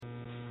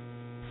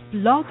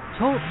Blog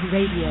Talk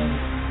Radio.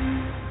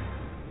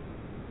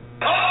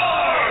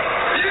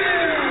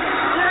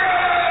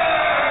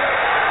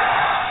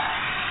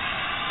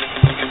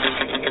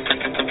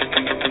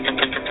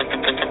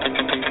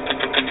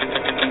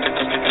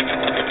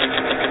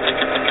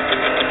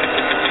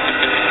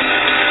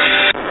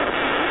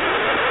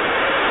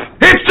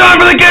 It's time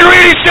for the Ken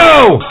Reedy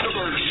Show!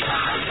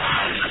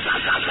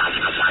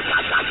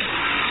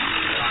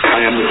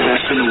 I am the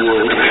best in the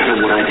world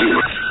at what I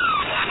do.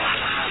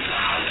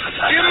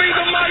 Give me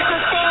the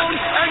microphone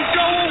and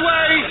go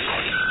away!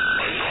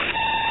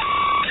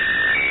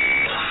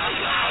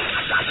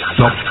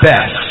 The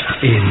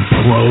best in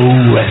pro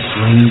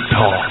wrestling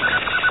talk.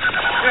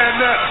 And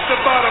that's the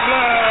bottom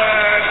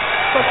line.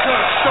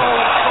 Because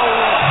Stone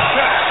Cold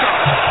Jackson.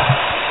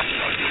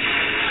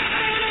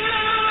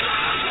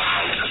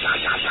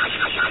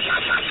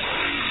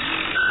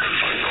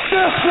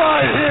 This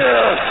right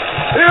here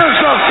is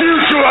the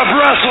future of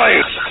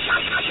wrestling.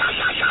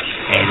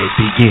 And it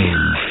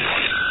begins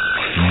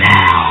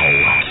now.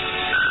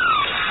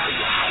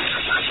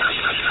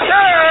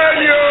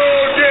 Can you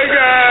dig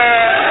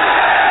it?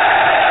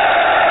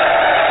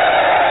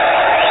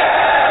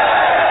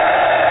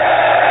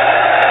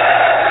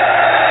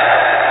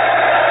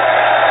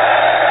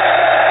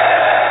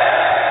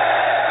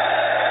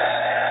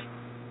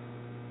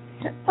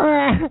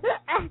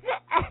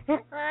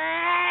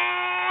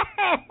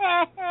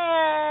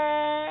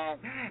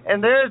 And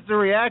there's the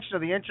reaction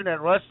of the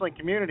internet wrestling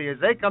community as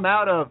they come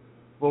out of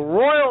the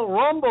Royal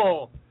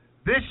Rumble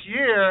this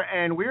year,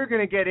 and we're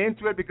going to get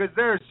into it because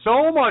there's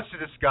so much to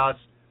discuss.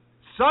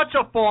 Such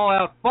a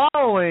fallout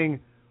following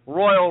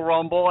Royal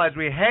Rumble as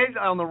we head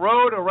on the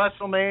road to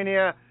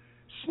WrestleMania.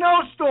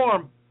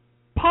 Snowstorm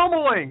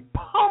pummeling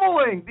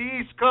the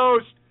East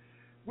Coast.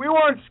 We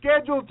weren't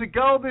scheduled to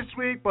go this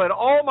week, but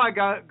oh my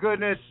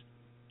goodness,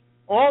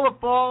 all the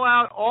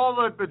fallout, all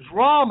the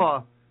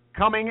drama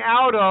coming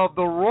out of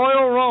the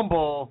Royal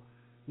Rumble,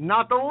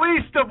 not the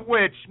least of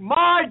which,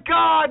 my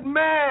God,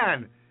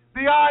 man,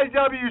 the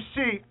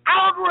IWC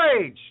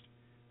outraged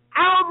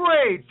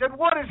at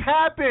what has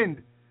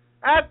happened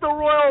at the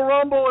Royal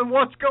Rumble and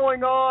what's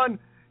going on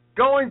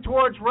going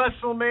towards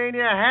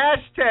WrestleMania.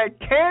 Hashtag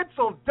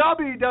cancel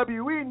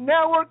WWE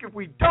Network. If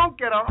we don't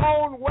get our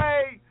own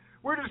way,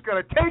 we're just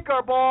going to take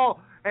our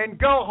ball and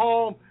go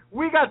home.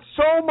 We got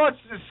so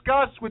much to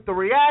discuss with the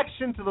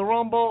reaction to the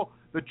Rumble,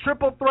 the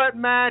triple threat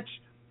match,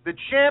 the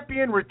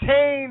champion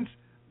retains,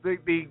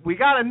 we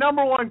got a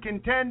number one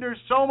contender,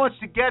 so much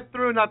to get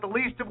through, not the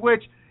least of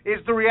which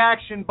is the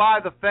reaction by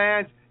the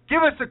fans.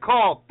 Give us a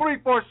call,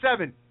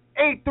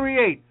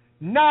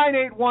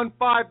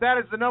 347-838-9815. That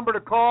is the number to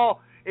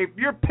call. If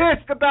you're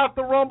pissed about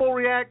the Royal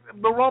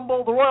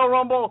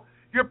Rumble,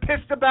 you're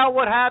pissed about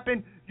what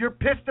happened, you're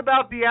pissed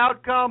about the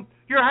outcome,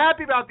 you're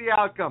happy about the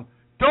outcome,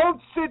 don't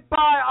sit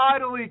by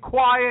idly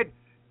quiet.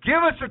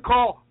 Give us a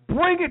call.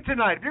 Bring it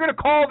tonight. If you're going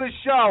to call this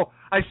show,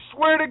 I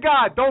swear to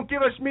God, don't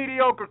give us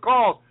mediocre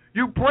calls.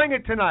 You bring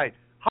it tonight.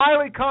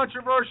 Highly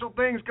controversial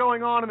things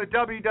going on in the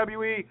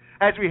WWE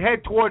as we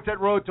head towards that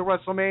road to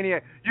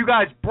WrestleMania. You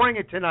guys bring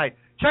it tonight.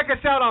 Check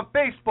us out on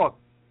Facebook,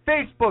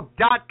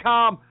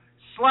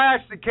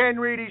 facebook.com/The Ken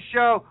Reedy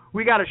Show.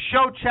 We got a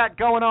show chat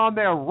going on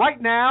there right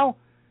now.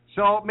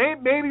 So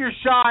maybe you're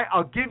shy.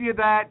 I'll give you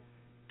that.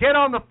 Get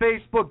on the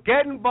Facebook.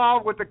 Get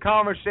involved with the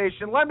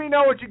conversation. Let me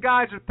know what you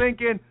guys are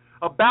thinking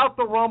about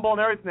the Rumble and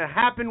everything that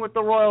happened with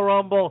the Royal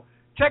Rumble.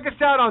 Check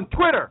us out on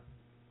Twitter.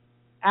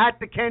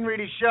 @The Ken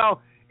Reedy Show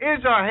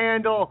is our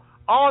handle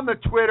on the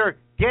Twitter.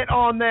 Get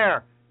on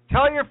there.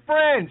 Tell your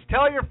friends.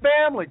 Tell your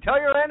family. Tell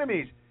your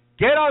enemies.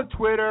 Get on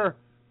Twitter.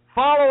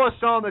 Follow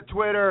us on the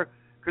Twitter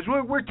because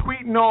we're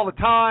tweeting all the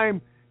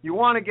time. You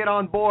want to get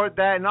on board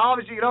that. And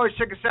obviously, you can always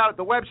check us out at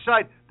the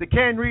website,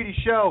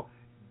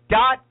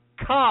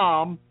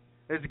 thekenreedyshow.com.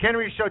 There's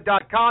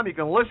thekenreedyshow.com. You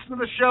can listen to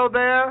the show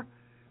there.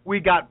 We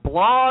got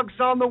blogs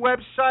on the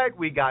website.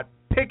 We got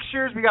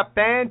pictures. We got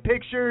fan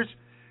pictures.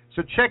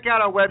 So check out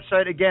our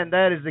website. Again,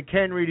 that is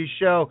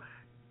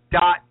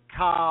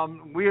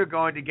thekenreedyshow.com. We are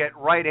going to get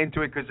right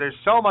into it because there's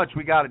so much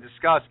we got to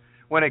discuss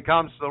when it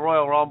comes to the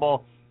Royal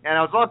Rumble. And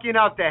I was lucky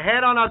enough to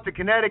head on out to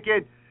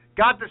Connecticut.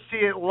 Got to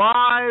see it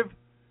live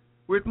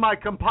with my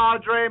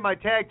compadre, my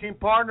tag team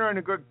partner, and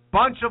a good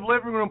bunch of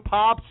living room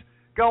pops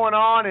going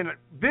on. And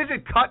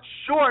visit cut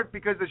short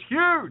because this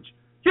huge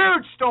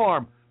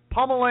storm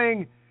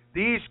pummeling the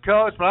East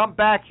Coast, but I'm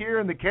back here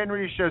in the Ken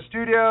Reedy Show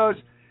studios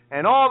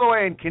and all the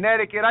way in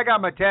Connecticut. I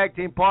got my tag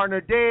team partner,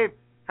 Dave.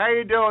 How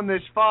you doing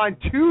this fine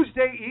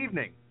Tuesday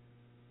evening?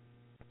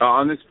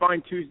 On this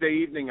fine Tuesday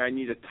evening, I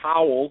need a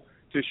towel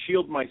to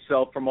shield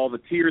myself from all the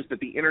tears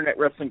that the internet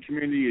wrestling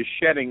community is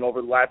shedding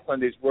over last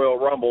Sunday's Royal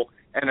Rumble,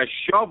 and a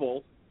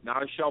shovel,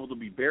 not a shovel to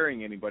be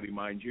burying anybody,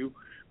 mind you,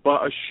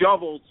 but a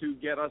shovel to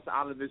get us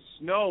out of this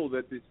snow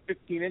that this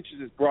 15 inches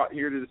has brought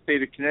here to the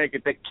state of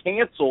Connecticut that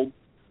canceled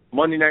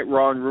Monday Night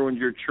Raw and ruined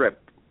your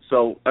trip.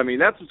 So, I mean,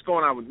 that's what's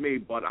going on with me,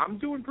 but I'm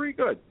doing pretty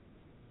good.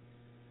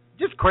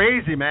 Just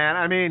crazy, man.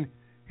 I mean,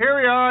 here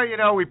we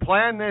are, we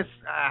planned this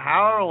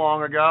however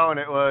long ago, and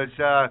it was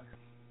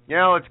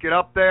let's get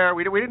up there.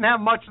 We didn't have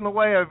much in the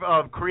way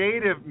of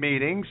creative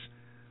meetings.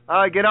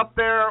 Get up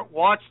there,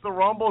 watch the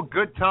Rumble,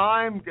 good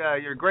time.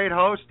 You're a great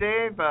host,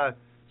 Dave.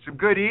 Some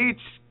good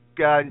eats.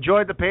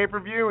 Enjoyed the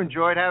pay-per-view.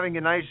 Enjoyed having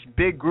a nice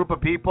big group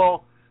of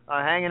people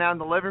hanging out in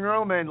the living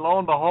room. And lo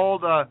and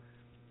behold,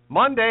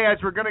 Monday,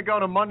 as we're going to go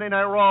to Monday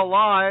Night Raw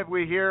Live,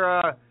 we hear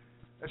a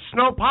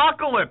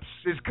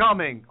snowpocalypse is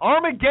coming.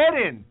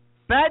 Armageddon,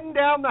 batten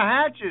down the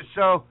hatches.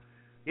 So,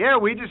 yeah,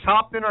 we just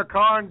hopped in our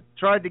car and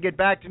tried to get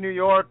back to New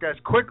York as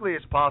quickly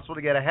as possible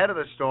to get ahead of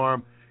the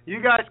storm. You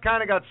guys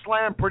kind of got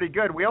slammed pretty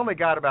good. We only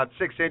got about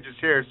 6 inches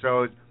here,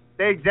 so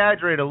they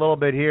exaggerate a little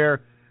bit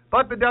here.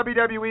 But the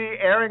WWE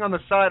erring on the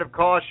side of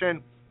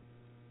caution,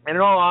 and in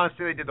all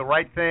honesty, they did the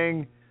right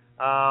thing.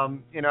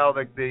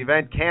 The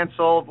event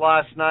canceled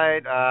last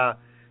night,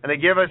 and they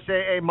give us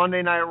a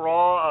Monday Night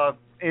Raw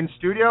in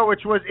studio,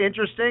 which was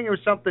interesting. It was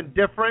something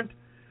different,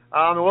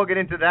 and we'll get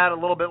into that a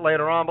little bit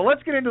later on. But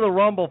let's get into the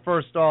Rumble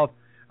first off.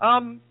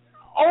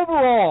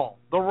 Overall,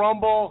 the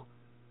Rumble...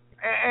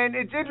 And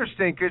it's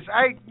interesting because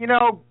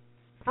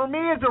for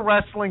me as a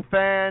wrestling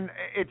fan,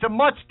 it's a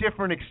much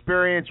different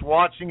experience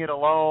watching it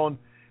alone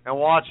and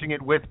watching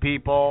it with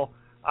people.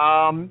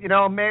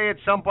 Maybe at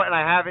some point, and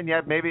I haven't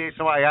yet, maybe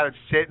I got to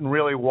sit and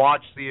really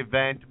watch the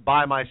event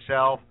by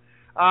myself.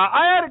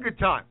 I had a good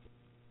time.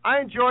 I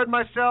enjoyed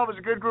myself. It was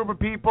a good group of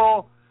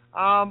people.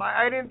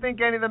 I didn't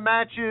think any of the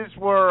matches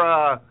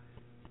were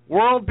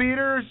world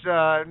beaters,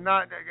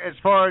 not as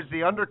far as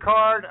the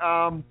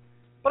undercard.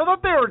 But I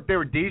thought they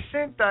were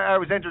decent. I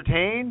was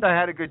entertained. I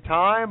had a good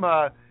time.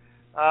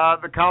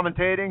 The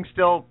commentating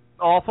still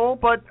awful,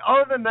 but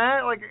other than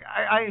that,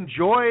 I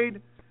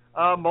enjoyed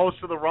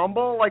most of the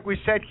Rumble. Like we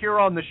said here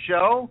on the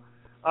show,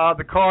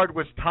 the card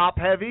was top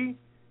heavy,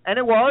 and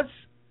it was.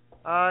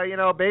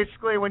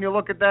 Basically when you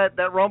look at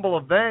that Rumble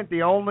event,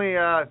 the only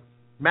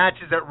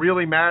matches that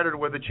really mattered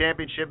were the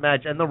championship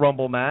match and the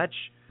Rumble match.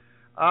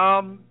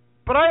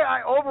 But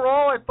I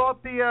overall I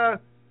thought the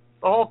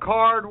whole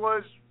card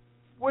was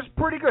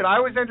pretty good. I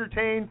was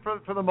entertained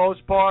for the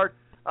most part.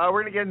 We're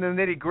going to get into the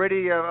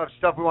nitty-gritty of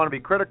stuff we want to be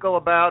critical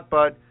about,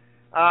 but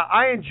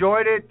I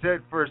enjoyed it.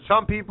 For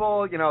some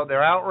people,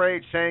 they're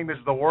outraged, saying this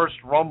is the worst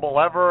Rumble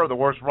ever, or the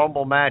worst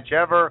Rumble match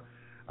ever.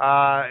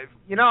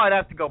 I'd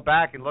have to go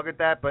back and look at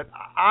that, but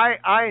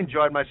I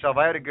enjoyed myself.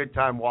 I had a good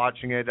time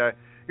watching it.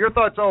 Your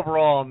thoughts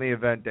overall on the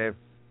event, Dave?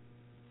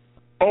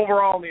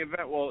 Overall in the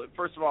event, well,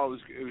 first of all,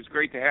 it was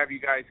great to have you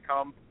guys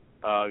come.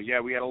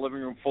 We had a living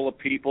room full of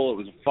people. It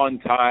was a fun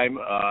time.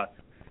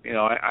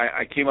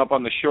 I came up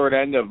on the short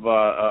end of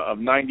 $90,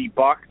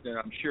 and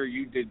I'm sure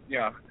you did.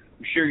 Yeah,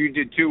 I'm sure you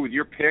did too with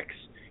your picks.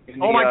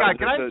 Oh my God!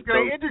 Can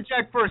I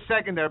interject for a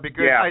second there,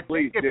 because I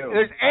think if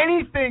there's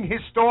anything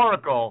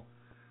historical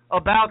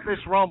about this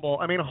Rumble,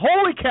 I mean,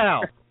 holy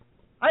cow!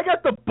 I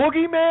got the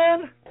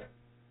Boogeyman,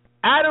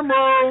 Adam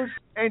Rose,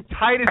 and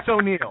Titus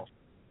O'Neil.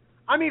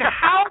 I mean,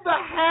 how the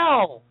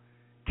hell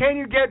can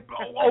you get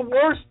a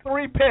worse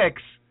 3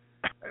 picks?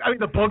 I mean,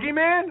 the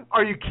Boogeyman?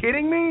 Are you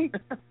kidding me?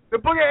 The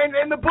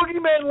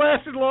Boogeyman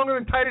lasted longer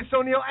than Titus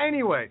O'Neil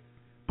anyway.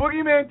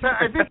 Boogeyman,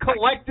 I think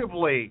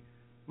collectively,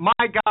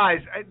 my guys,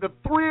 the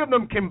 3 of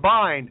them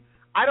combined,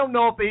 I don't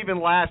know if they even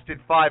lasted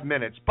 5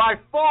 minutes. By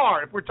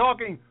far, if we're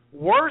talking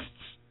worsts,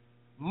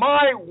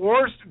 my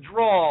worst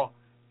draw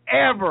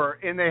ever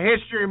in the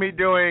history of me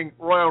doing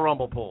Royal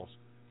Rumble pools.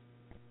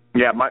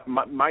 Yeah,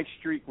 my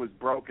streak was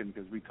broken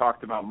because we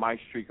talked about my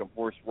streak of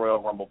worst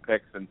Royal Rumble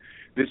picks, and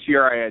this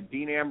year I had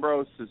Dean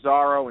Ambrose,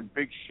 Cesaro, and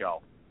Big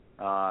Show.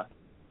 My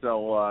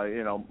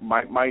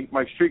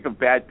streak of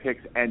bad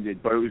picks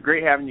ended, but it was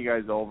great having you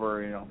guys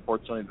over.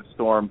 Unfortunately the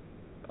storm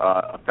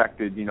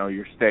affected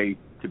your stay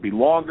to be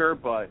longer,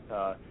 but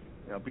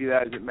be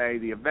that as it may,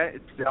 the event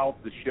itself,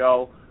 the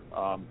show,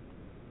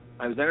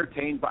 I was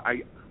entertained. But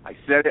I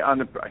said it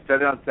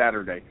on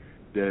Saturday.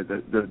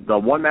 The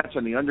one match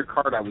on the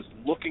undercard I was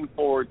looking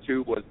forward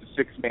to was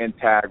the 6-man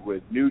tag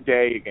with New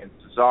Day against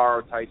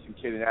Cesaro, Tyson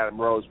Kidd, and Adam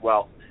Rose.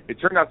 Well, it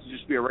turned out to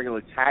just be a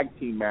regular tag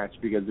team match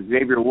because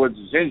Xavier Woods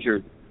was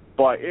injured,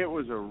 but it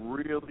was a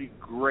really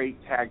great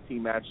tag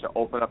team match to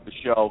open up the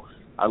show.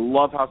 I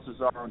love how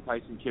Cesaro and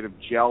Tyson Kidd have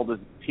gelled as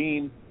a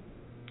team.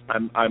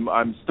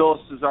 I'm still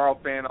a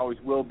Cesaro fan, always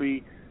will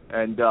be,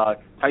 and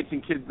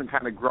Tyson Kidd's been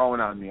kind of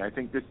growing on me. I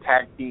think this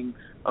tag team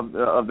of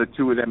the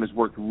two of them has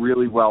worked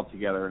really well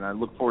together, and I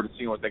look forward to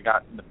seeing what they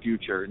got in the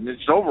future. And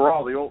just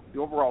overall, the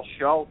overall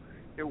show,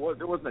 it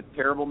wasn't a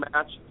terrible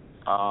match.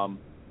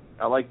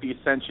 I like the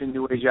Ascension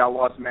New Age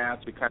Outlaws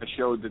match. It kind of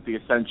showed that the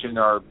Ascension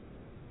are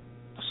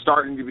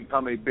starting to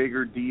become a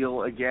bigger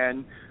deal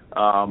again,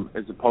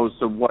 as opposed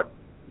to what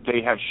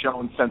they have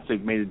shown since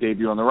they've made a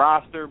debut on the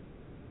roster.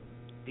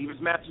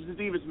 Divas match is a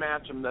Divas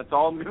match, and that's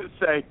all I'm going to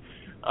say.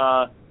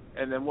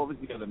 And then what was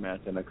the other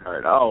match on the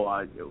card?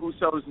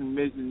 Usos and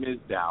Miz and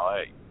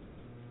Mizdow.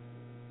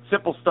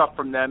 Simple stuff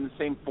from them, the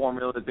same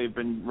formula that they've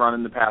been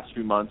running the past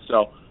few months.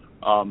 So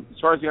as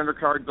far as the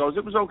undercard goes,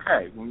 it was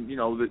okay.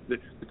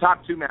 The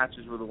top 2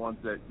 matches were the ones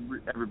that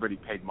everybody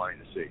paid money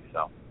to see.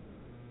 So.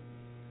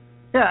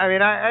 Yeah, I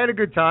mean, I had a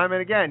good time,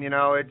 and again,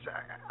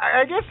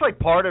 I guess like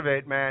part of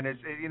it, man, is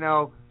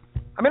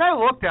I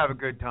look to have a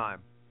good time.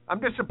 I'm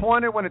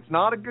disappointed when it's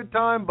not a good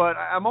time, but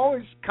I'm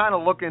always kind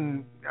of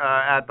looking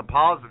at the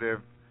positive,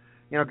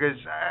 because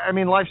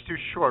life's too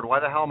short. Why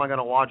the hell am I going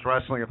to watch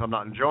wrestling if I'm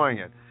not enjoying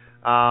it?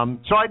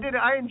 So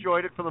I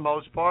enjoyed it for the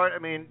most part.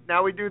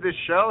 Now we do this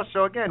show,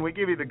 so again, we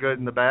give you the good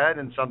and the bad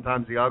and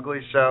sometimes the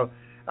ugly. So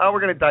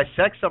we're going to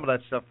dissect some of that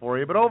stuff for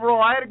you. But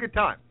overall, I had a good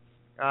time.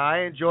 I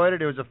enjoyed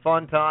it. It was a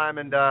fun time.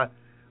 And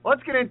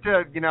let's get into,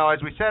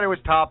 as we said, it was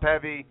top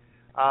heavy.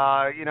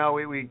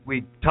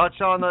 We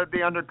touched on the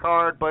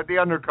undercard, but the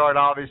undercard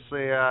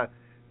obviously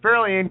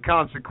fairly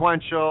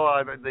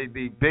inconsequential.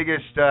 The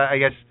biggest,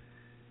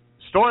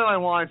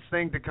 storyline-wise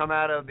thing to come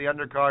out of the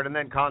undercard, and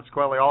then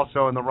consequently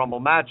also in the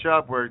Rumble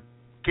matchup, we're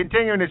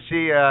continuing to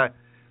see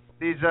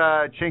these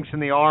chinks in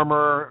the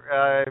armor,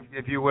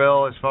 if you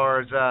will, as far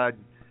as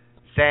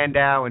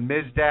Sandow and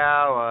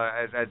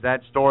Mizdow as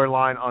that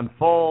storyline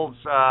unfolds.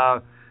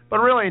 But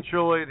really and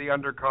truly, the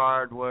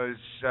undercard was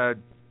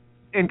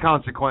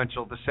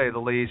inconsequential, to say the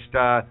least.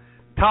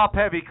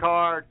 Top-heavy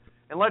card,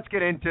 and let's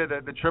get into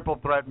the triple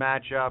threat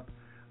matchup.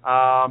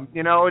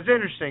 It was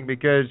interesting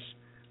because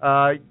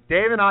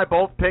Dave and I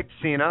both picked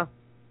Cena.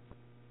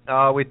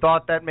 We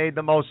thought that made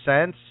the most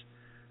sense.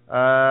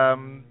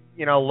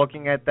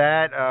 Looking at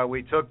that,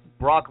 we took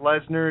Brock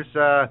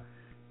Lesnar's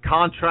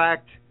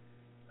contract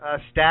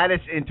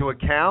status into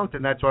account,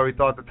 and that's why we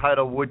thought the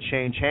title would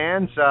change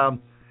hands.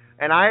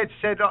 And I had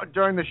said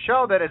during the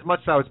show that as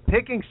much as I was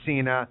picking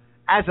Cena,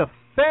 as a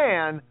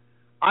fan,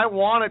 I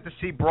wanted to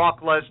see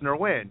Brock Lesnar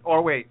win.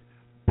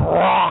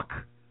 Brock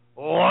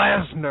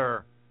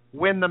Lesnar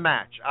win the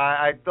match.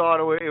 I thought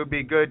it would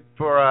be good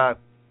for a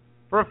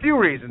few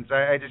reasons.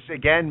 I just,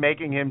 again,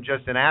 making him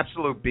just an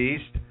absolute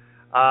beast.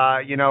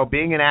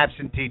 Being an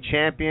absentee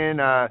champion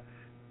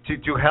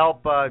to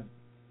help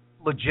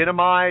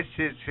legitimize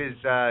his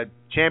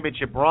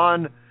championship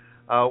run,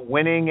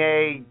 winning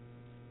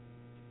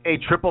a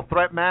triple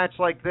threat match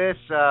like this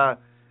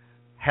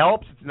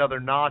helps. It's another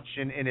notch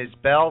in his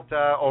belt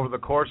over the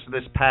course of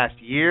this past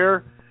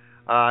year.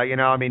 Now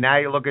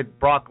you look at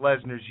Brock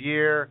Lesnar's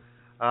year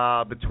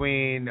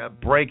between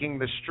breaking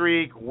the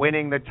streak,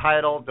 winning the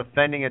title,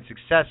 defending it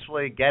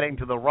successfully, getting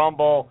to the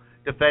Rumble,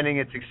 defending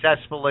it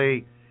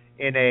successfully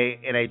in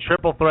a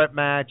triple threat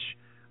match.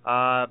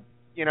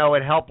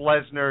 It helped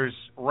Lesnar's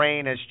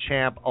reign as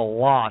champ a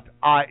lot.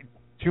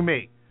 To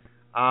me,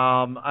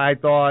 I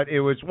thought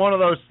it was one of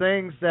those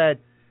things that,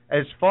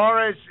 as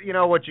far as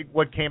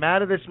what came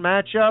out of this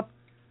matchup,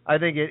 I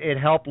think it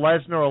helped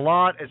Lesnar a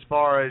lot as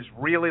far as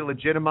really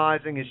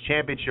legitimizing his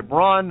championship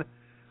run.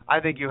 I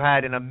think you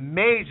had an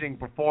amazing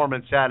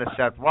performance out of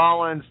Seth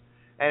Rollins,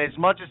 and as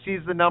much as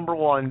he's the number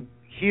one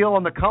heel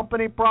in the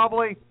company,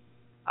 probably,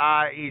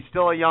 he's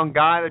still a young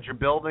guy that you're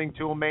building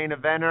to a main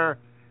eventer.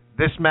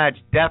 This match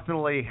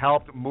definitely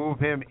helped move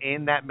him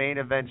in that main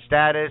event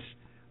status,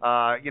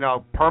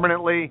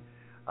 permanently.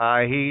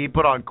 He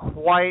put on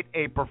quite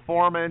a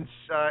performance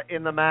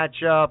in the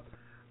matchup.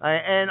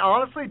 And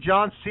honestly,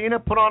 John Cena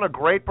put on a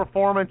great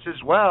performance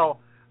as well,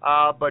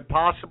 but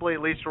possibly,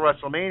 at least for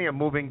WrestleMania,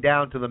 moving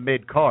down to the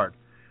mid-card.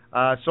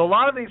 So a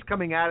lot of things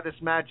coming out of this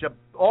matchup.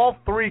 All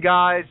three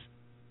guys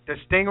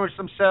distinguished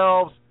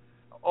themselves.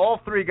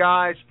 All three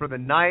guys for the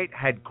night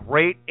had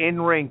great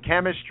in-ring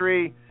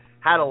chemistry,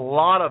 had a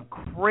lot of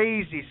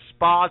crazy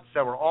spots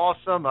that were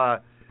awesome.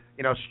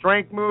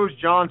 Strength moves.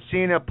 John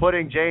Cena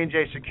putting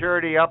J&J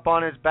Security up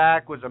on his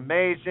back was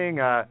amazing,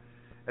 as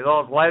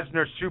well as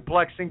Lesnar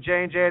suplexing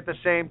J&J at the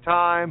same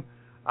time.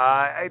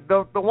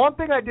 The one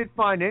thing I did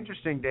find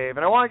interesting, Dave,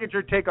 and I want to get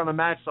your take on the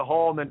match as a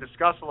whole and then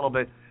discuss a little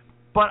bit,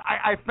 but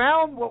I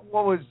found what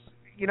was,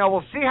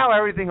 we'll see how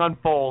everything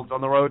unfolds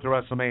on the road to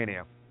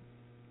WrestleMania.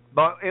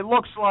 But it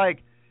looks like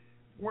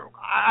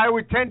I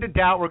would tend to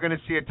doubt we're going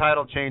to see a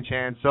title change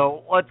hands.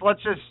 So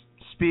let's just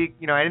speak.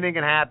 Anything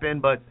can happen,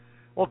 but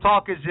we'll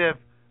talk as if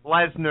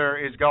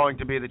Lesnar is going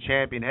to be the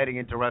champion heading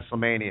into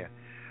WrestleMania.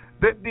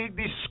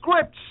 The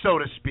script, so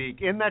to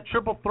speak, in that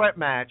triple threat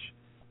match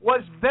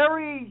was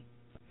very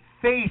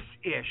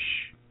face-ish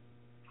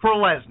for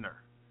Lesnar.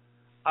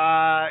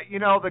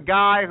 The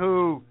guy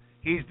who,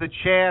 he's the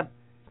champ,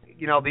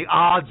 the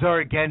odds are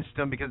against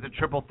him because of the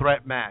triple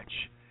threat match.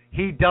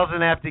 He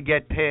doesn't have to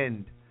get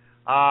pinned.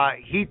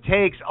 He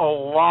takes a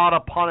lot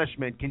of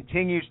punishment,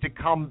 continues to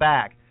come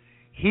back.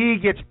 He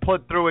gets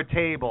put through a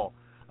table.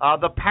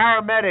 The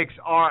paramedics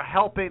are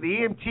helping, the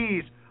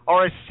EMTs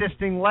are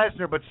assisting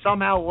Lesnar, but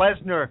somehow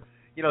Lesnar,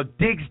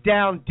 digs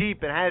down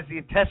deep and has the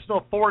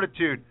intestinal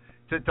fortitude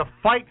to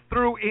fight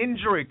through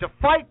injury, to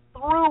fight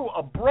through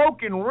a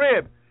broken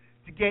rib,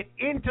 to get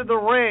into the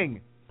ring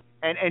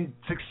and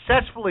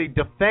successfully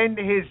defend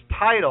his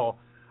title.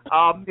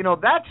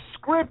 That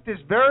script is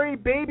very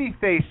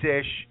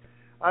babyface-ish.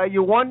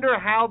 You wonder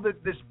how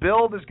this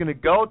build is going to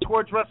go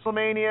towards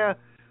WrestleMania.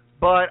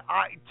 But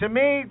to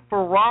me,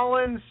 for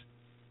Rollins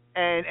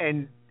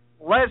and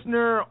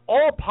Lesnar,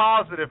 all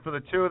positive for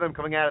the two of them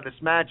coming out of this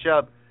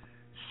matchup.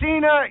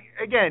 Cena,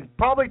 again,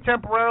 probably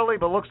temporarily,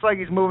 but looks like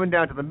he's moving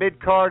down to the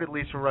mid-card, at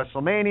least for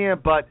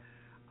WrestleMania. But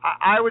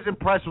I was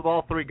impressed with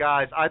all three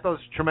guys. I thought it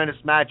was a tremendous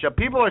matchup.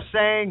 People are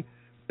saying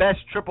best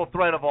triple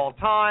threat of all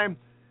time.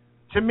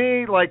 To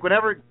me, like,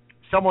 whenever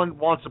someone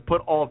wants to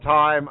put all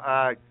time,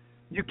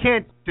 you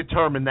can't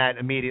determine that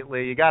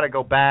immediately. You got to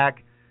go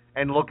back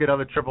and look at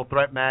other triple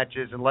threat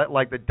matches and let,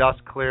 like, the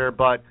dust clear.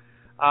 But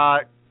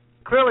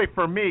clearly,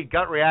 for me,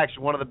 gut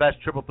reaction, one of the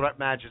best triple threat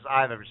matches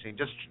I've ever seen.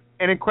 Just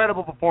an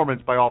incredible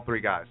performance by all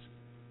three guys.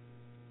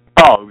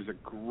 Oh, it was a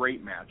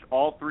great match.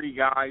 All three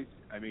guys,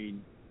 I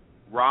mean,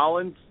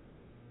 Rollins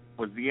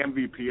was the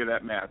MVP of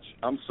that match.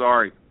 I'm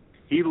sorry.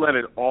 He let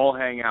it all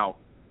hang out.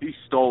 He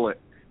stole it.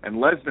 And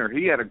Lesnar,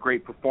 he had a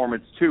great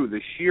performance, too. The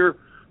sheer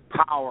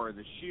power,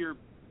 the sheer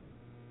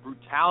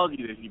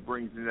brutality that he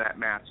brings into that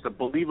match, the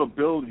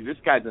believability. This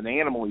guy's an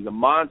animal. He's a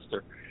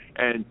monster.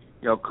 And,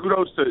 you know,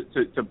 kudos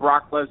to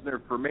Brock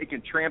Lesnar for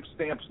making tramp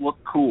stamps look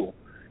cool.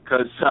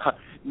 Because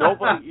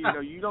nobody, you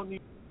know, you don't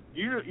need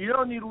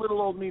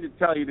little old me to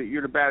tell you that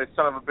you're the baddest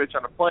son of a bitch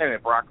on the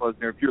planet, Brock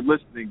Lesnar, if you're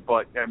listening.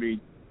 But, I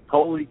mean,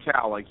 holy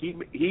cow. Like, he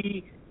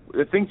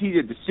the things he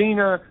did to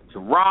Cena, to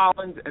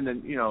Rollins, and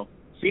then, you know,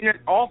 Cena,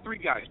 all three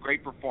guys,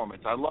 great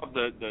performance. I love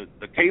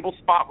the table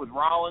spot with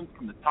Rollins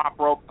from the top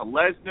rope to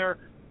Lesnar,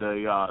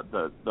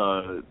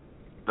 the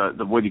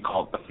what do you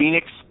call it, the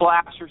Phoenix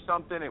Splash or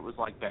something. It was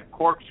like that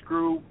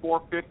corkscrew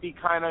 450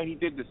 kind of he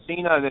did to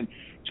Cena, and then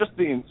just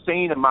the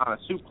insane amount of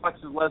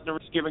suplexes Lesnar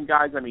was giving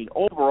guys. I mean,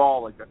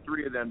 overall, like the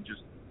three of them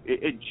just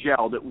it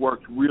gelled. It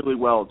worked really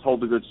well. It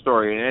told a good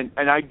story,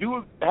 and I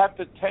do have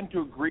to tend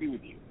to agree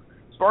with you.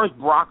 As far as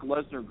Brock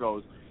Lesnar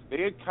goes,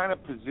 they had kind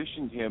of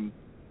positioned him.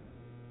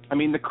 I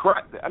mean,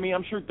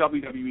 I'm sure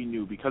WWE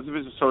knew because of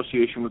his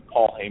association with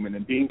Paul Heyman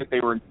and being that they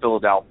were in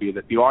Philadelphia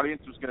that the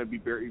audience was going to be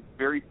very,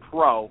 very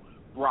pro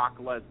Brock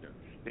Lesnar.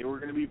 They were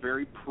going to be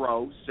very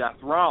pro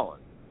Seth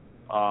Rollins,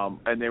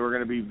 and they were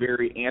going to be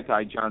very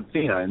anti John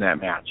Cena in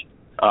that match.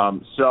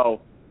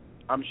 So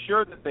I'm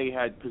sure that they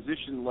had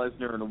positioned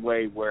Lesnar in a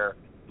way where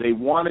they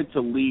wanted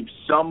to leave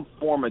some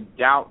form of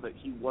doubt that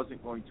he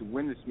wasn't going to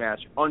win this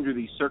match under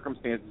these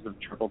circumstances of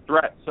triple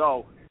threat.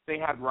 So they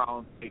had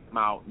Rollins take him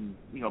out and,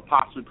 you know,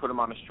 possibly put him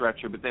on a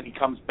stretcher, but then he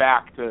comes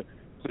back to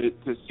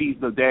seize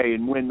the day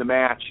and win the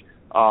match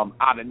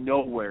out of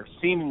nowhere,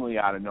 seemingly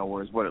out of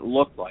nowhere is what it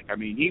looked like. I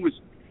mean, he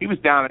was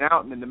down and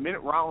out, and then the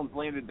minute Rollins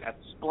landed that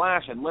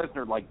splash and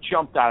Lesnar, like,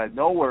 jumped out of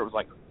nowhere, it was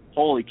like,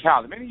 holy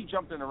cow. The minute he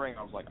jumped in the ring,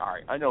 I was like, all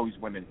right, I know he's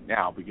winning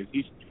now because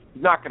he's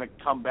not going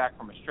to come back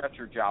from a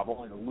stretcher job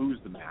only to lose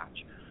the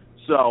match.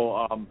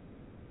 So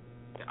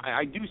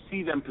I do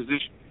see them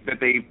that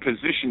they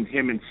positioned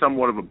him in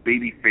somewhat of a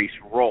babyface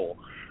role.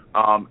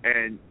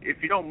 And if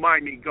you don't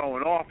mind me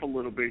going off a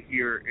little bit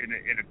here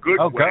in a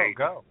good way,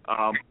 go.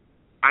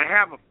 I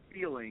have a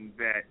feeling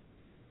that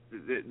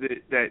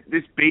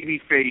this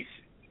babyface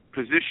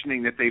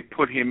positioning that they've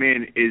put him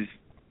in is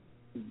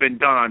been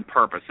done on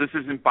purpose. This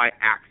isn't by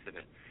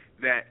accident.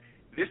 That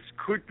this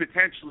could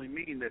potentially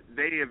mean that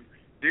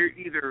they're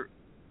either,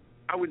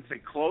 I wouldn't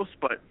say close,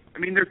 but I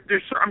mean,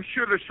 I'm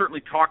sure they're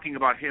certainly talking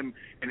about him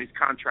and his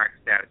contract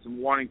status and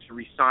wanting to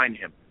re-sign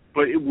him.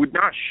 But it would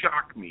not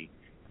shock me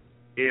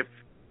if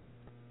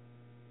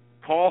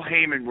Paul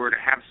Heyman were to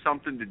have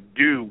something to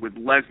do with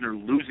Lesnar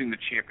losing the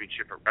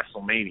championship at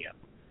WrestleMania,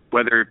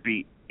 whether it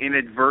be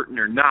inadvertent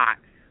or not.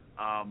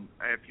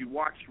 If you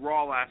watched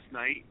Raw last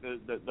night,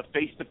 the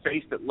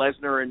face-to-face that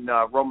Lesnar and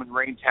Roman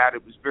Reigns had,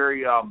 it was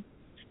very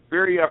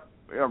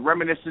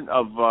reminiscent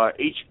of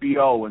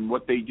HBO and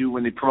what they do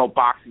when they promote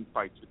boxing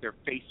fights with their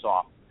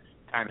face-off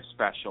kind of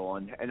special.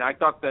 And I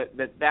thought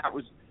that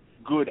was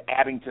good,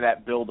 adding to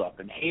that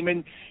build-up. And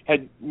Heyman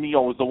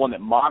was the one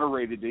that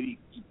moderated it.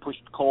 He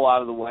pushed Cole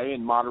out of the way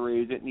and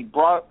moderated it, and he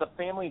brought up the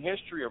family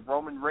history of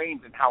Roman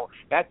Reigns and how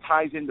that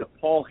ties into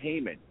Paul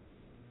Heyman.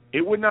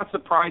 It would not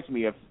surprise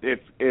me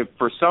if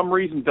for some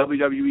reason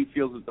WWE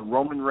feels that the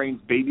Roman Reigns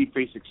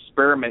babyface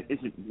experiment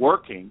isn't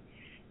working,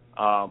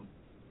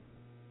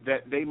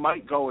 that they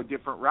might go a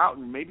different route,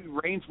 and maybe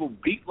Reigns will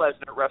beat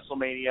Lesnar at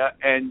WrestleMania,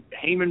 and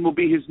Heyman will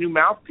be his new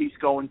mouthpiece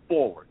going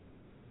forward.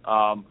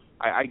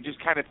 I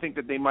just kind of think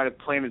that they might have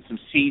planted some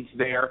seeds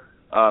there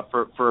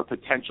for a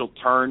potential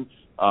turn.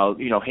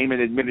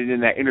 Heyman admitted in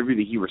that interview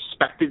that he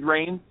respected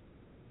Reigns,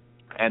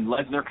 and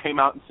Lesnar came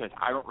out and said,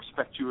 "I don't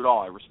respect you at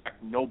all. I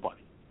respect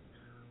nobody."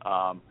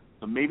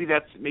 So maybe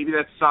that's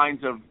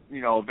signs of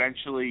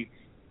eventually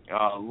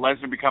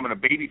Lesnar becoming a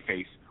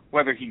babyface.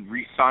 Whether he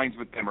re-signs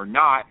with them or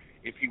not,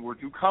 if he were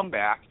to come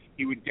back,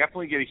 he would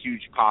definitely get a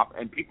huge pop,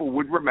 and people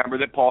would remember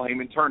that Paul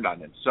Heyman turned on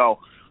him. So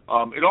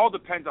it all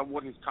depends on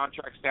what his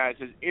contract status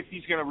is, if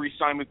he's going to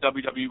re-sign with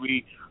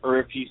WWE or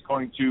if he's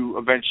going to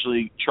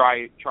eventually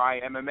try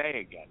MMA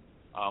again.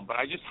 But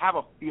I just have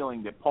a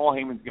feeling that Paul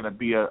Heyman's going to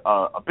be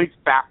a big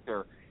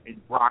factor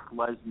in Brock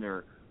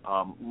Lesnar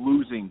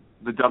losing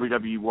the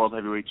WWE World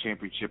Heavyweight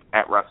Championship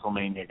at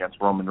WrestleMania against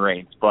Roman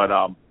Reigns. But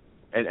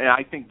and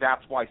I think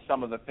that's why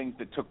some of the things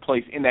that took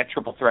place in that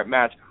triple threat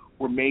match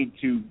were made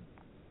to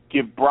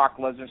give Brock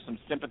Lesnar some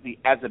sympathy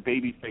as a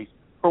babyface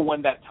for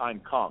when that time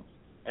comes.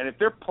 And if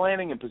they're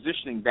planning and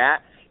positioning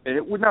that, then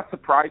it would not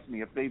surprise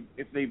me if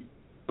they've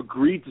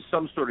agreed to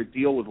some sort of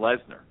deal with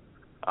Lesnar.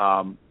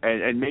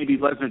 And maybe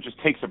Lesnar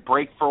just takes a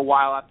break for a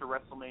while after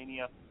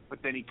WrestleMania, but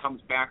then he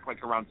comes back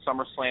like around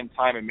SummerSlam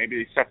time, and maybe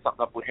they set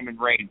something up with him and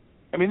Reigns.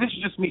 I mean, this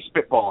is just me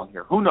spitballing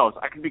here. Who knows?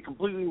 I could be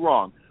completely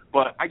wrong.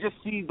 But I just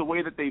see the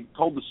way that they've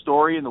told the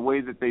story and the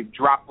way that they've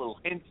dropped little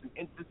hints and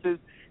instances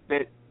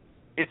that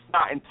it's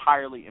not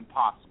entirely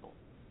impossible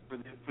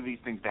for these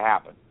things to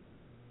happen.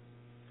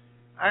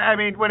 I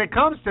mean, when it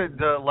comes to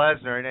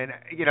Lesnar, and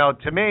you know,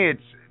 to me,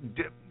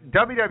 it's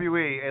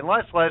WWE.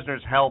 Unless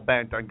Lesnar's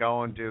hell-bent on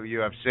going to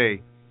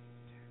UFC,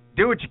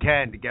 do what you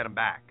can to get him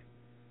back.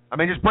 I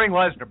mean, just bring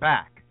Lesnar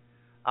back.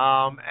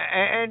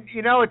 And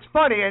you know, it's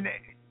funny. And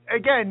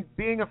again,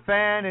 being a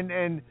fan,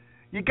 and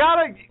you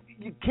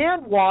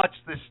can't watch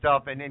this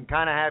stuff and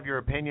kind of have your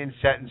opinion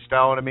set in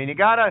stone. I mean, you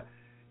gotta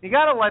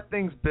let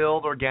things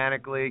build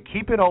organically.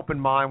 Keep an open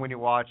mind when you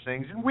watch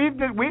things. And we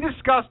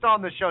discussed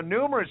on the show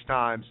numerous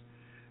times.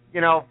 You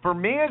know, for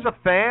me as a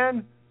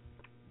fan,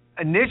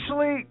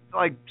 initially,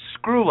 like,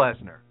 screw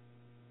Lesnar.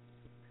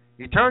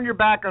 You turned your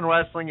back on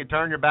wrestling. You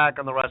turned your back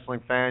on the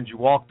wrestling fans. You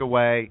walked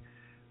away.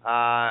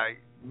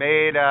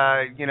 Made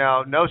you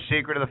know, no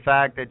secret of the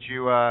fact that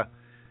you're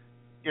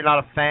not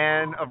a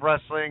fan of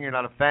wrestling. You're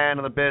not a fan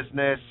of the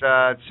business.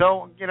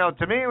 So, you know,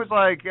 to me, it was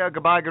like,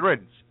 goodbye, good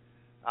riddance.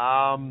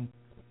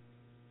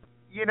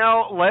 You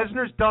know,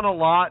 Lesnar's done a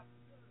lot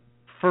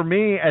for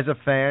me as a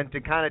fan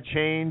to kind of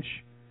change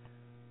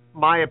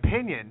my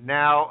opinion.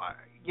 Now,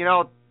 you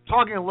know,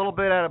 talking a little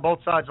bit out of both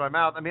sides of my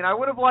mouth, I mean, I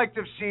would have liked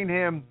to have seen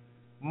him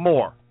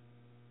more.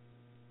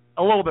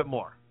 A little bit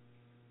more.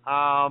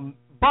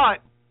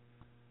 But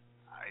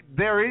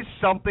there is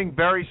something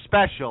very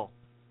special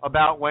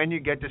about when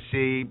you get to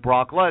see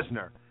Brock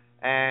Lesnar.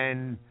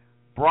 And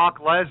Brock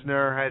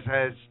Lesnar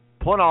has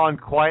put on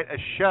quite a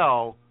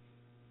show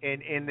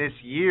in this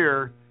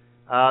year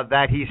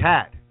that he's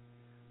had.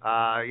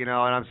 You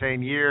know, and I'm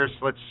saying years,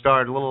 let's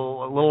start a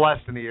little less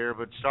than a year,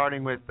 but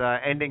starting with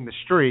ending the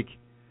streak,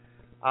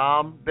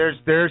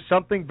 there's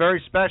something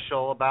very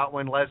special about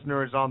when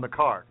Lesnar is on the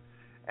card.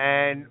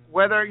 And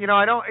whether, you know,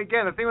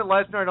 the thing with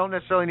Lesnar, I don't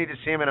necessarily need to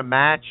see him in a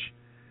match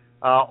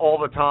all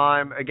the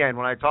time. Again,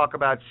 when I talk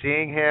about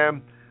seeing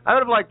him, I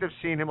would have liked to have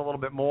seen him a little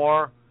bit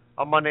more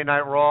on Monday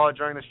Night Raw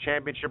during this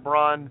championship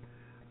run.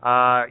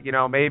 You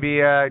know,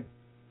 maybe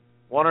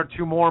one or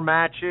two more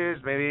matches,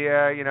 maybe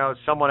you know,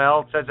 someone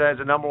else as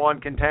a number one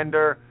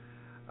contender.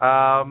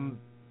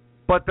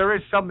 But there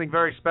is something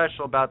very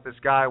special about this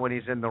guy when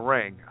he's in the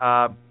ring.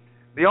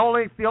 The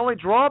only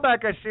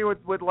drawback I see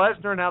with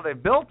Lesnar and how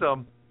they've built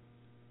him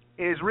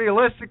is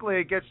realistically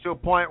it gets to a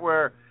point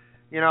where,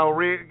 you know,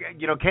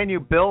 can you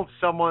build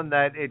someone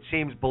that it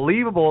seems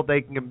believable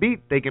they can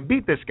beat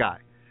this guy?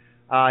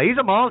 He's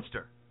a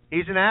monster.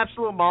 He's an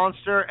absolute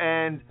monster.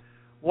 And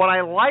what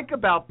I like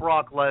about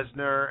Brock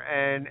Lesnar,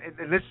 and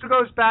this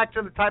goes back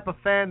to the type of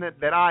fan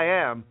that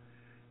I am,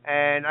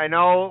 and I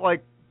know,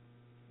 like,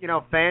 you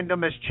know,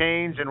 fandom has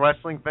changed and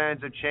wrestling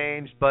fans have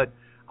changed, but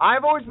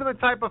I've always been the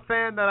type of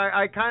fan that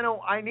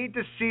I need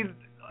to see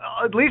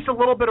at least a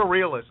little bit of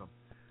realism,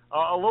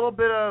 a little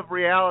bit of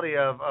reality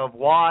of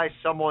why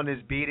someone is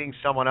beating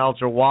someone else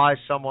or why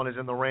someone is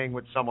in the ring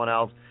with someone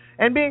else.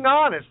 And being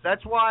honest,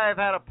 that's why I've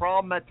had a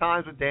problem at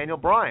times with Daniel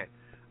Bryan.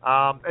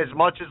 As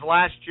much as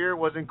last year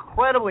was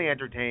incredibly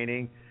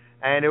entertaining,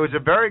 and it was a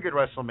very good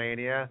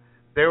WrestleMania,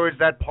 there was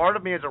that part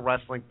of me as a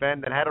wrestling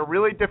fan that had a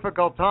really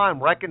difficult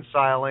time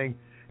reconciling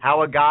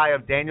how a guy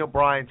of Daniel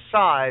Bryan's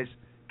size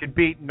could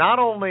beat not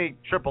only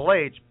Triple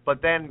H,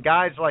 but then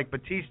guys like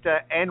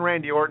Batista and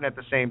Randy Orton at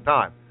the same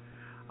time.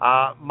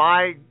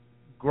 My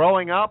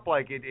growing up,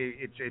 like,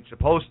 it's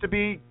supposed to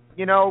be,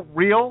 you know,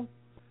 real.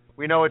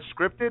 We know it's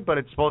scripted, but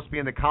it's supposed to be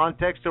in the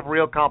context of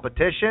real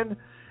competition.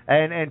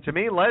 And to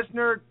me,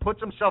 Lesnar puts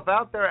himself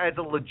out there as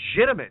a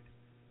legitimate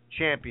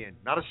champion,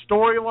 not a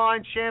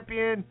storyline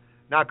champion,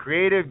 not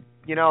creative,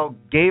 you know,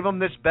 gave him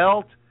this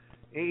belt.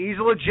 He's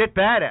a legit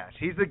badass.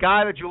 He's the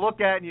guy that you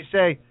look at and you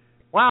say,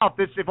 wow,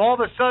 if all of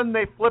a sudden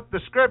they flipped the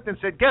script and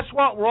said, guess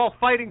what, we're all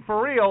fighting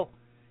for real,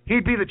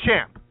 he'd be the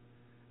champ.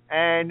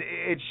 And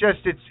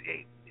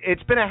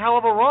it's been a hell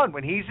of a run.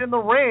 When he's in the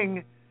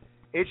ring,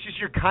 it's just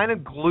you're kind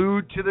of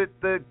glued to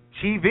the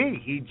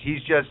TV.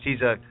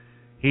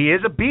 He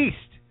is a beast.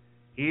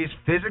 He's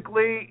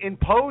physically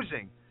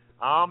imposing.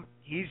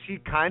 He's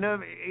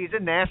a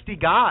nasty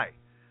guy.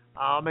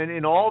 And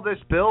in all this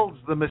builds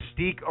the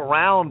mystique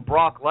around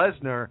Brock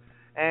Lesnar.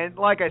 And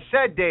like I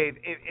said, Dave,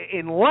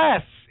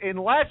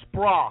 unless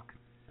Brock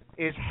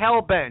is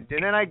hell-bent,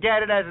 and then I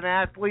get it as an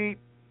athlete,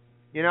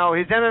 you know,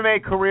 his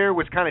MMA career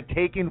was kind of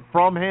taken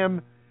from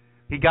him.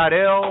 He got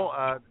ill,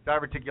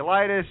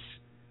 diverticulitis.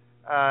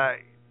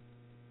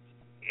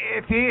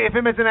 If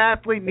him as an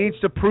athlete needs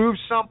to prove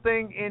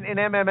something in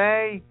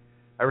MMA,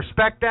 I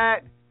respect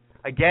that.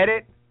 I get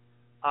it.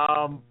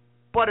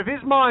 But if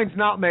his mind's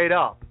not made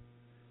up,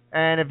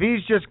 and if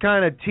he's just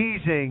kind of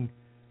teasing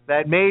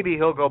that maybe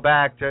he'll go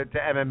back to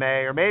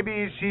MMA, or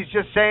maybe he's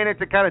just saying it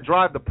to kind of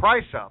drive the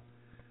price up,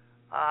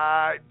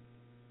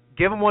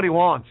 give him what he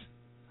wants.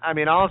 I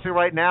mean, honestly,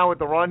 right now with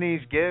the run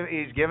he's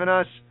given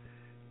us,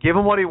 give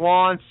him what he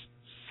wants,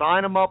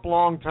 sign him up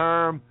long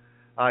term,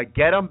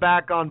 get him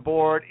back on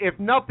board. If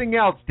nothing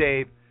else,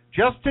 Dave,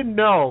 just to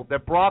know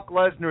that Brock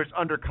Lesnar is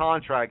under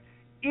contract,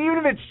 even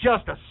if it's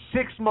just a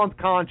 6-month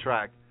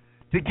contract,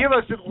 to give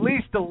us at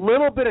least a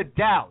little bit of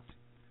doubt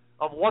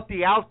of what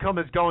the outcome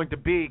is going to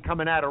be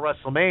coming out of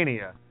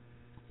WrestleMania,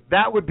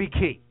 that would be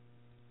key.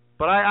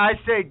 But I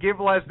say give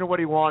Lesnar what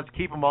he wants,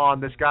 keep him on.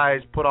 This guy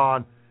has put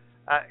on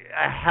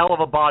a hell of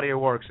a body of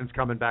work since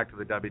coming back to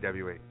the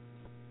WWE.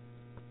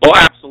 Oh,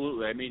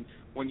 absolutely. I mean,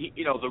 when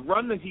the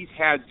run that he's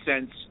had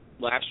since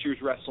last year's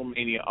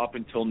WrestleMania up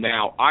until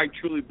now, I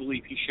truly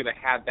believe he should have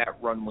had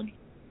that run when he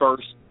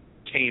first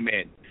came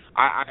in.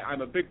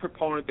 I'm a big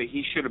proponent that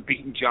he should have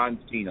beaten John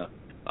Cena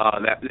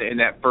in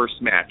that first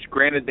match.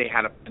 Granted, they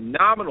had a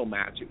phenomenal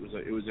match. It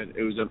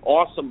was an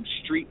awesome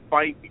street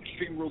fight,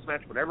 Extreme Rules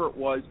match, whatever it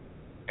was.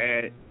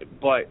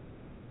 But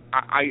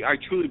I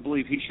truly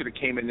believe he should have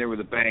came in there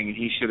with a bang, and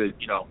he should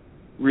have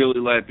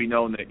really let it be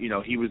known that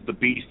he was the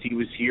beast. He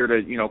was here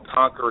to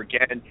conquer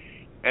again.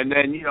 And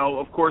then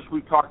of course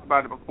we've talked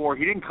about it before.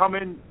 He didn't come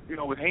in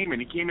with Heyman.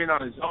 He came in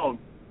on his own,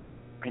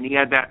 and he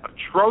had that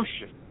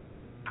atrocious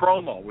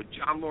promo with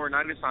John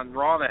Laurinaitis on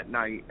Raw that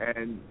night,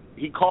 and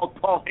he called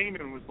Paul Heyman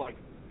and was like,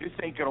 "This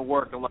ain't gonna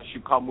work unless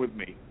you come with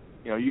me.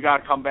 You got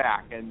to come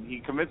back." And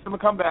he convinced him to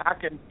come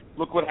back, and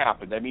look what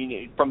happened. I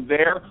mean, from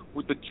there,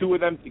 with the two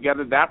of them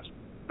together,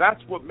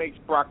 that's what makes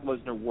Brock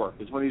Lesnar work,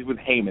 is when he's with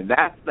Heyman.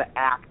 That's the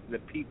act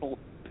that people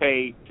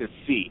pay to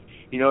see.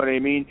 You know what I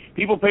mean?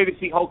 People pay to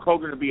see Hulk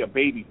Hogan to be a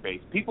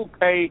babyface. People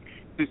pay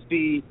to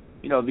see,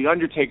 The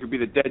Undertaker be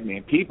the dead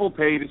man. People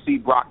pay to see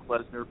Brock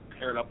Lesnar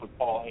paired up with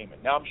Paul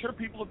Heyman. Now, I'm sure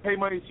people would pay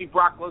money to see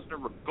Brock Lesnar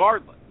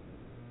regardless.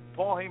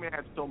 Paul Heyman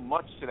had so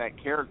much to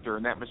that character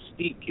and that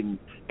mystique and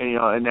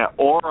that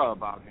aura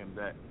about him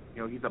that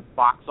he's a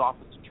box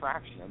office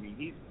attraction. I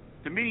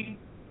mean,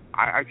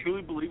 I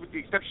truly believe, with the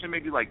exception of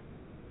maybe like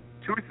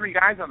 2 or 3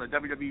 guys on the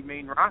WWE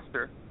main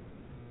roster,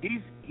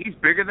 he's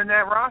bigger than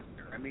that roster.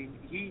 I mean,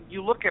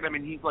 you look at him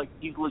and he's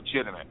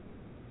legitimate.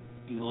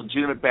 He's a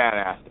legitimate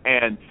badass.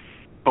 And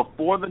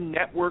before the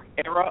network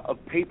era of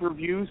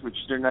pay-per-views, which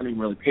they're not even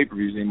really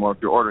pay-per-views anymore if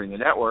you're ordering the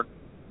network,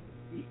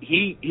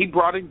 he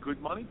brought in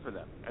good money for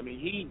them. I mean,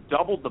 he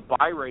doubled the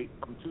buy rate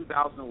from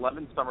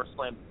 2011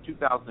 SummerSlam to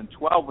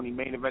 2012 when he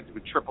main evented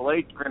with Triple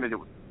H. Granted, it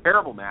was a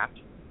terrible match,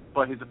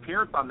 but his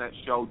appearance on that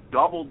show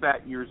doubled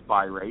that year's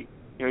buy rate.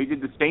 He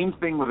did the same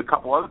thing with a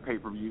couple other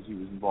pay-per-views he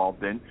was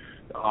involved in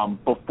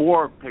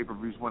before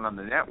pay-per-views went on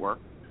the network.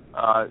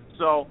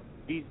 So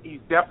he's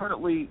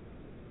definitely.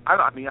 I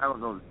don't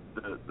know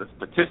the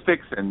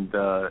statistics and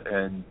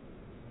the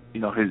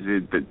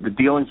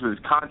dealings with his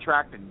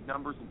contract and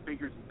numbers and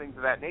figures and things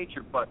of that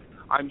nature, but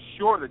I'm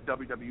sure that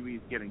WWE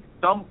is getting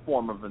some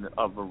form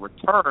of a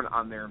return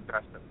on their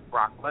investment with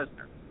Brock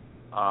Lesnar.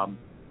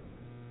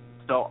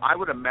 So I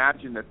would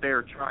imagine that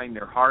they're trying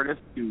their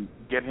hardest to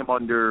get him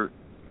under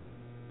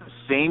the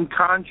same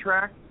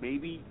contract,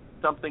 maybe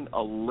something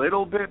a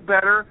little bit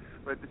better,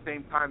 but at the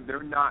same time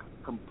they're not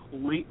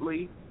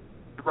completely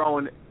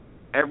throwing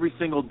every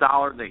single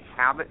dollar they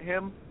have at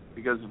him,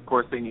 because of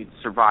course they need to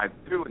survive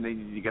too, and they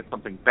need to get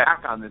something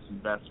back on this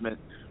investment.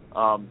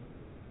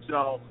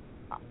 So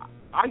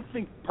I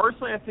think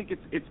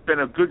it's been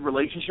a good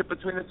relationship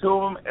between the two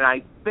of them, and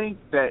I think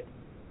that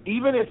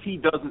even if he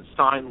doesn't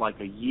sign like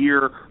a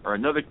year or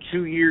another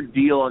 2-year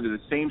deal under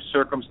the same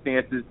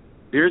circumstances,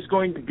 there's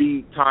going to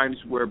be times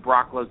where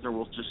Brock Lesnar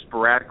will just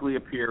sporadically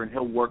appear and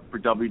he'll work for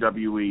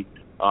WWE,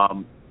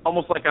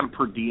 almost like on a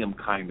per diem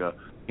kind of,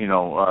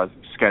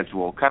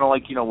 schedule, kind of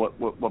like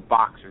what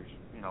boxers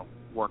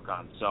work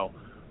on. So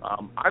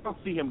I don't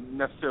see him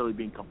necessarily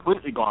being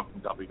completely gone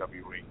from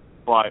WWE,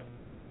 but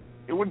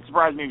it wouldn't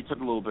surprise me if he took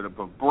a little bit of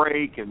a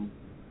break and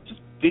just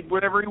did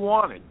whatever he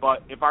wanted.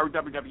 But if I were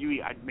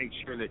WWE, I'd make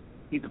sure that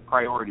he's a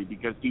priority,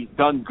 because he's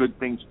done good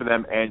things for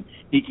them and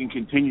he can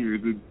continue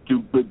to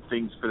do good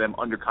things for them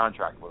under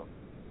contract with them.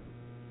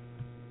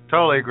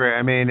 Totally agree.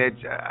 I mean,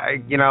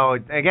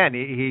 again,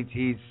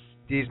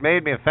 he's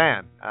made me a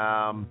fan.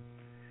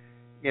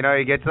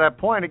 You get to that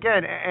point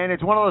again, and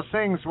it's one of those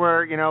things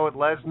where, with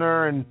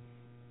Lesnar and,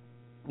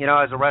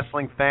 as a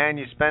wrestling fan,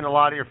 you spend a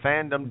lot of your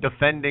fandom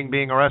defending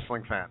being a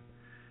wrestling fan.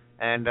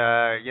 And,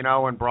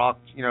 when Brock,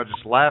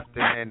 just left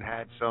and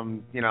had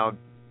some,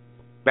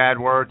 bad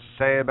words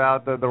to say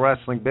about the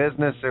wrestling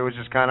business, it was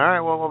just kind of, all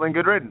right, well, then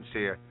good riddance to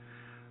you.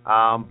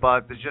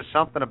 But there's just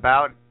something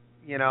about,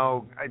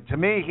 to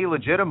me, he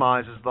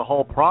legitimizes the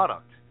whole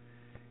product.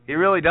 He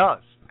really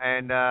does.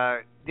 And,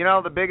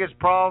 the biggest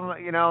problem,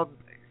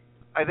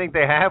 I think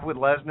they have with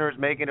Lesnar is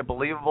making it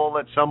believable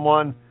that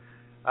someone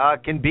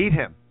can beat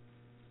him.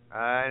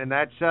 And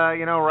that's,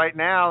 right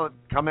now,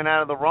 coming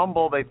out of the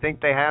Rumble, they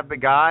think they have the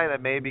guy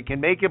that maybe can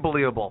make it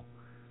believable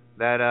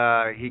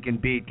that he can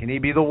beat. Can he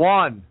be the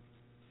one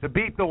to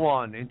beat the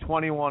one in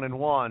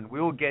 21-1? We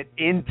will get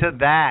into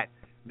that.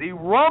 The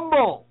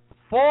Rumble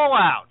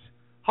fallout.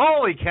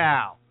 Holy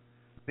cow.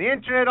 The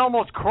internet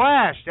almost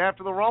crashed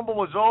after the Rumble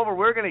was over.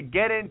 We're going to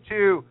get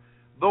into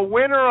the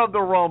winner of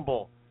the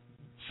Rumble,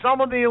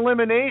 some of the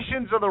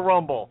eliminations of the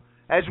Rumble,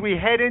 as we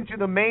head into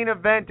the main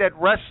event at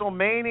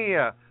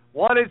WrestleMania.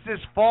 What is this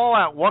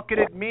fallout? What could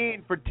it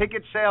mean for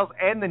ticket sales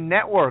and the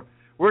network?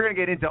 We're going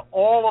to get into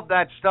all of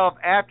that stuff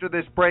after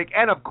this break.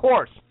 And, of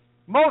course,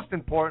 most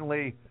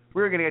importantly,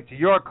 we're going to get to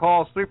your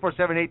calls,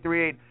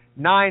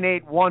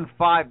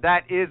 347-838-9815.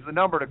 That is the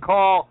number to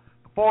call.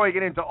 Before we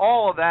get into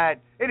all of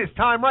that, it is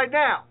time right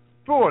now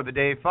for the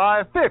Day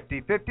 5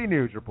 50-50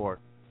 News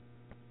Report.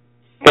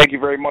 Thank you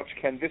very much,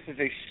 Ken. This is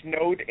a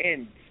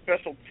snowed-in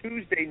special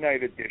Tuesday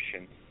night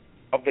edition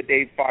of the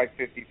Day 5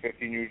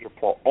 50-50 News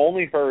Report,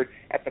 only heard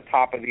at the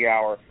top of the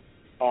hour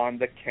on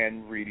the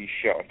Ken Reedy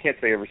Show. I can't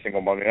say every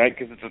single Monday night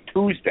because it's a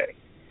Tuesday.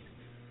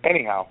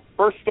 Anyhow,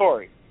 first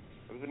story.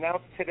 It was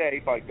announced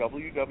today by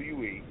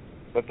WWE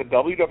that the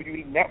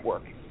WWE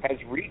Network has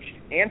reached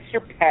and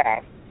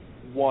surpassed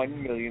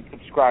 1 million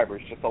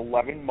subscribers just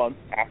 11 months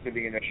after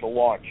the initial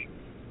launch.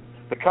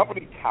 The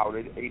company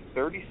touted a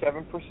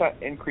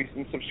 37% increase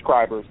in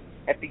subscribers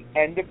at the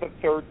end of the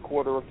third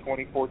quarter of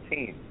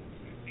 2014,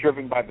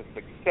 driven by the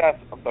success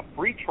of the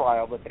free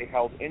trial that they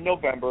held in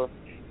November,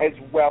 as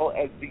well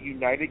as the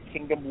United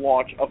Kingdom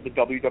launch of the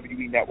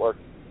WWE Network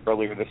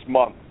earlier this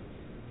month.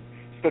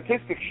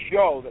 Statistics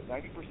show that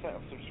 90%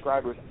 of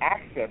subscribers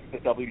access the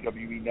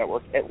WWE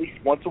Network at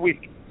least once a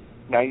week,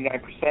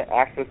 99%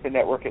 access the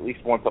network at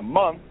least once a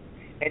month,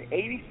 and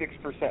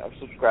 86% of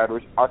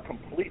subscribers are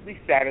completely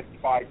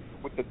satisfied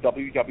with the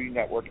WWE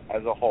Network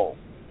as a whole.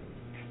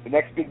 The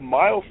next big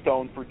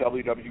milestone for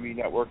WWE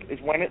Network is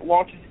when it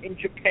launches in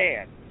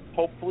Japan,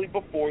 hopefully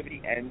before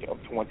the end of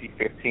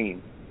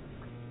 2015.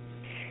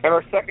 And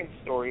our second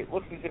story, it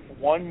looks as if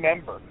one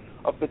member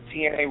of the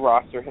TNA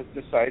roster has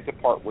decided to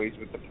part ways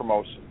with the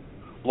promotion.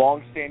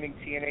 Long-standing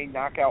TNA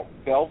knockout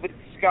Velvet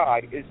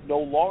Sky is no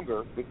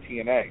longer with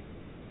TNA.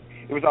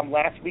 It was on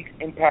last week's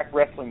Impact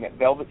Wrestling that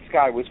Velvet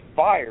Sky was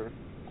fired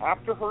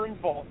after her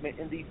involvement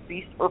in the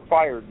Feast or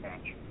Fired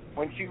match,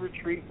 when she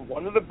retrieved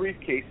one of the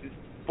briefcases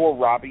for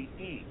Robbie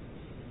E.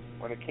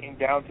 When it came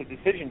down to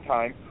decision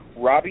time,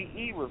 Robbie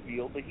E.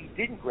 revealed that he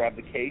didn't grab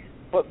the case,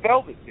 but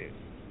Velvet did.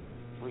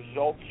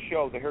 Results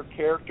show that her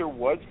character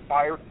was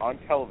fired on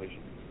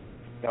television.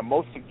 Now,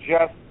 most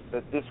suggest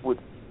that this would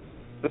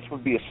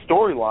be a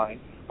storyline,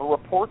 but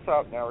reports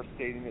out now are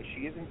stating that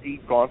she is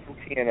indeed gone from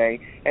TNA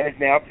and is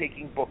now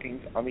taking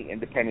bookings on the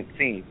independent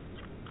scene.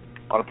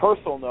 On a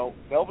personal note,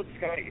 Velvet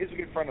Sky is a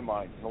good friend of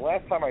mine, and the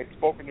last time I had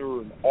spoken to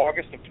her in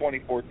August of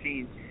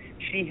 2014,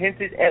 she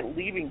hinted at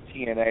leaving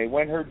TNA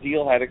when her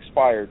deal had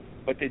expired,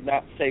 but did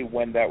not say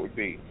when that would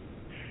be.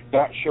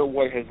 Not sure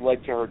what has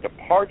led to her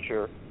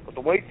departure, but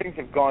the way things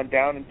have gone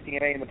down in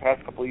TNA in the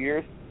past couple of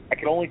years, I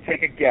can only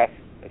take a guess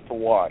as to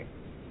why.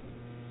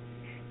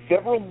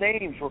 Several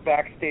names were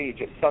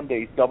backstage at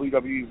Sunday's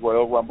WWE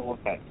Royal Rumble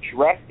event,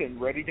 dressed and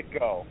ready to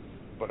go,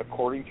 but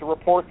according to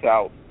reports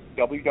out,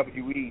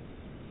 WWE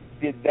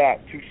did that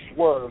to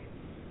swerve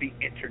the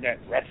internet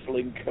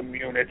wrestling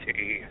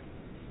community.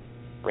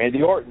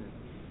 Randy Orton,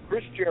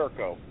 Chris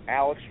Jericho,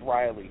 Alex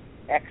Riley,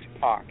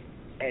 X-Pac,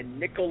 and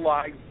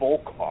Nikolai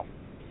Volkov,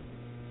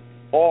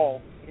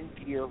 all in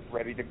gear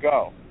ready to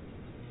go.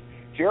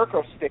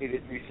 Jericho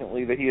stated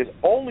recently that he is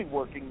only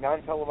working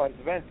non-televised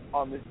events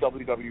on this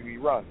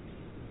WWE run.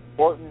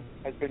 Orton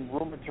has been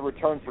rumored to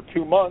return for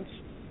 2 months.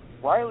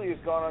 Riley has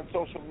gone on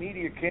social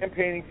media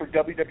campaigning for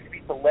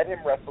WWE to let him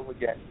wrestle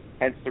again,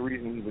 hence the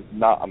reason he was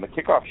not on the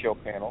kickoff show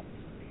panel.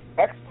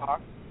 X-Pac,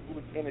 who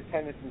was in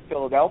attendance in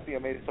Philadelphia,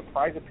 made a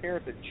surprise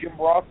appearance at Jim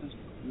Ross's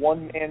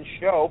one-man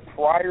show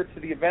prior to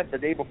the event the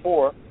day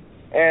before.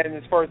 And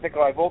as far as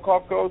Nikolai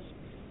Volkov goes,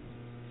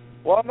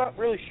 well, I'm not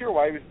really sure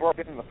why he was brought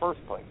in the first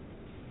place.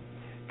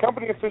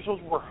 Company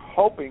officials were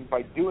hoping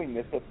by doing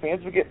this that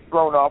fans would get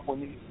thrown off when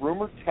these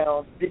rumored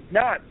talents did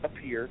not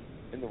appear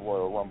in the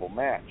Royal Rumble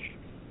match.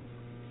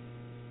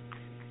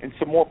 In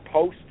some more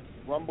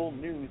post-Rumble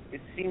news, it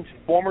seems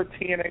former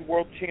TNA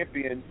World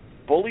Champion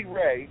Bully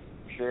Ray,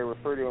 I'm sure I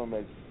refer to him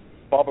as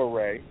Bubba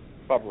Ray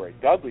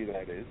Dudley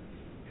that is,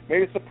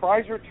 made a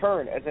surprise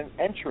return as an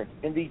entrant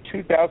in the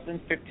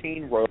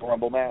 2015 Royal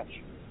Rumble match.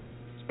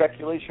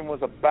 Speculation was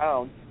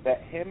abound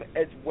that him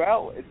as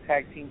well as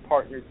tag team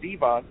partner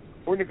Devon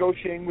were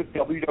negotiating with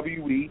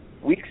WWE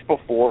weeks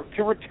before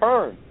to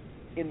return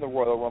in the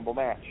Royal Rumble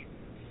match.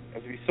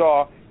 As we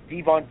saw,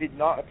 Devon did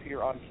not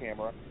appear on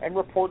camera and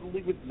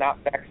reportedly was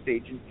not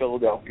backstage in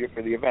Philadelphia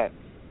for the event.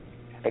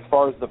 As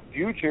far as the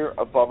future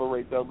of Bubba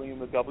Ray Dudley in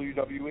the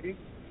WWE,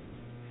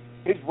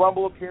 his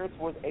Rumble appearance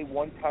was a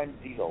one-time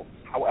deal.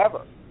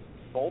 However,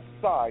 both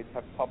sides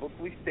have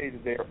publicly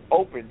stated they are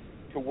open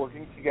to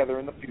working together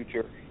in the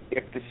future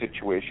if the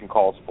situation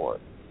calls for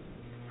it.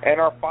 And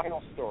our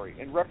final story,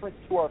 in reference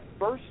to our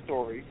first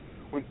story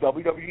with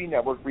WWE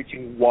Network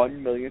reaching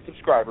 1 million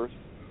subscribers,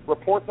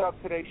 reports out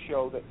today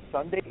show that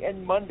Sunday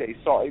and Monday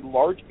saw a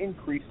large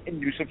increase in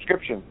new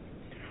subscriptions.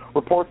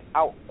 Reports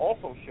out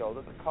also show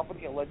that the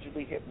company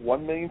allegedly hit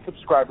 1 million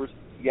subscribers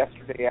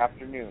yesterday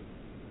afternoon.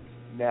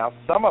 Now,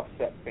 some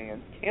upset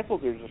fans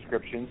canceled their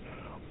subscriptions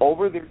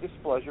over their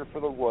displeasure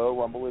for the Royal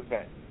Rumble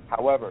event.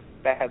 However,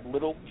 that had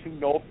little to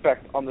no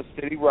effect on the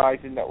steady rise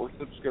in network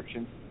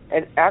subscriptions,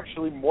 and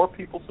actually more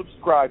people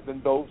subscribed than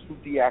those who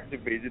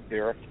deactivated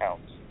their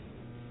accounts.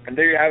 And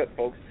there you have it,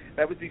 folks.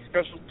 That was the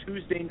special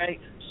Tuesday night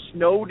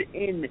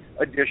snowed-in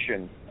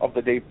edition of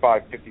the Day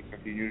 5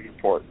 50/50 News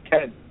Report.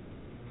 Ken,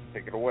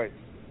 take it away.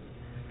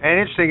 And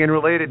interesting, in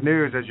related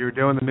news, as you were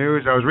doing the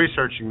news, I was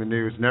researching the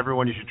news, and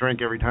everyone, you should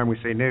drink every time we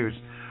say news.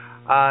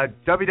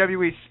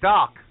 WWE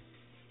stock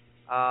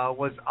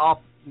was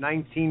up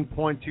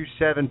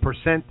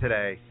 19.27%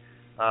 today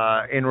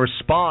in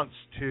response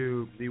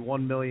to the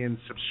 1 million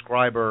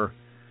subscriber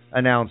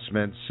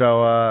announcement.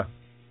 So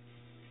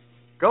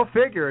go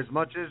figure. As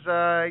much as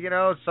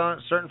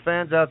certain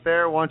fans out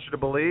there want you to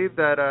believe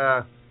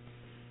that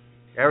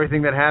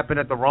everything that happened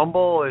at the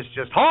Rumble is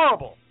just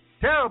horrible,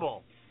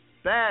 terrible,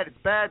 bad. It's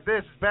bad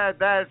this, it's bad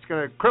that. It's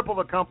going to cripple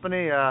the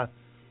company.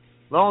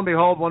 Lo and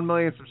behold, 1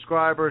 million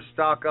subscribers,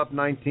 stock up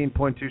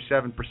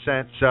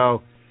 19.27%.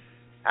 So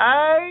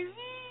I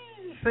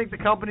think the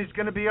company's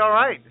going to be all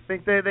right. I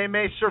think they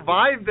may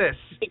survive this.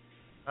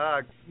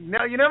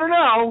 Now, you never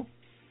know,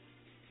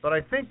 but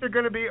I think they're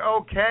going to be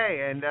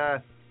okay. And,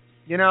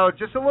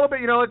 just a little bit,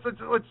 let's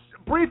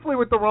briefly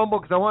with the Rumble,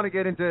 because I want to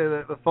get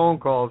into the phone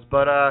calls.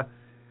 But,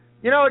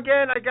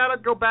 again, I got to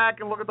go back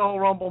and look at the whole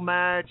Rumble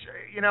match.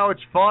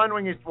 It's fun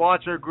when you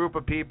watch a group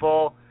of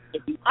people.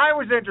 I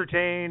was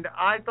entertained.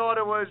 I thought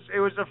it was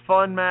a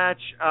fun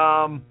match.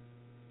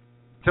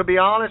 To be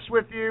honest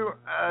with you,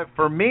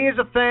 for me as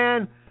a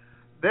fan,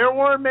 there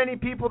weren't many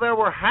people that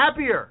were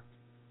happier.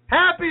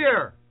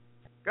 Happier!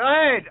 Go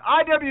ahead.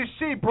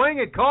 IWC, bring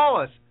it.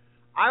 Call us.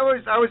 I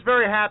was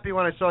very happy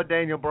when I saw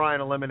Daniel Bryan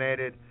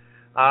eliminated.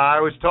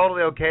 I was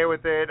totally okay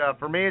with it.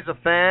 For me as a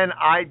fan,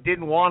 I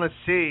didn't want to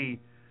see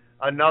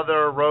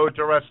another road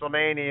to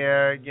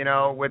WrestleMania,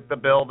 with the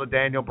build of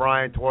Daniel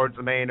Bryan towards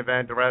the main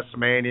event of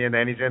WrestleMania, and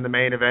then he's in the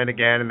main event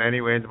again, and then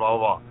he wins, blah,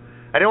 blah, blah.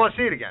 I didn't want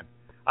to see it again.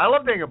 I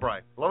love Daniel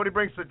Bryan. Love what he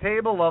brings to the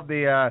table. Love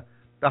the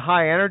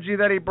high energy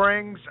that he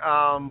brings.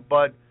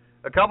 But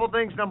a couple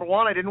things. Number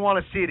one, I didn't want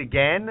to see it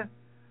again.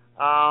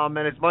 And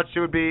as much as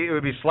it would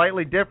be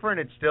slightly different,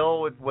 it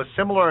still was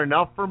similar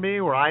enough for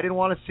me where I didn't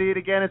want to see it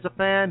again as a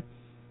fan.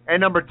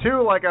 And number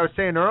two, like I was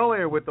saying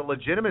earlier, with the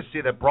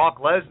legitimacy that Brock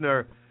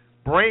Lesnar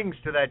brings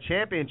to that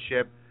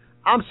championship,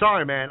 I'm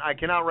sorry, man, I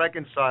cannot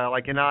reconcile.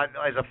 I cannot,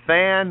 as a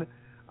fan,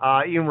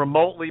 even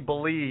remotely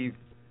believe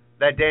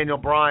that Daniel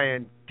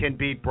Bryan can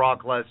beat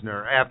Brock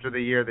Lesnar after the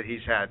year that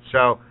he's had.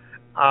 So,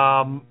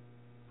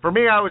 for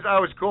me, I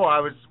was cool.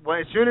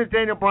 As soon as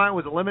Daniel Bryan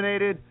was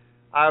eliminated,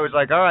 I was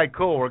like, all right,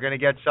 cool, we're going to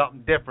get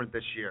something different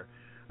this year.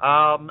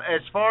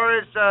 As far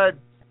as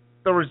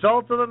the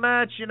results of the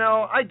match,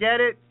 I get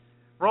it.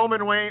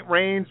 Roman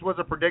Reigns was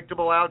a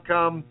predictable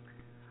outcome.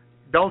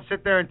 Don't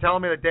sit there and tell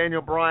me that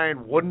Daniel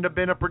Bryan wouldn't have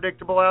been a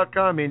predictable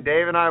outcome. I mean,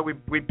 Dave and I,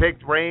 we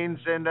picked Reigns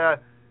and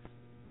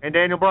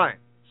Daniel Bryan.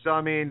 So,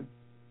 I mean,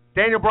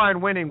 Daniel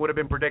Bryan winning would have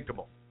been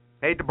predictable.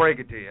 Hate to break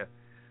it to you.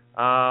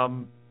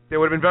 It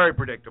would have been very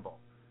predictable.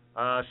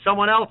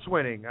 Someone else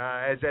winning,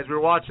 as we were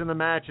watching the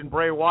match and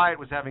Bray Wyatt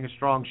was having a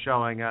strong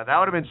showing, that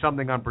would have been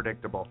something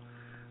unpredictable.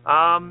 There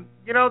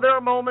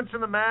are moments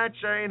in the match.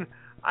 I mean,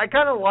 I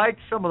kind of liked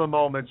some of the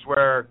moments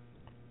where,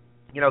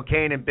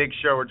 Kane and Big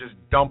Show were just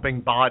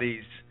dumping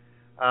bodies,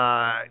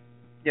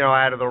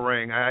 out of the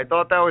ring. I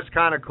thought that was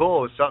kind of cool.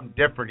 It was something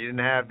different. You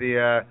didn't have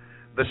the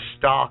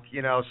stock,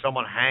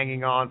 someone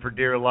hanging on for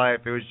dear life.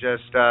 It was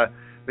just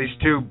these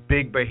two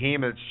big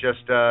behemoths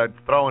just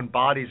throwing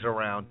bodies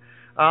around.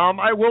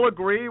 I will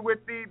agree with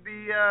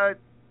the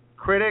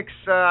critics.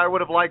 I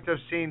would have liked to have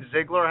seen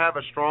Ziggler have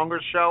a stronger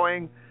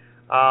showing.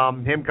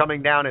 Him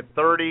coming down at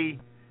 30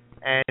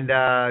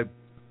 and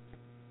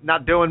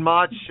not doing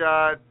much.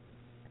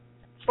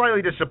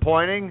 Slightly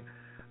disappointing.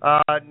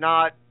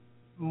 Not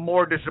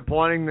more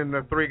disappointing than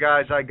the three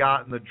guys I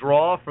got in the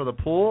draw for the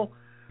pool.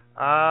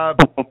 But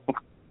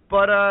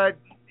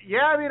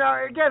yeah, I mean,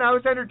 I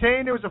was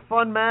entertained. It was a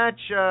fun match.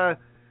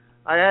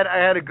 I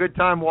had a good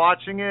time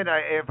watching it.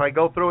 If I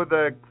go through with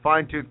a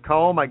fine-tooth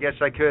comb, I guess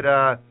I could,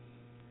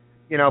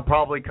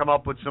 probably come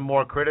up with some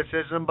more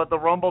criticism. But the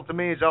Rumble to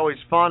me is always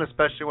fun,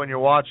 especially when you're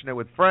watching it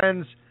with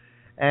friends.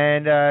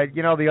 And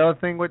the other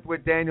thing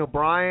with Daniel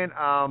Bryan,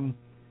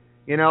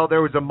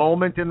 there was a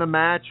moment in the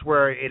match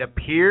where it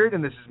appeared,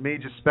 and this is me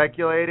just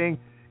speculating,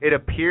 it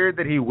appeared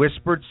that he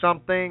whispered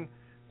something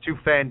to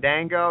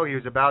Fandango. He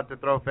was about to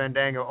throw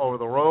Fandango over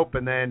the rope,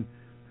 and then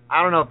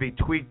I don't know if he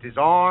tweaked his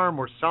arm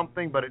or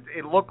something, but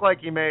it looked like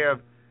he maybe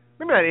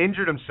not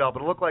injured himself,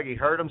 but it looked like he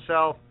hurt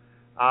himself.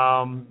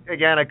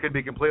 Again, I could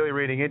be completely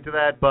reading into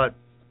that, but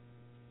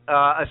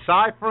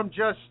aside from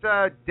just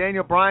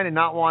Daniel Bryan and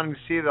not wanting to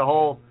see the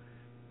whole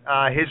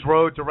his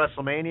road to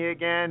WrestleMania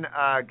again,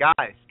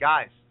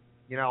 guys,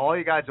 all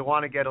you guys that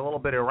want to get a little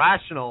bit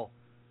irrational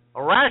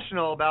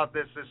about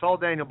this whole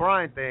Daniel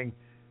Bryan thing,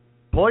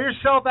 pull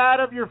yourself out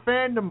of your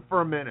fandom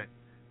for a minute.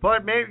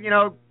 But maybe,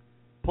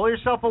 pull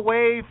yourself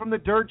away from the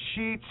dirt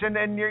sheets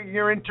and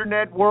your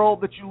internet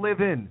world that you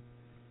live in.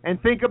 And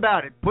think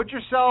about it. Put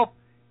yourself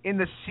in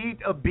the seat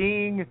of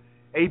being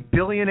a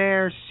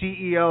billionaire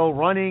CEO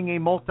running a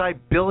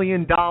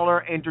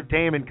multi-billion-dollar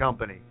entertainment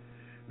company.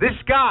 This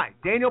guy,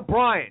 Daniel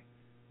Bryan,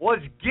 was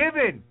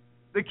given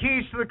the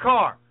keys to the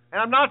car.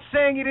 And I'm not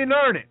saying he didn't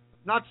earn it.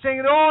 I'm not saying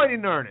at all he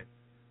didn't earn it.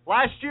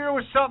 Last year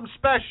was something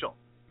special.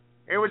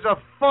 It was a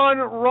fun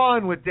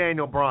run with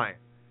Daniel Bryan.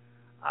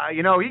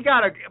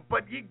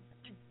 But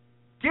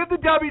give the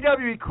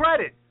WWE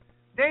credit.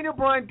 Daniel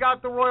Bryan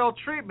got the royal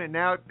treatment.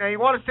 Now you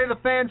want to say the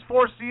fans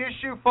forced the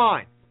issue?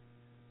 Fine.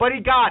 But he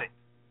got it.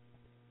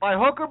 By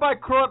hook or by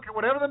crook,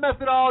 whatever the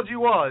methodology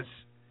was,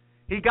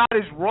 he got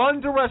his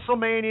run to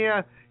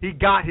WrestleMania, he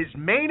got his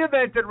main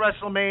event at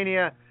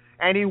WrestleMania,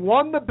 and he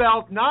won the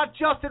belt not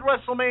just at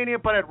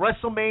WrestleMania, but at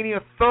WrestleMania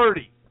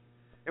 30,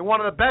 in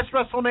one of the best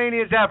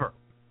WrestleManias ever.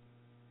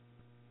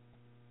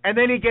 And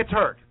then he gets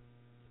hurt.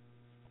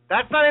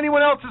 That's not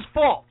anyone else's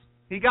fault.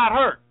 He got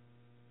hurt.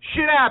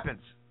 Shit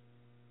happens.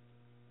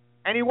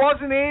 And he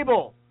wasn't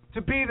able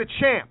to be the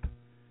champ.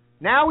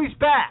 Now he's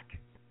back.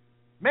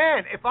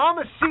 Man, if I'm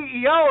a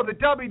CEO of the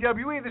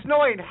WWE, there's no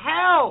way in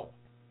hell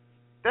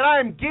that I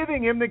am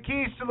giving him the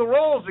keys to the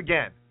roles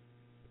again.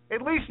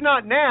 At least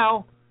not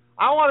now.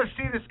 I want to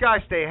see this guy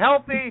stay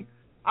healthy.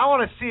 I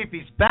want to see if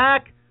he's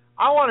back.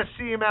 I want to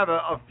see him have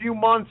a few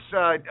months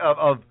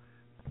of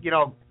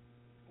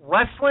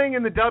wrestling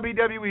in the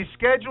WWE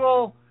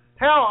schedule.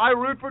 Hell, I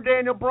root for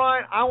Daniel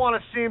Bryan. I want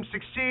to see him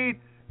succeed.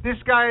 This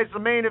guy is the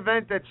main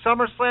event at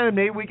SummerSlam, and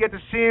maybe we get to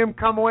see him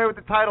come away with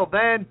the title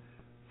then.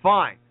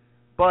 Fine.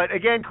 But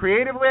again,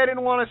 creatively, I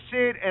didn't want to see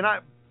it, and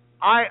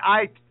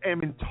I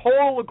am in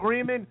total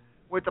agreement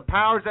with the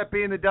powers that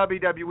be in the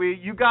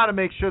WWE. You got to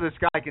make sure this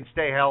guy can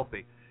stay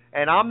healthy.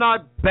 And I'm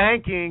not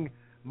banking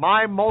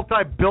my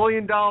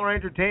multi-billion-dollar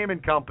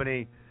entertainment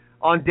company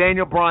on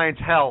Daniel Bryan's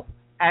health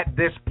at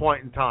this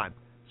point in time.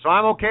 So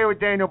I'm okay with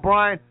Daniel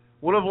Bryan.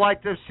 Would have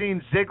liked to have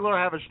seen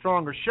Ziggler have a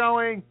stronger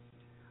showing.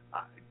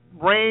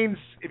 Reigns,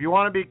 if you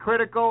want to be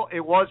critical, it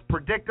was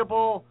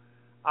predictable.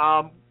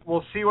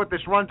 We'll see what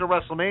this run to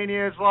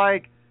WrestleMania is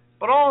like.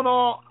 But all in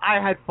all, I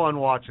had fun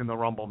watching the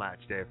Rumble match,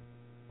 Dave.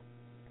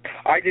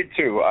 I did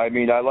too. I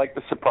mean, I like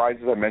the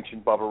surprises. I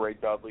mentioned Bubba Ray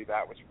Dudley.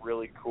 That was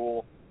really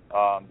cool.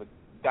 The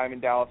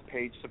Diamond Dallas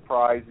Page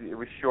surprise, it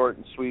was short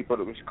and sweet, but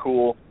it was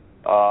cool.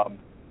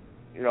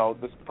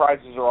 The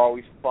surprises are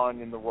always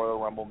fun in the Royal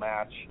Rumble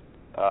match.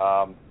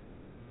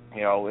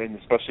 And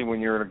especially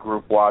when you're in a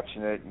group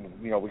watching it.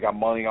 And, we got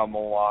money on the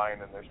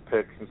line and there's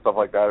picks and stuff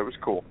like that. It was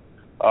cool.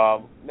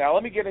 Now,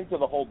 let me get into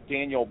the whole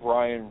Daniel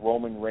Bryan,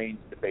 Roman Reigns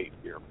debate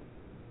here.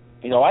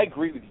 I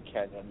agree with you,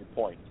 Ken, on your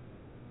point.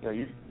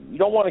 You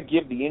don't want to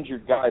give the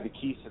injured guy the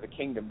keys to the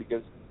kingdom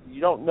because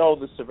you don't know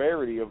the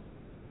severity of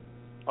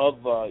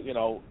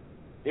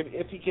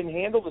if he can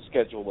handle the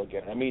schedule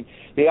again. I mean,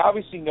 they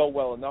obviously know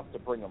well enough to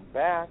bring him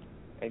back,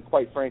 and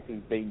quite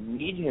frankly, they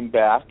need him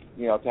back,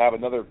 to have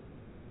another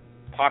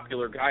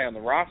popular guy on the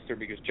roster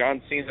because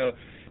John Cena,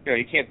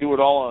 he can't do it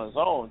all on his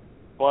own.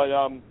 But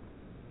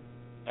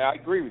I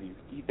agree with you.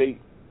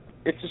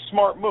 It's a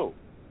smart move.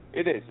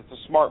 It is. It's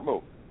a smart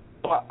move.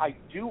 But I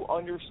do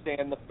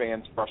understand the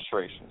fans'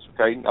 frustrations,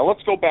 okay? Now,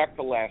 let's go back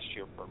to last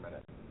year for a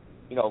minute.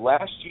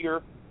 Last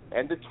year,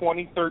 end of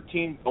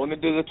 2013, going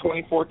into the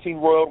 2014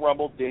 Royal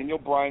Rumble, Daniel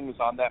Bryan was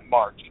on that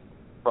march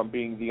from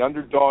being the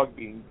underdog,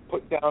 being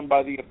put down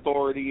by the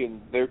authority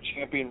and their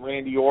champion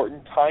Randy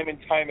Orton, time and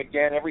time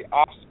again, every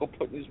obstacle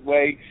put in his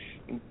way,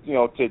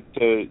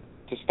 to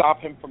stop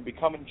him from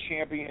becoming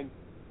champion.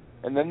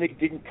 And then they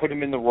didn't put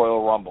him in the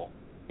Royal Rumble.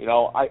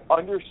 I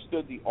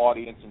understood the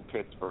audience in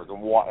Pittsburgh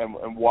and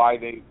why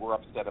they were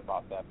upset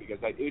about that because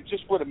it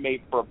just would have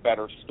made for a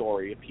better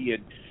story if he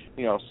had,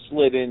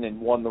 slid in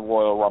and won the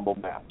Royal Rumble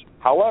match.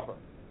 However,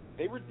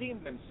 they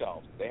redeemed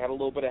themselves. They had a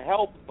little bit of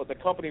help, but the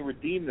company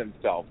redeemed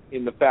themselves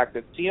in the fact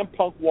that CM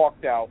Punk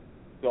walked out.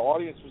 The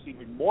audience was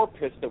even more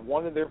pissed that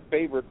one of their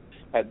favorites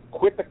had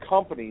quit the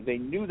company. They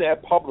knew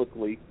that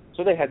publicly,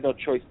 so they had no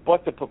choice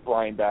but to put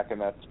Bryan back in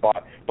that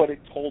spot. But it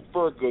told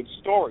for a good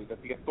story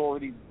that the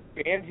authority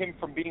banned him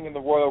from being in the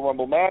Royal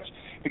Rumble match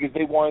because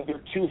they wanted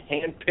their two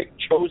hand-picked,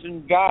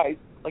 chosen guys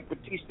like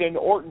Batista and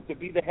Orton to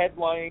be the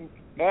headlining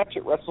match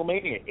at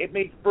WrestleMania. It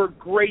made for a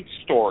great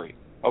story,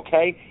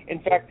 okay?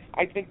 In fact,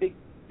 I think they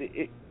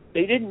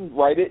didn't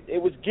write it.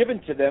 It was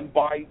given to them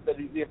by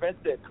the events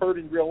that occurred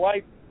in real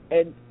life,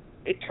 and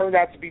it turned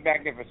out to be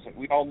magnificent.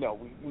 We all know.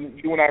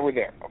 You and I were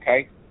there,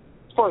 okay?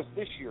 As far as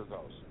this year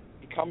goes,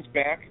 he comes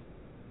back,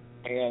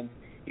 and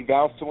he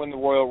vows to win the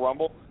Royal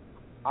Rumble.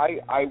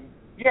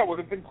 Yeah, it would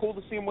have been cool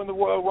to see him win the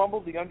Royal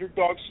Rumble, the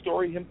underdog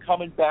story, him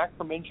coming back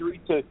from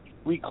injury to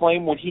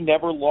reclaim what he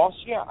never lost.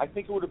 Yeah, I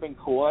think it would have been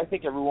cool, and I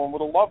think everyone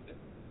would have loved it.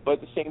 But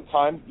at the same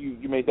time,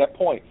 you made that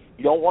point.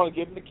 You don't want to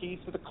give him the keys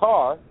to the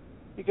car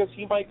because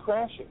he might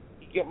crash it.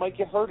 He might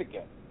get hurt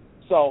again.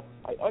 So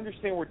I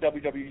understand where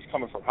WWE is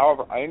coming from.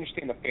 However, I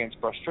understand the fans'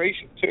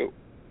 frustration, too.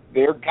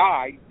 Their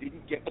guy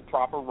didn't get the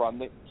proper run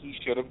that he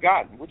should have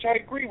gotten, which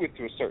I agree with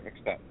to a certain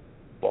extent.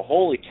 But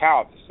holy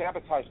cow, to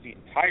sabotage the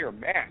entire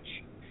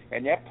match.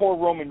 And that poor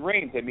Roman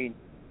Reigns, I mean,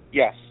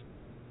 yes,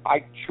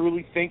 I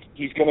truly think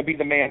he's going to be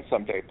the man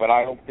someday, but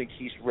I don't think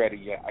he's ready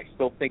yet. I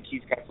still think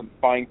he's got some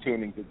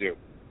fine-tuning to do,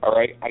 all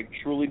right? I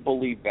truly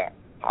believe that.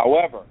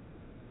 However,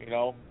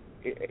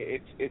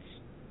 it's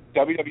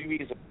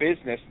WWE is a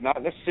business,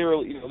 not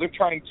necessarily, they're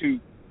trying to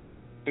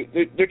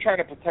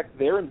protect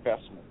their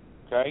investment,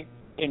 okay,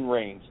 in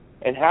Reigns,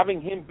 and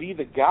having him be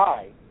the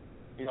guy,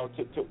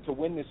 to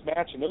win this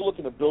match, and they're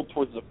looking to build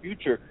towards the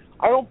future.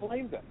 I don't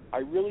blame them. I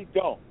really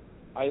don't.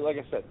 Like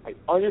I said,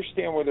 I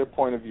understand where their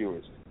point of view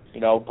is.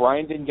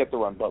 Bryan didn't get the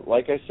run, but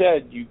like I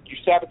said, you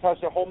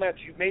sabotaged the whole match.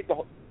 You made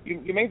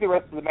the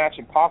rest of the match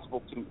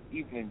impossible to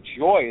even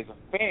enjoy as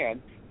a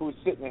fan who was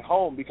sitting at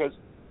home because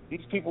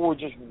these people were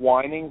just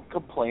whining,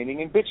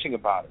 complaining, and bitching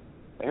about it.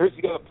 And here's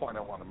the other point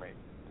I want to make,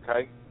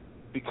 okay?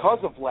 Because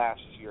of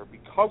last year,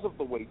 because of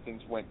the way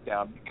things went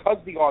down, because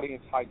the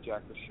audience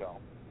hijacked the show,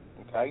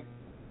 okay,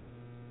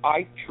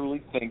 I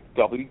truly think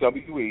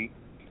WWE,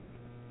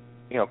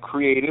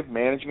 creative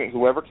management,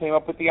 whoever came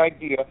up with the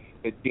idea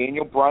that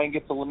Daniel Bryan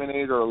gets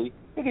eliminated early,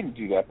 they didn't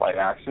do that by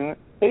accident.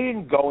 They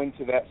didn't go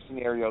into that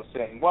scenario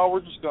saying, well,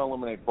 we're just going to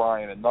eliminate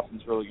Bryan and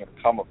nothing's really going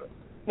to come of it.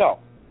 No,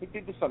 they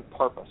did this on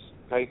purpose.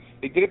 Okay?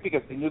 They did it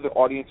because they knew the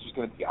audience was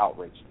going to be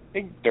outraged.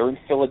 They're in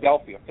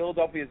Philadelphia.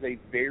 Philadelphia is a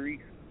very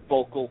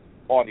vocal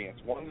audience,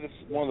 one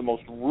of the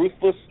most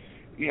ruthless,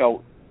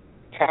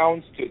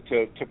 towns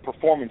to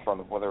perform in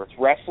front of, whether it's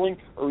wrestling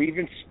or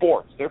even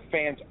sports. Their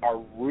fans are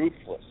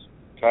ruthless.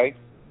 Okay?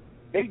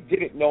 They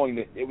did it knowing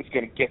that it was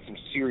going to get some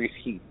serious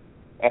heat.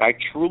 And I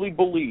truly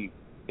believe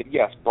that,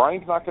 yes,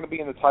 Bryan's not going to be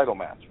in the title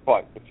match,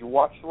 but if you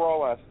watched Raw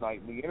last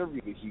night in the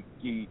interview that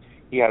he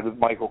had with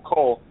Michael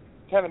Cole,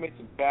 he kind of made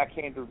some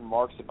backhanded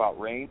remarks about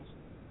Reigns.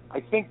 I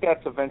think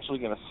that's eventually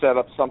going to set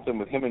up something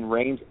with him and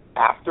Reigns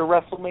after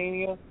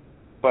WrestleMania,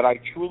 but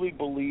I truly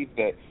believe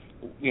that,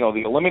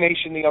 the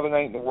elimination the other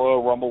night in the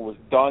Royal Rumble was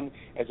done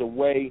as a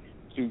way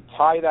to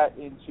tie that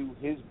into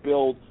his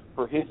build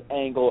for his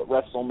angle at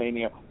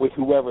WrestleMania with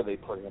whoever they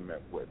put him in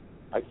with.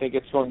 I think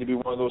it's going to be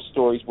one of those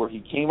stories where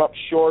he came up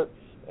short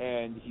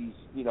and he's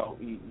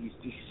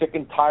sick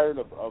and tired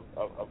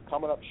of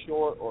coming up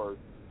short or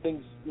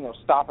things,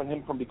 stopping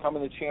him from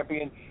becoming the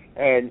champion,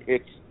 and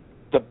it's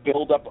the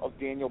build-up of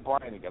Daniel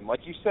Bryan again. Like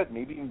you said,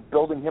 maybe even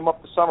building him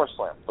up to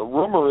SummerSlam. The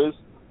rumor is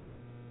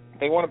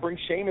they want to bring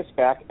Sheamus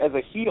back as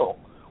a heel,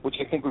 which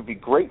I think would be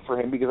great for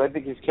him because I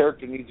think his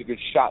character needs a good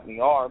shot in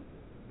the arm.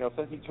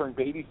 Since he turned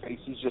babyface,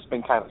 he's just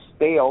been kind of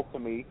stale to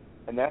me,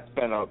 and that's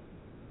been almost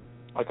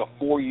a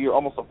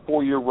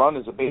 4-year run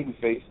as a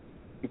babyface.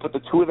 You put the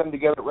two of them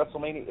together at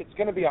WrestleMania, it's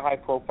going to be a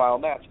high-profile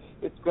match.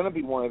 It's going to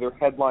be one of their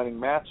headlining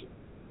matches.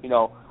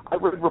 I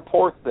read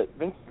reports that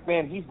Vince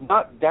McMahon, he's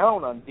not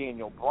down on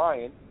Daniel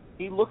Bryan.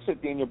 He looks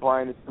at Daniel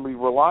Bryan as somebody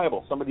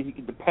reliable, somebody he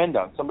can depend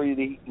on, somebody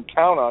that he can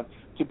count on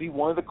to be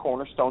one of the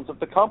cornerstones of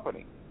the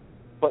company,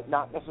 but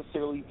not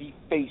necessarily the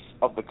face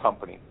of the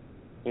company,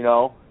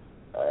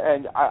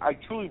 And I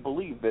truly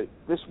believe that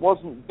this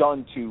wasn't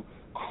done to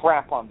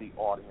crap on the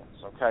audience,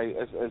 okay,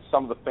 as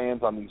some of the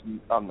fans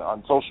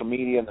on social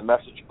media and the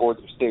message boards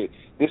have stated.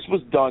 This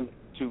was done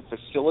to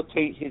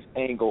facilitate his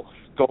angle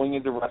going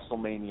into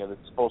WrestleMania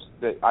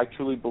that I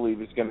truly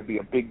believe is going to be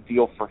a big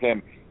deal for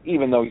him,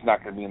 even though he's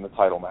not going to be in the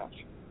title match.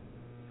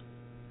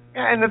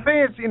 Yeah, and the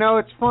thing is,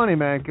 it's funny,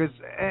 man, because,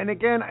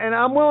 and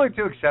I'm willing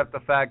to accept the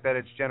fact that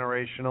it's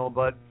generational,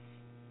 but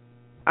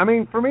I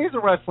mean, for me as a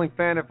wrestling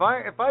fan, if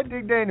I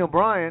dig Daniel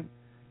Bryan,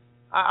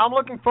 I'm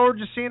looking forward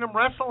to seeing him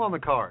wrestle on the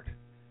card.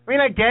 I mean,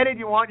 I get it,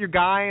 you want your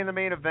guy in the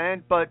main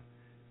event, but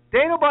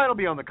Daniel Bryan will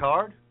be on the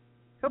card.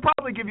 He'll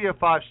probably give you a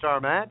 5-star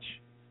match.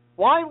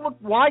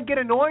 Why get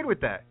annoyed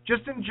with that?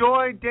 Just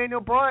enjoy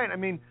Daniel Bryan. I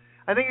mean,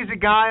 I think he's a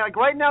guy, like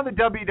right now the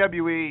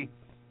WWE,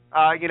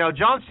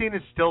 John Cena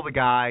is still the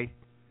guy.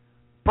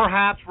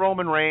 Perhaps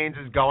Roman Reigns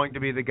is going to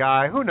be the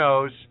guy. Who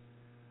knows?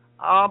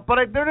 But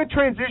they're in a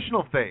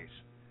transitional phase.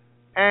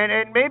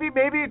 And maybe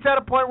it's at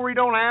a point where we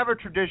don't have a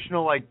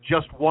traditional,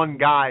 just one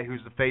guy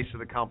who's the face of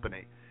the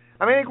company.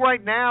 I mean, I think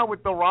right now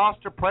with the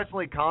roster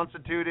presently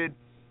constituted,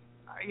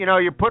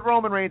 you put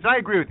Roman Reigns. I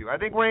agree with you. I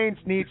think Reigns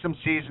needs some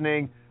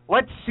seasoning.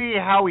 Let's see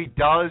how he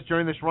does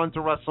during this run to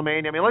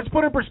WrestleMania. I mean, let's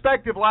put in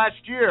perspective last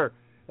year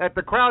that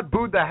the crowd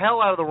booed the hell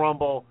out of the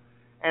Rumble,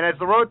 and as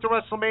the road to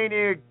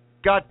WrestleMania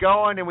got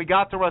going and we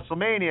got to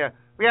WrestleMania,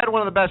 we had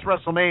one of the best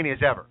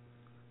WrestleManias ever.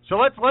 So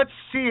let's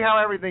see how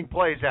everything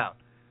plays out.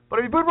 But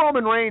if you put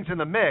Roman Reigns in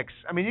the mix,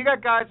 I mean, you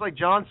got guys like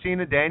John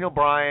Cena, Daniel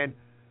Bryan,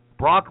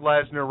 Brock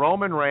Lesnar,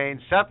 Roman Reigns,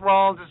 Seth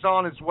Rollins is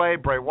on his way,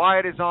 Bray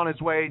Wyatt is on his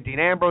way, Dean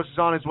Ambrose is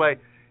on his way.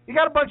 You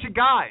got a bunch of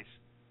guys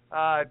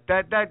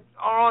that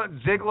are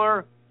on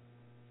Ziggler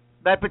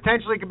that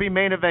potentially could be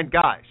main event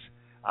guys.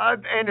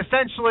 And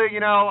essentially,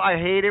 I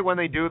hate it when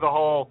they do the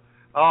whole,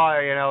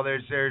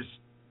 there's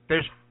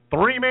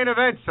 3 main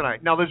events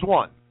tonight. No, there's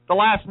 1. The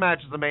last match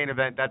is the main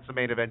event. That's the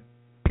main event,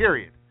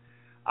 period.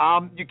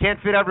 You can't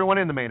fit everyone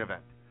in the main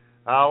event.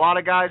 A lot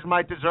of guys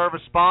might deserve a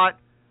spot.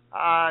 What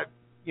are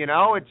you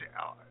going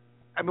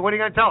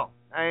to tell them?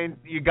 I mean,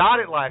 you got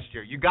it last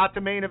year. You got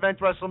to main event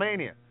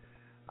WrestleMania.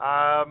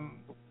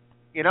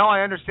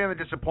 I understand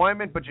the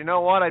disappointment, but you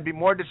know what? I'd be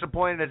more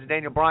disappointed as a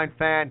Daniel Bryan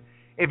fan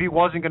if he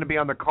wasn't going to be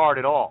on the card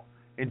at all.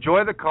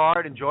 Enjoy the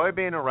card. Enjoy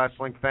being a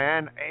wrestling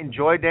fan.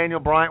 Enjoy Daniel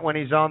Bryan when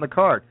he's on the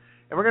card.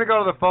 And we're going to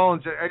go to the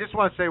phones. I just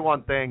want to say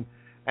one thing,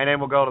 and then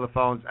we'll go to the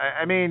phones.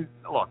 I mean,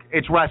 look,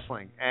 it's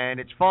wrestling, and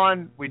it's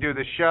fun. We do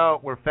the show.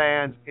 We're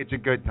fans. It's a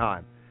good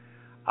time.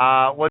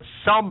 What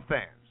some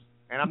fans,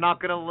 and I'm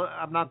not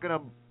gonna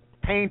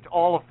paint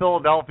all of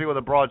Philadelphia with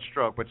a broad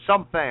stroke, but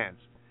some fans,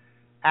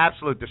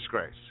 absolute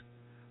disgrace.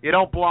 You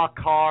don't block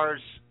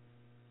cars.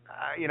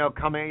 You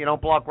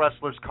don't block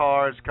wrestlers'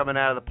 cars coming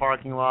out of the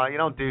parking lot. You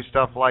don't do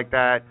stuff like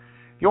that.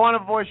 If you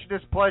want to voice your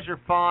displeasure,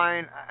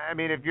 fine. I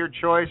mean, if your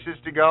choice is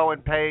to go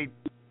and pay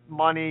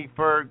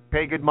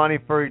good money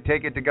for your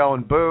ticket to go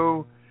and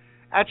boo,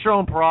 that's your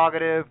own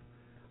prerogative.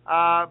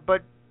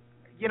 But,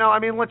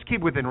 let's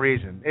keep within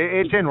reason.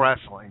 It's in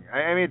wrestling.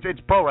 I mean,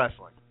 it's pro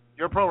wrestling.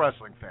 You're a pro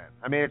wrestling fan.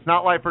 I mean, it's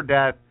not life or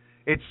death.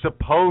 It's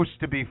supposed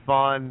to be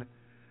fun.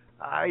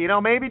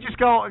 Maybe just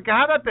go.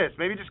 How about this?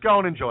 Maybe just go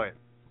and enjoy it.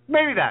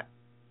 Maybe that.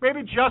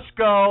 Maybe just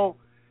go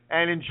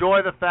and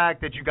enjoy the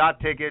fact that you got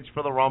tickets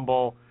for the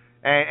Rumble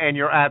and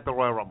you're at the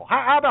Royal Rumble.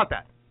 How about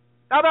that?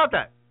 How about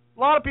that? A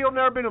lot of people have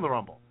never been to the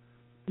Rumble.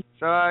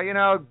 So, I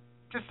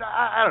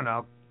don't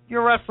know.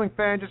 You're a wrestling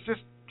fan. Just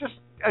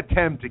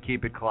attempt to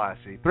keep it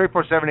classy.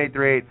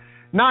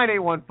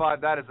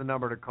 347-838-9815. That is the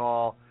number to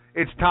call.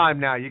 It's time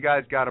now. You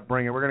guys got to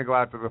bring it. We're going to go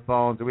out to the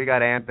phones. And we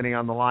got Anthony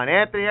on the line.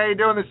 Anthony, how you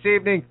doing this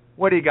evening?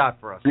 What do you got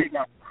for us?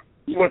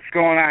 What's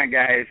going on,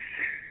 guys?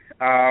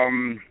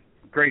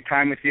 Great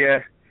time with you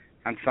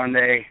on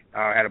Sunday.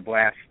 Had a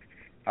blast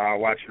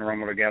watching the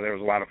Rumble together. It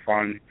was a lot of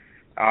fun.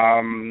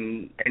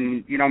 And,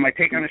 my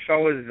take on the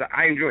show is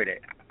I enjoyed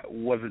it.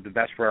 Was it the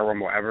best Royal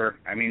Rumble ever?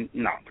 I mean,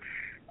 no.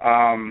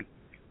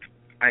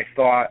 I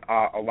thought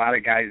a lot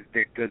of guys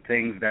did good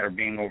things that are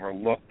being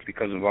overlooked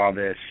because of all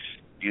this,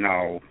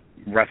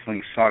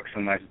 wrestling sucks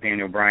unless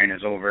Daniel Bryan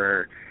is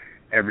over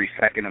every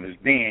second of his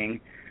being.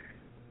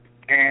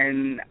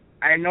 And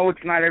I know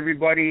it's not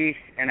everybody,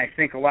 and I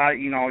think a lot,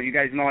 you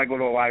guys know I go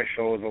to a lot of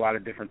shows, a lot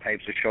of different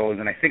types of shows,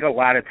 and I think a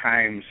lot of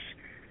times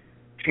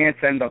chants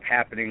end up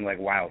happening like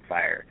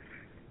wildfire.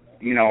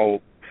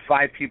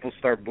 5 people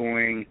start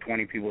booing,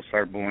 20 people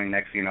start booing.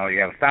 Next you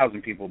have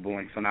 1,000 people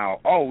booing. So now,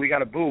 we got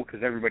to boo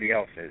because everybody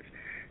else is.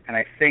 And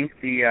I think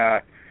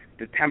the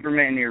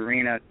temperament in the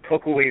arena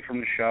took away from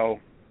the show,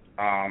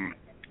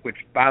 which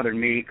bothered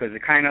me because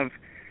it kind of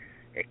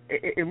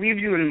it leaves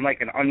you in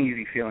like an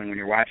uneasy feeling when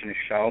you're watching a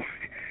show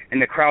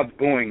and the crowd's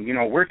booing.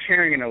 We're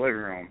cheering in the living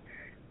room,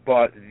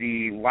 but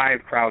the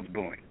live crowd's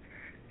booing.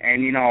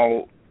 And,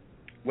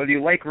 whether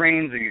you like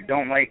Reigns or you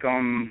don't like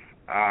him,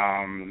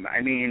 I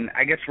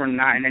guess we're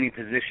not in any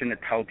position to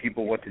tell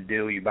people what to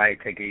do. You buy a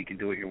ticket, you can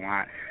do what you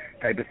want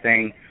type of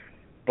thing.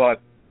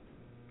 But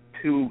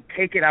to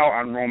take it out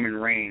on Roman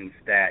Reigns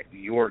that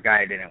your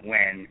guy didn't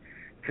win,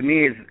 to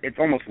me, it's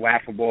almost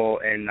laughable.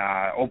 And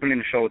opening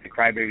the show with the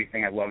crybaby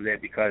thing, I loved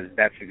it because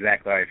that's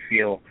exactly how I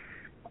feel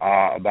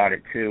about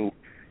it, too.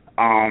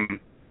 I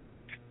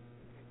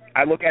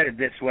look at it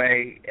this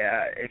way.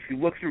 If you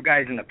look through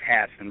guys in the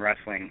past in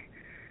wrestling,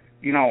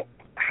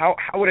 how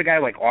would a guy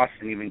like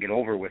Austin even get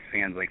over with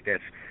fans like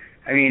this?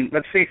 I mean,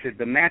 let's face it,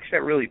 the match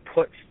that really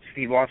put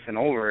Steve Austin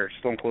over,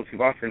 Stone Cold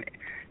Steve Austin,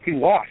 he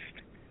lost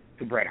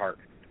to Bret Hart.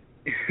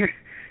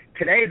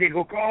 Today they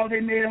go, they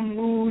made him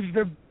lose,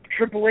 the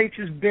Triple H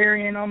is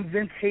burying him,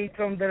 Vince hates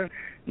him.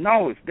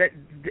 No,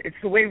 it's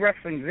the way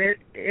wrestling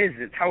is.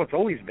 It's how it's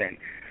always been.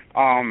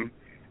 And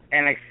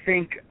I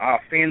think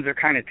fans are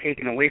kind of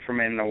taken away from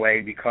it in a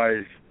way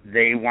because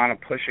they want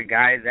to push a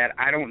guy that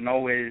I don't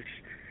know is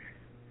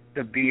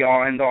the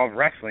be-all, end-all of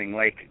wrestling.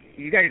 Like,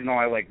 you guys know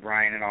I like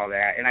Bryan and all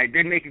that. And I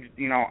did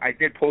I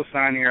did post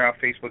on here on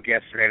Facebook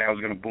yesterday that I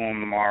was going to boo him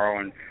tomorrow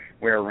and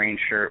wear a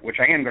Reigns shirt, which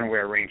I am going to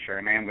wear a Reigns shirt,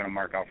 and I am going to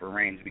mark out for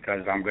Reigns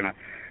because I'm going to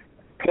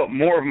put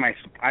more of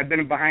I've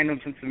been behind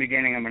him since the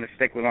beginning. I'm going to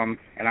stick with him,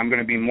 and I'm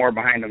going to be more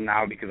behind him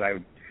now because I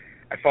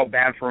felt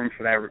bad for him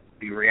for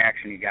the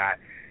reaction he got.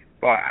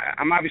 But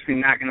I'm obviously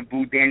not going to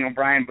boo Daniel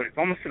Bryan, but it's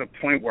almost to the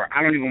point where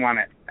I don't even want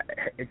to.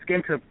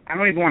 I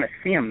don't even want to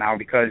see him now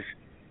because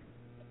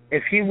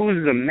if he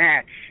loses a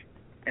match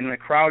and the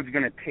crowd's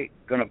going to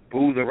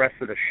boo the rest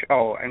of the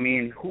show, I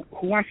mean, who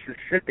wants to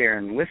sit there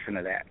and listen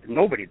to that?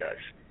 Nobody does.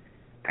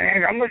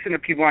 I'm listening to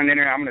people on the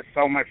internet. I'm going to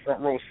sell my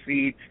front row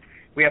seats.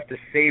 We have to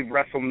save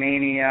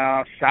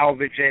WrestleMania,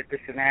 salvage it,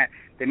 this and that.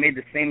 They made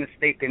the same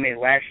mistake they made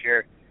last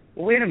year.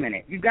 Well, wait a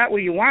minute. You got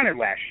what you wanted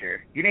last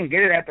year. You didn't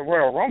get it at the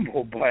Royal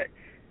Rumble, but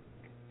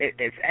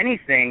if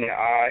anything,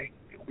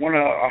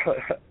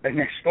 an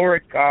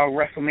historic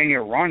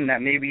WrestleMania run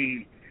that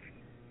maybe,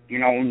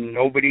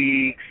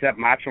 nobody except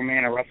Macho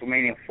Man at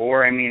WrestleMania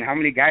 4. I mean, how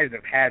many guys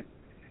have had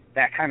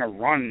that kind of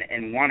run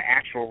in one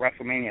actual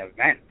WrestleMania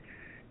event?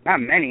 Not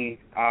many.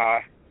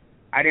 I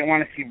didn't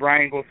want to see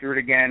Bryan go through it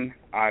again.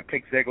 I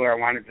picked Ziggler. I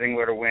wanted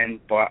Ziggler to win,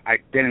 but I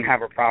didn't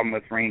have a problem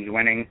with Reigns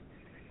winning.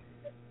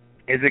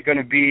 Is it going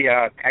to be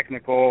a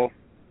technical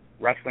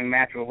wrestling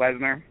match with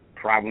Lesnar?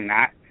 Probably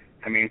not.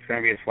 I mean, it's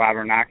going to be a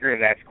slobber knocker.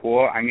 That's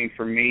cool. I mean,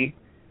 for me,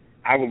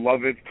 I would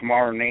love it if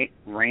tomorrow night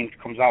Reigns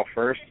comes out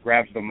first,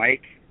 grabs the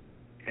mic,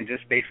 and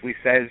just basically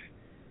says,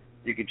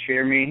 you could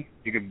cheer me,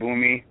 you could boo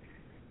me,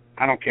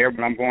 I don't care,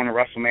 but I'm going to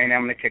WrestleMania,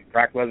 I'm going to kick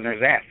Brock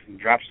Lesnar's ass, and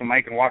drops the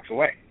mic and walks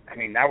away. I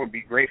mean, that would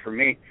be great for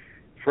me.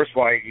 First of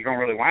all, you don't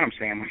really want him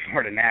saying much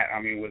more than that,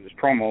 I mean, with his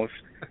promos.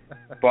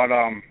 But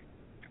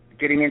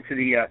getting into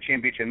the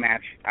championship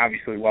match,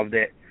 obviously loved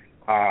it.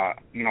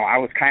 You know, I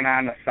was kind of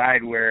on the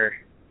side where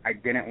I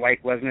didn't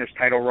like Lesnar's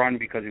title run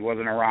because he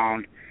wasn't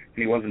around and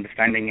he wasn't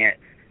defending it.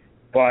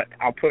 But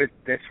I'll put it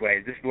this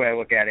way. This is the way I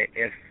look at it.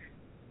 If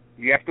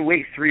you have to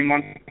wait 3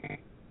 months...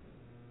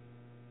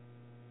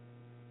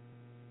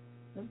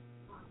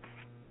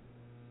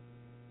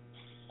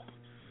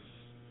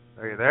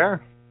 Are you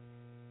there?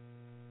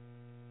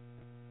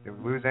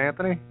 Did we lose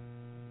Anthony?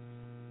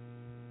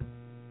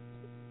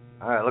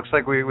 All right, looks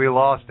like we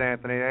lost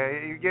Anthony.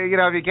 You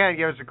know, if you can,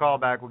 give us a call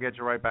back. We'll get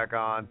you right back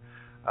on.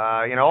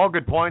 You know, all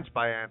good points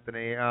by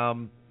Anthony.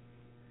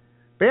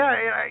 But yeah,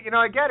 you know,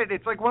 I get it.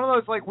 It's like one of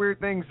those like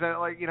weird things that,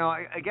 like, you know,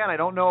 again, I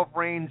don't know if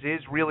Reigns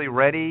is really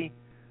ready,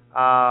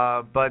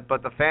 but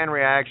the fan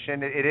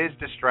reaction, it is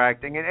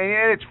distracting, and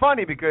it's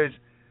funny because,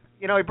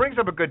 you know, he brings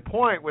up a good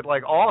point with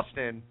like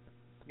Austin.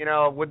 You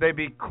know, would they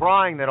be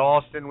crying that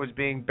Austin was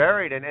being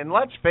buried? And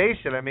let's face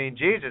it, I mean,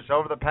 Jesus,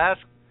 over the past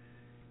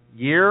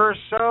year or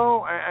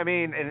so, I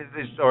mean,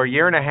 or a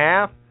year and a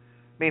half,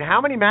 I mean, how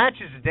many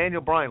matches did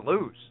Daniel Bryan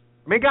lose?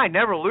 I mean, guy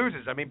never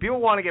loses. I mean, people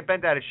want to get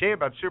bent out of shape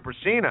about Super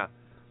Cena.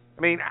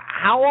 I mean,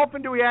 how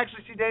often do we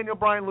actually see Daniel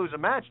Bryan lose a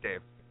match,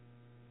 Dave?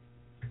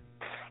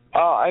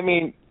 I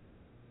mean,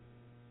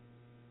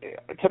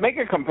 to make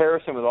a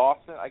comparison with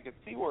Austin, I could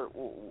see where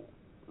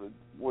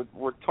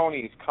Tony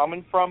is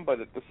coming from, but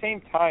at the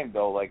same time,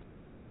 though, like,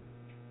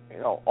 you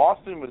know,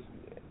 Austin was,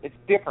 it's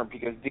different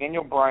because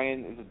Daniel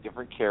Bryan is a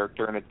different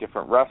character and a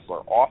different wrestler.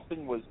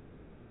 Austin was,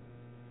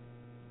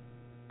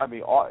 I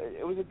mean,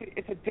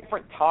 it's a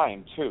different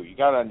time too. You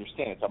got to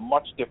understand, it's a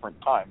much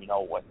different time. You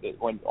know,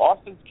 when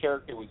Austin's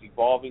character was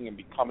evolving and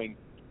becoming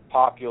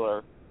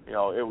popular, you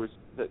know, it was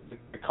the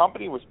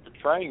company was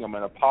portraying him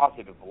in a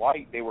positive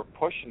light. They were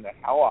pushing the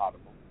hell out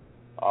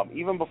of him,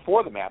 even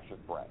before the match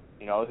with Brett.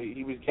 You know,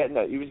 he was getting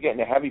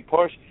a heavy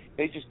push.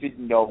 They just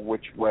didn't know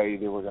which way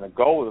they were going to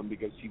go with him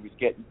because he was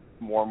getting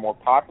more and more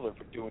popular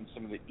for doing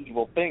some of the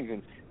evil things,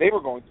 and they were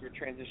going through a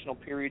transitional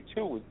period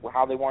too with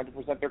how they wanted to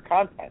present their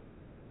content.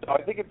 So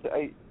I think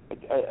it's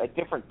a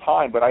different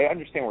time, but I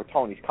understand where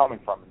Tony's coming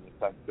from in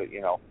the sense that,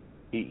 you know,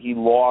 he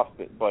lost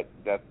it, but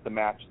that's the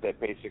match that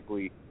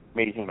basically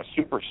made him a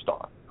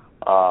superstar.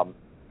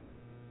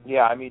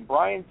 Yeah, I mean,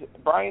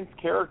 Bryan's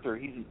character,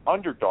 he's an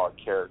underdog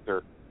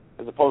character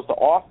as opposed to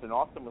Austin.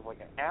 Austin was like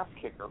an ass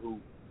kicker who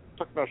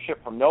took no shit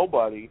from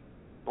nobody.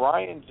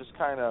 Bryan just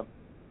kind of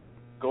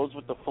goes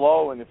with the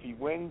flow, and if he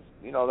wins,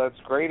 you know, that's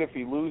great. If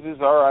he loses,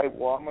 all right,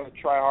 well, I'm going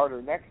to try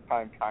harder next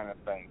time kind of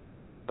thing.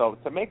 So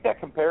to make that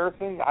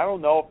comparison, I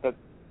don't know if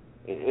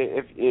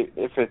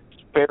it's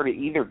fair to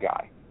either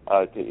guy,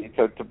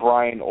 to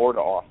Bryan or to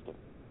Austin.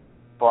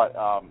 But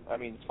I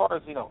mean, as far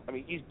as, you know, I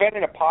mean, he's been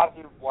in a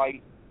positive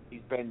light.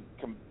 He's been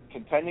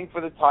contending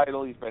for the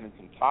title. He's been in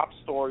some top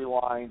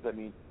storylines. I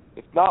mean,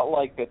 it's not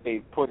like that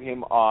they've put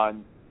him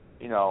on,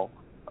 you know,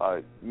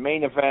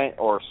 main event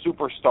or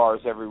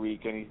superstars every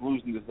week, and he's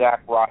losing to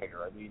Zack Ryder.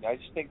 I mean, I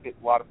just think that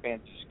a lot of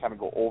fans just kind of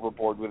go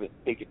overboard with it,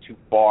 take it too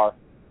far.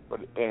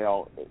 But you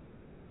know,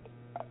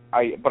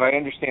 I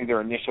understand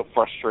their initial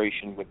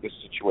frustration with this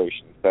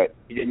situation, that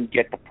he didn't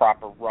get the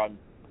proper run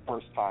the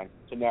first time,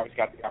 so now he's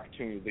got the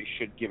opportunity. They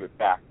should give it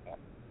back to him.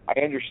 I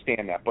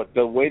understand that, but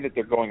the way that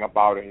they're going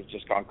about it has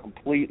just gone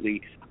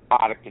completely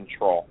out of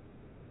control.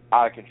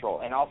 Out of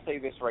control. And I'll say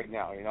this right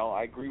now, you know,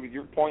 I agree with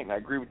your point and I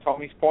agree with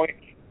Tony's point,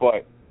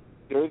 but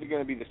they're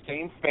going to be the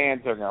same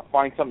fans that are going to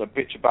find something to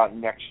bitch about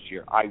next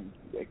year. I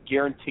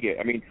guarantee it.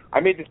 I mean, I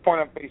made this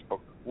point on Facebook.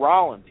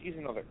 Rollins, he's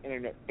another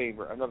internet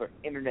favorite, another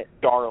internet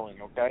darling,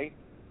 okay?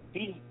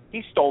 He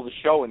stole the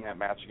show in that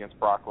match against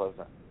Brock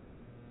Lesnar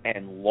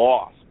and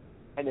lost.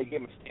 And they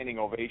gave him a standing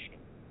ovation.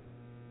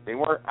 They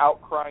weren't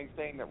outcrying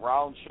saying that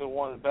Rollins should have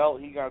won the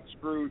belt. He got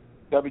screwed.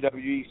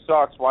 WWE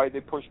sucks. Why did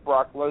they push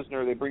Brock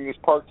Lesnar? They bring this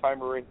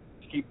part-timer in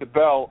to keep the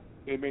belt.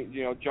 They made,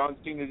 you know, John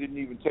Cena didn't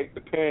even take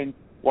the pin.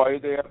 Why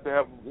did they have to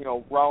have, you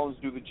know, Rollins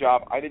do the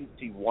job? I didn't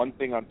see one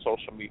thing on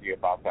social media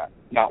about that.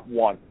 Not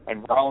one.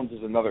 And Rollins is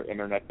another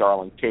internet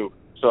darling, too.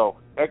 So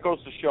that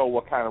goes to show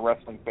what kind of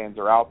wrestling fans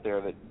are out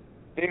there, that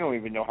they don't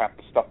even know half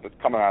the stuff that's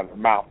coming out of their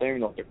mouth. They don't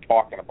even know what they're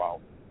talking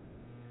about.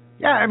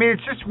 Yeah, I mean,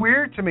 it's just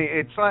weird to me.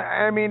 It's like,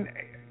 I mean,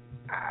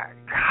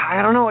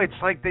 I don't know. It's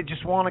like they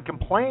just want to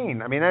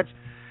complain. I mean,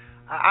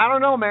 I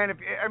don't know, man.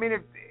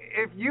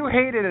 If you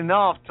hate it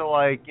enough to,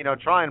 like, you know,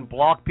 try and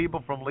block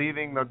people from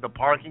leaving the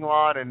parking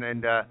lot and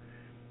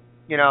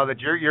you know,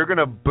 that you're going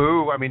to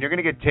boo. I mean, you're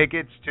going to get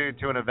tickets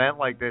to an event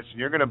like this, and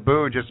you're going to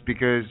boo just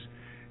because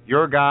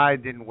your guy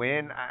didn't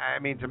win. I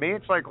mean, to me,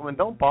 it's like, well, then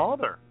don't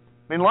bother.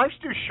 I mean, life's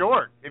too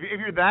short. If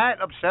you're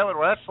that upset with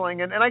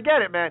wrestling, and I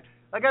get it, man.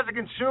 Like, as a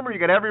consumer, you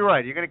got every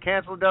right. You're going to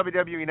cancel the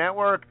WWE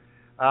Network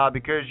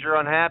because you're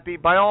unhappy.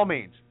 By all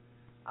means.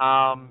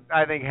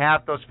 I think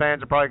half those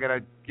fans are probably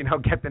going to,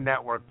 get the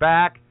network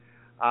back.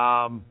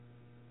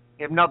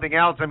 If nothing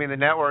else, I mean, the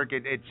network,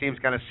 it seems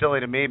kind of silly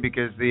to me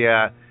because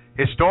the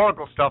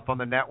historical stuff on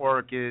the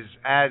network is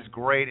as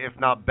great, if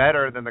not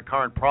better, than the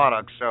current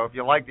product. So if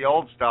you like the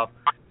old stuff,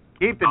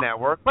 keep the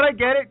network. But I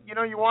get it.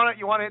 You want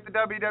to hit the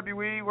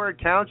WWE where it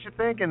counts, you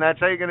think, and that's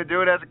how you're going to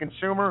do it as a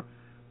consumer.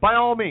 By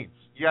all means,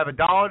 you have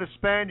 $1 to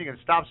spend. You're going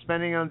to stop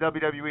spending on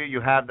WWE. You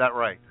have that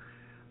right.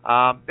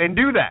 And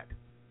do that.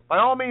 By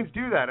all means,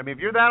 do that. I mean,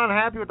 if you're that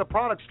unhappy with the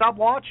product, stop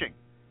watching.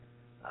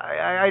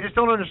 I just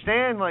don't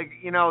understand,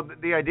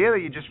 the idea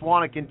that you just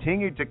want to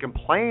continue to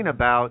complain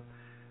about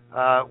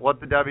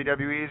what the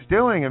WWE is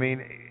doing. I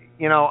mean,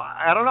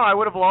 I don't know. I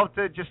would have loved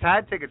to just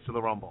had tickets to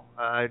the Rumble,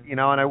 and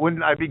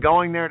I'd be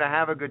going there to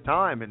have a good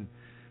time, and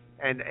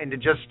to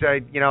just,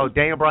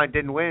 Daniel Bryan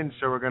didn't win,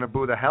 so we're going to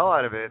boo the hell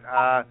out of it.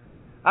 I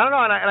don't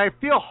know, and I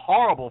feel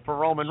horrible for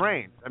Roman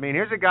Reigns. I mean,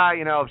 here's a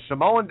guy, of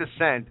Samoan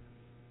descent,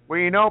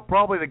 where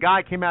probably the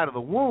guy came out of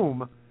the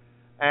womb.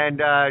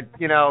 And,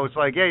 it's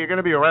like, yeah, you're going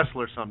to be a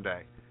wrestler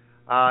someday.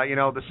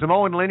 The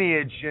Samoan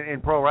lineage in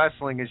pro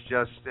wrestling is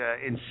just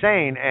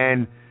insane.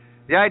 And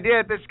the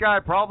idea that this guy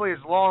probably as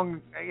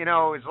long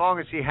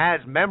as he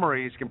has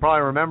memories, can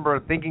probably remember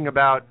thinking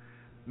about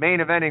main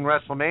eventing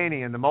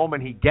WrestleMania, and the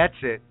moment he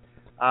gets it,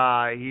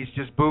 he's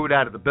just booed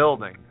out of the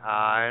building.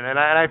 And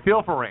I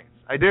feel for Reigns.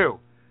 I do.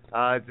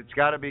 It's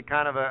got to be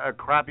kind of a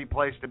crappy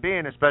place to be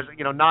in, especially,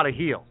 not a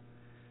heel.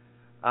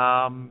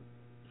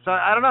 So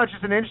I don't know. It's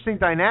just an interesting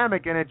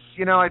dynamic, and it's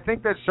I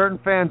think that certain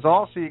fans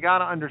also, you got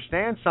to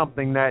understand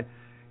something that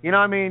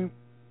I mean,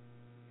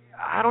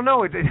 I don't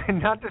know.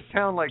 Not to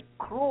sound like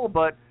cruel,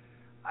 but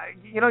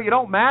you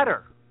don't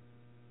matter.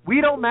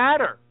 We don't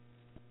matter.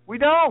 We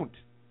don't.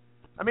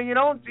 I mean, you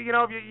don't. If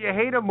you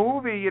hate a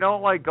movie, you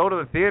don't go to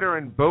the theater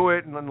and boo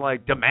it and then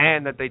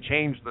demand that they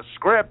change the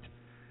script.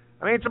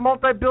 I mean, it's a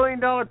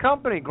multi-billion-dollar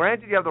company.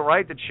 Granted, you have the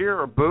right to cheer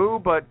or boo,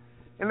 but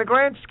in the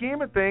grand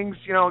scheme of things,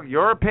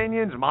 your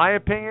opinions, my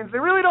opinions, they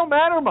really don't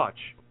matter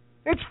much.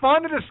 It's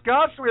fun to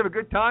discuss. We have a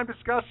good time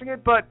discussing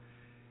it, but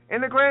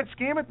in the grand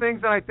scheme of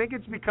things, and I think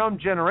it's become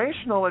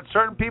generational, that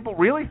certain people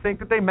really think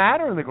that they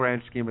matter in the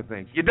grand scheme of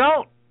things. You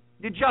don't.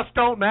 You just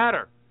don't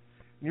matter.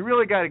 You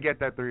really got to get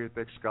that through your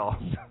thick skull.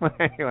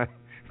 Anyway,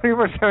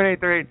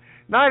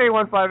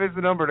 347-838-9815 is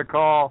the number to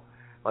call.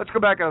 Let's go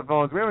back on the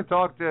phones. We haven't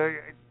talked to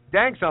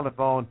Dank's on the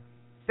phone.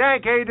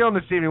 Dank, how you doing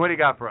this evening? What do you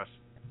got for us?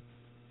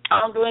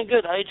 I'm doing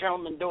good. How you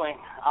gentlemen doing?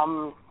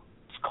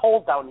 It's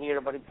cold down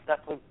here, but it's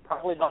definitely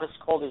probably not as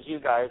cold as you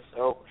guys.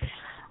 So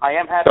I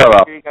am happy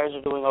to hear you guys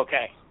are doing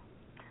okay.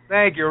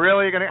 Thank you.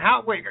 Really,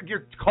 wait?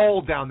 You're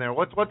cold down there.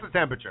 What's the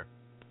temperature?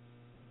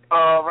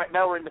 Right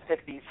now we're in the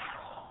 50s.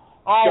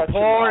 Oh,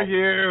 poor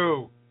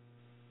you.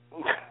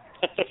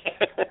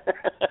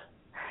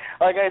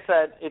 Like I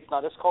said, it's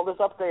not as cold as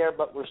up there,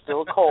 but we're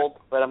still cold.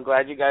 But I'm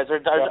glad you guys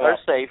are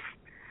safe.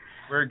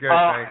 We're good.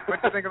 Thanks.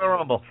 What do you think of the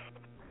Rumble?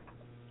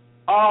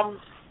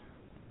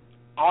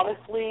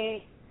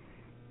 Honestly,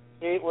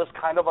 it was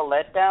kind of a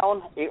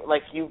letdown.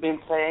 Like you've been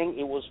saying,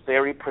 it was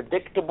very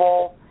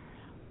predictable.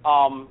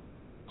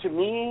 To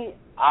me,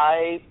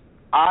 I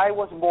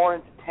was more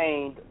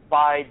entertained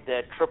by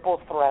the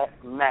triple threat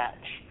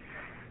match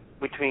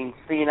between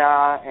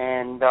Cena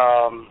and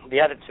the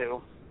other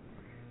two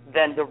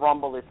than the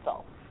Rumble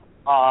itself.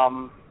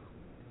 One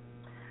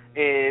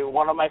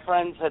of my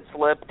friends had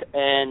slipped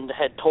and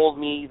had told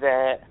me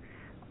that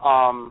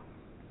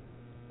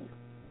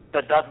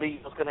the Dudley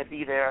was going to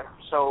be there,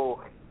 so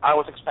I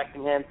was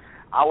expecting him.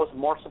 I was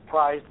more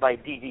surprised by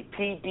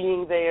DDP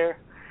being there.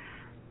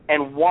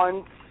 And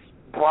once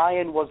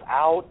Bryan was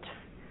out,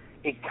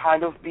 it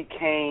kind of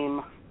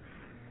became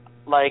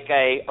like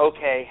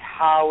okay,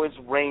 how is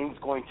Reigns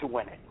going to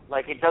win it?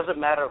 Like, it doesn't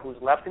matter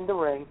who's left in the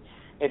ring.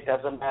 It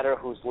doesn't matter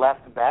who's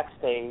left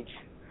backstage.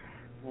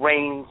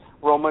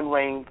 Roman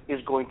Reigns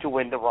is going to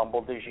win the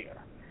Rumble this year.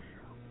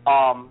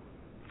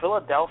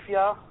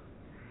 Philadelphia,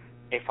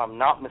 if I'm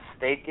not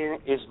mistaken,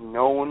 is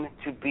known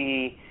to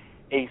be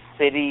a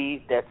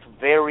city that's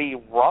very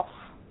rough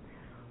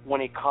when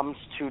it comes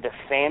to the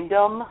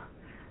fandom.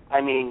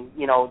 I mean,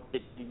 you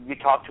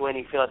talk to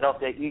any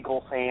Philadelphia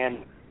Eagle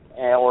fan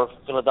or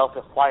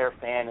Philadelphia Flyer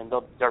fan, and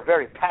they're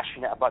very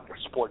passionate about their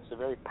sports. They're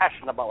very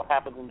passionate about what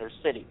happens in their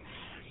city.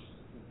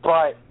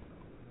 But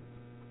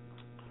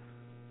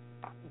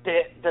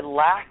the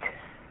lack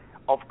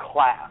of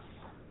class,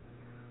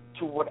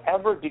 to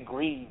whatever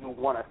degree you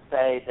want to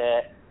say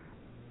that,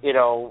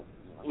 there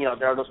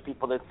are those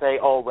people that say,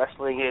 oh,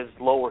 wrestling is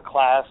lower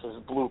class,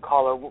 is blue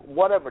collar,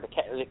 whatever the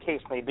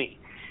case may be.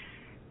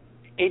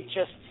 It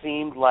just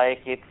seemed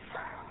like it's,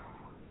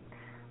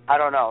 I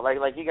don't know,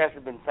 like you guys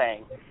have been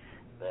saying,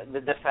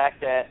 the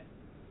fact that,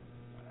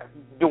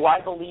 do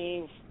I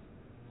believe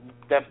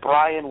that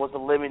Bryan was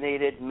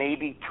eliminated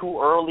maybe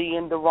too early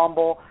in the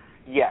Rumble?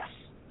 Yes.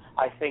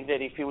 I think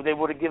that if they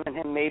would have given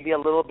him maybe a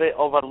little bit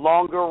of a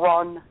longer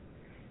run,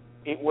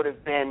 it would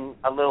have been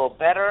a little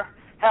better.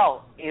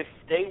 hell, if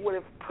they would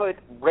have put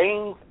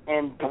Reigns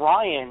and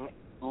Bryan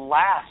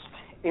last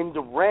in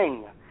the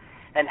ring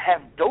and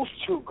have those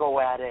two go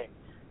at it,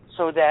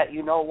 so that,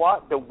 you know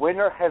what, the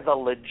winner has a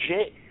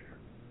legit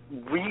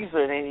reason,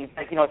 and it's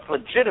like, it's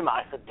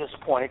legitimized at this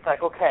point. It's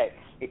like, okay,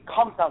 it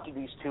comes down to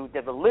these two.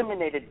 They've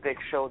eliminated Big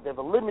Show. They've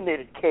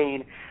eliminated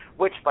Kane,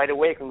 which, by the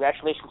way,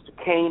 congratulations to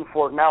Kane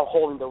for now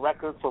holding the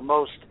record for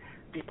most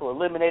people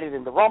eliminated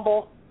in the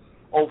Rumble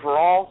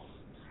overall.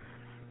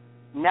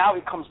 Now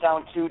it comes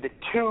down to the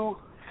two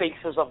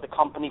faces of the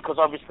company, because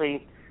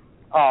obviously,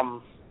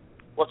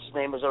 what's his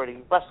name has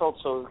already wrestled,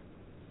 so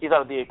he's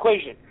out of the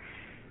equation.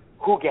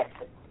 Who gets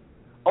it?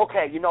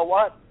 Okay, you know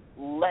what?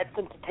 Let's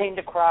entertain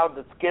the crowd.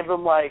 Let's give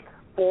them 4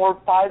 or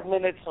 5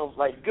 minutes of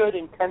good,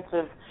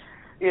 intensive,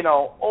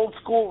 old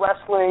school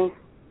wrestling,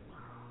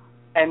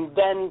 and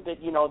then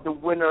the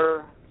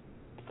winner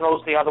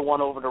throws the other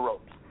one over the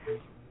ropes.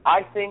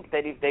 I think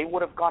that if they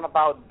would have gone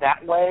about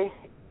that way,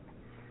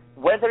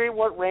 whether it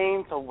was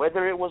Reigns or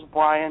whether it was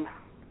Bryan,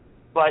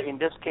 but in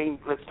this case,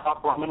 let's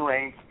talk Roman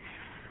Reigns,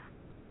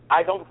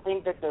 I don't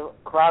think that the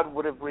crowd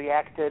would have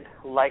reacted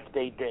like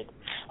they did.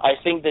 I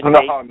think that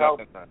they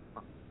felt...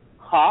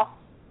 Huh?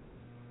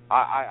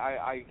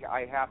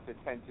 I have to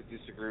tend to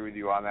disagree with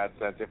you on that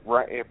sense.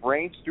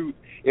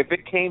 If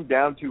it came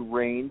down to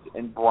Reigns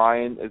and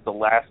Bryan as the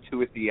last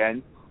two at the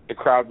end, the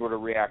crowd would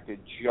have reacted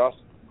just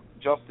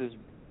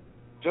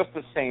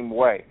the same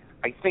way.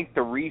 I think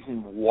the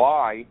reason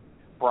why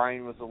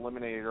Bryan was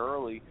eliminated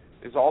early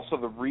is also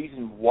the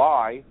reason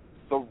why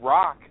The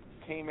Rock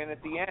came in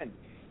at the end.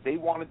 They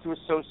wanted to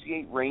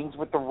associate Reigns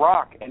with The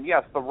Rock, and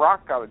yes, The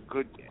Rock got a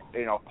good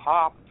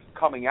pop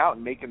coming out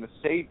and making the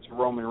save to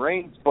Roman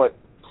Reigns, but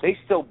they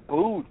still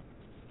booed.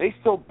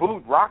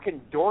 Rock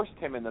endorsed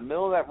him in the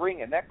middle of that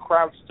ring, and that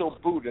crowd still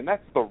booed, and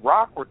that's The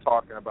Rock we're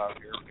talking about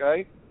here,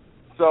 okay?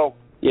 So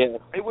yeah,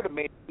 it would have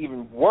made it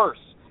even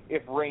worse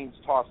if Reigns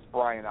tossed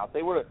Bryan out.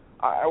 They would have.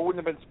 I wouldn't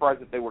have been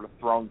surprised if they would have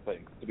thrown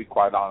things, to be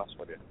quite honest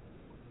with you.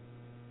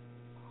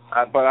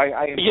 But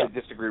I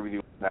disagree with you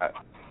on that.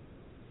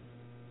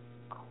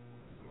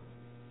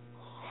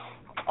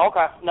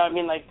 Okay. No, I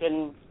mean,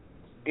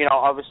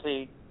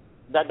 obviously,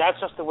 that's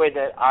just the way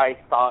that I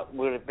thought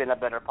would have been a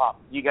better pop.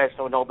 You guys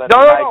don't know better than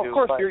I do. Of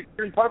course. But,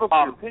 you're entitled to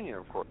your opinion,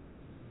 of course.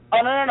 Oh,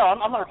 no.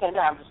 I'm not saying that.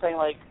 I'm just saying,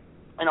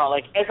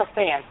 as a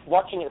fan,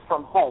 watching it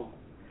from home,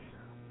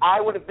 I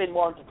would have been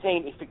more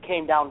entertained if it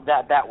came down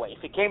that way.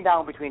 If it came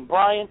down between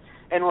Bryan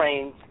and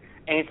Reigns,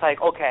 and it's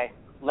like, okay,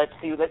 let's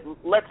see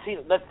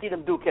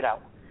them duke it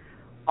out.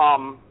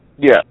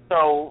 Yeah.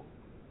 So,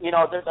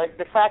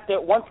 the fact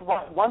that once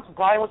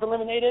Bryan was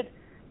eliminated,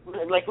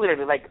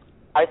 literally,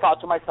 I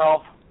thought to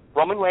myself,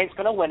 Roman Reigns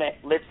gonna win it.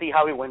 Let's see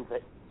how he wins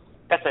it.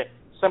 That's it.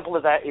 Simple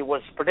as that. It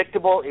was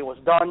predictable. It was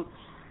done.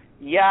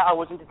 Yeah, I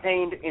was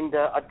entertained in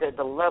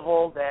the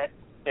level that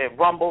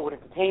Rumble would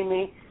entertain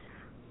me.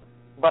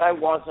 But I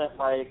wasn't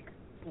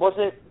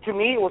to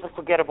me, it was a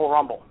forgettable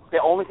Rumble. The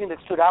only thing that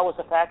stood out was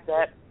the fact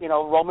that,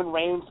 Roman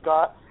Reigns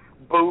got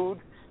booed,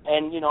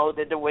 and,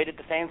 the way that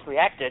the fans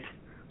reacted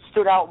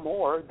stood out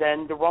more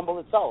than the Rumble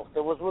itself.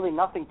 There was really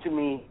nothing to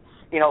me.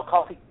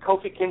 Kofi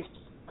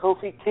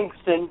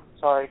Kingston,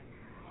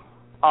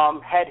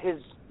 had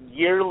his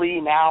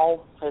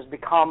has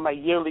become a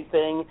yearly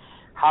thing.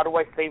 How do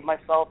I save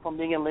myself from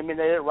being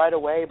eliminated right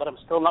away, but I'm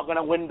still not going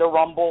to win the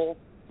Rumble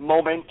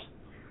moment?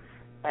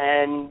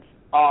 And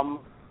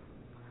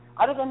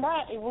other than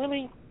that, it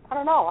really, I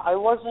don't know. It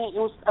was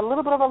a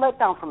little bit of a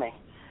letdown for me.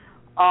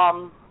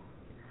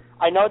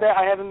 I know that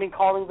I haven't been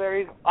calling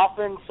very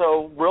often,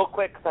 so real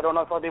quick, because I don't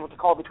know if I'll be able to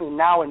call between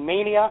now and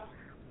Mania,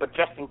 but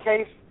just in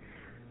case,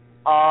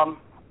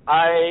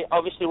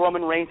 obviously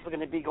Roman Reigns is going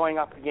to be going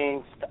up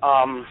against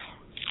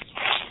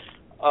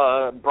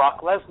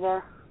Brock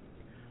Lesnar.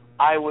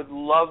 I would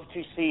love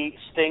to see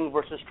Sting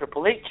versus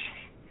Triple H,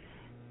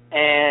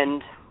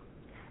 and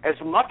as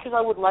much as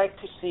I would like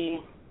to see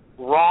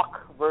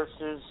Rock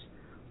versus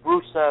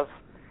Rusev,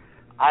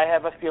 I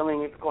have a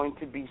feeling it's going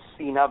to be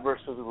Cena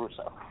versus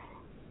Rusev.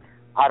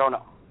 I don't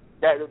know.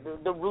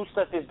 The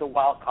Rusev is the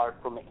wild card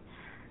for me,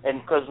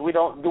 and because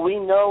do we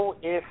know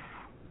if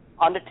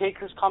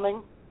Undertaker's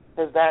coming?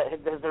 Has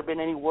there been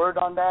any word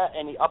on that?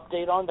 Any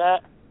update on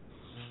that?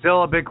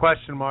 Still a big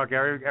question mark.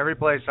 Every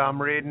place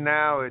I'm reading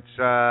now, it's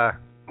the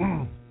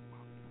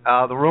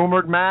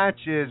rumored match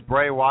is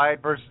Bray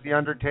Wyatt versus The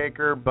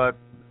Undertaker, but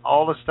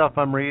all the stuff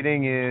I'm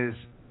reading is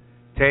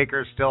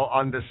Taker's still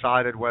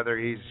undecided whether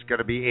he's going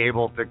to be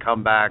able to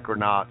come back or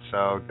not.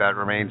 So that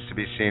remains to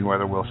be seen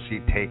whether we'll see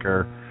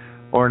Taker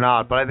or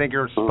not. But I think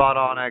you're spot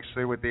on,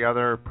 actually, with the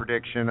other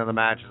prediction of the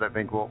matches. I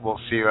think we'll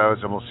see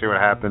those, and we'll see what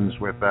happens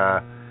with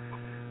The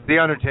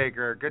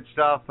Undertaker. Good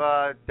stuff,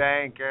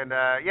 Dank. And,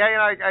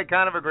 I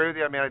kind of agree with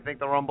you. I mean, I think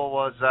the Rumble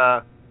was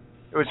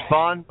it was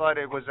fun, but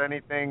it was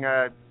anything,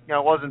 it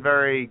wasn't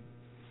very,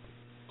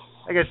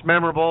 I guess,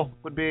 memorable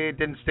would be. It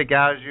didn't stick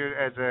out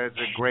as a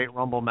great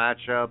Rumble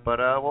matchup. But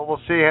we'll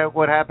see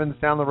what happens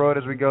down the road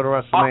as we go to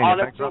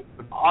WrestleMania.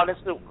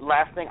 Honestly,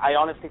 last thing, I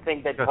honestly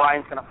think that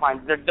Bryan's going to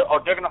find, they're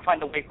going to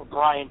find a way for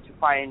Bryan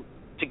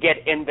to to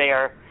get in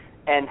there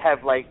and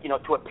have, like, you know,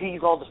 to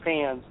appease all the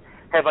fans,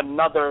 have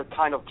another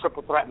kind of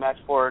triple threat match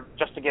for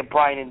just to get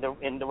Bryan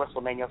in the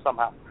WrestleMania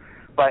somehow.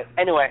 But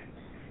anyway,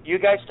 you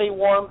guys stay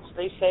warm,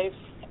 stay safe,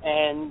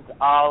 and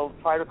I'll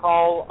try to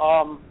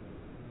call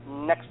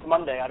next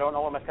Monday. I don't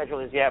know what my schedule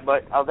is yet,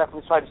 but I'll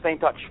definitely try to stay in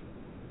touch.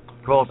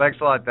 Cool. Thanks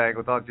a lot, Dave.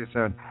 We'll talk to you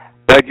soon.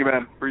 Thank you,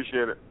 man.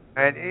 Appreciate it.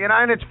 And you know,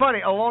 and it's funny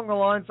along the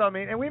lines. I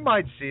mean, and we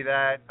might see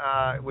that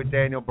with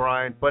Daniel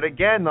Bryan, but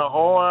again, the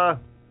whole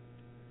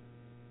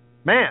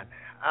man.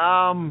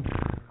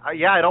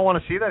 Yeah, I don't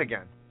want to see that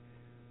again.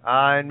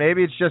 And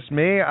maybe it's just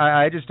me.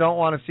 I just don't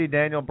want to see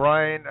Daniel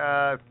Bryan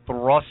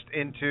thrust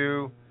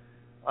into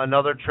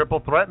another triple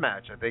threat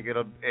match. I think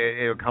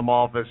it'll come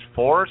off as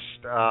forced.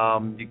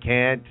 You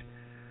can't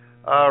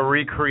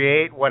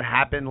recreate what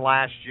happened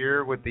last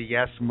year with the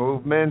Yes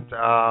movement.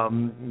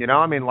 You know,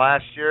 I mean,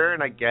 last year,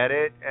 and I get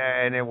it,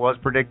 and it was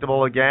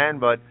predictable again,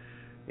 but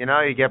you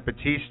know, you get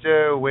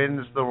Batista who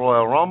wins the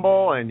Royal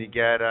Rumble, and you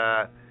get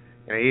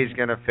you know, he's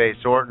going to face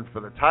Orton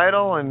for the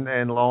title,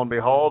 and lo and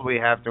behold, we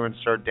have to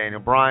insert Daniel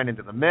Bryan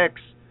into the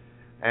mix.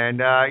 And,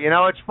 you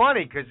know, it's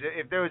funny, because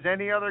if there was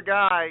any other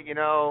guy, you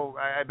know,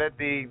 I bet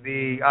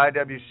the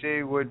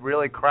IWC would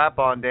really crap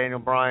on Daniel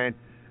Bryan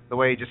the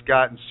way he just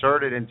got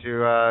inserted into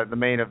the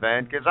main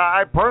event. Because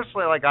I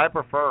personally, like, I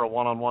prefer a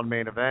one-on-one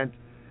main event,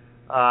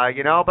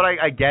 you know, but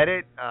I get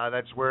it.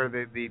 That's where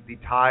the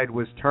tide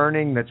was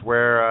turning. That's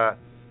where,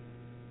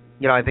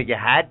 you know, I think you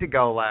had to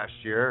go last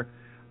year.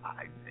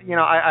 You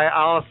know, I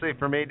honestly,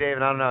 for me,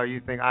 David, I don't know,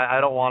 you think,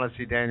 I don't want to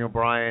see Daniel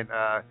Bryan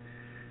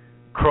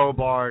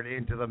crowbarred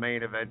into the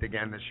main event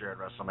again this year at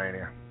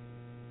WrestleMania.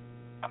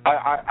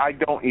 I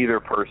don't either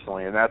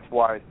personally, and that's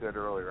why I said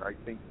earlier, I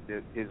think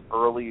that his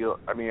early,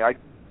 I mean, I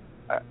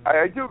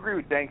do agree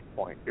with Dank's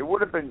point. It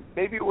would have been,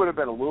 maybe it would have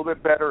been a little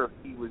bit better if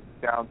he was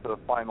down to the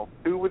final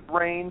two with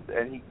Reigns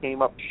and he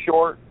came up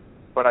short,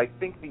 but I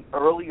think the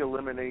early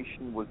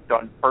elimination was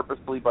done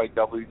purposely by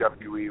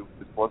WWE.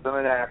 This wasn't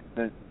an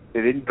accident.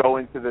 They didn't go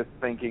into this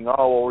thinking,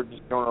 oh, well, we're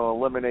just going to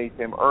eliminate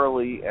him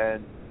early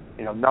and,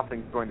 you know,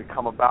 nothing's going to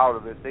come about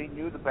of it. They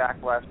knew the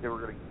backlash they were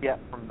going to get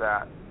from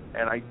that.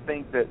 And I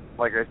think that,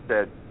 like I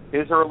said,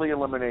 his early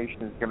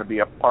elimination is going to be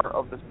a part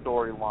of the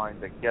storyline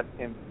that gets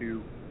him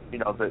to, you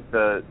know,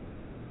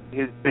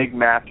 his big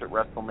match at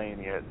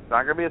WrestleMania. It's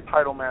not going to be a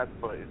title match,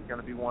 but it's going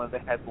to be one of the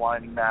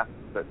headlining matches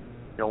that,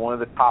 you know, one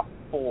of the top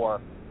four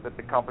that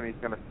the company's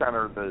going to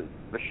center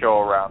the show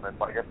around. And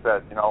like I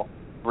said, you know,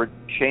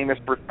 Sheamus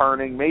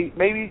returning,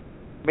 maybe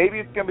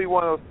it's going to be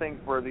one of those things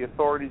where the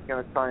Authority's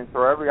going to try and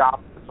throw every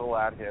obstacle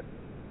at him.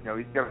 You know,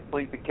 he's going to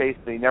plead the case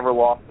that he never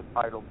lost the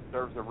title,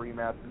 deserves a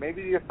rematch.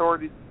 Maybe the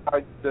Authority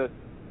decides to,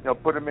 you know,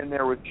 put him in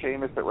there with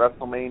Sheamus at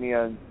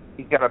WrestleMania, and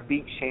he's got to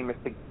beat Sheamus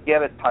to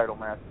get a title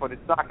match. But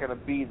it's not going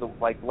to be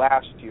like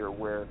last year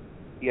where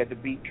he had to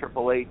beat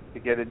Triple H to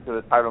get into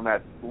the title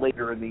match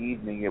later in the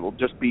evening. It will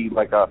just be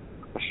like a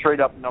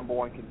straight-up number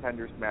one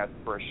contenders match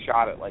for a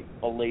shot at like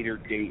a later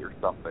date or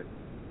something.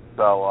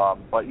 So,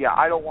 but yeah,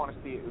 I don't want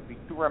to see it. It would be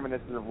too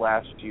reminiscent of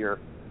last year.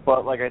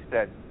 But like I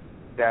said,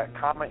 that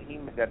comment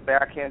that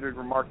backhanded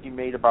remark he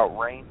made about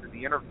Reigns in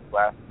the interview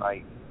last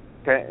night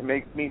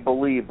makes me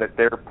believe that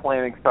they're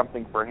planning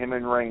something for him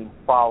and Reigns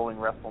following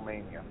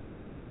WrestleMania.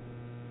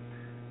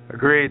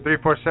 Agreed.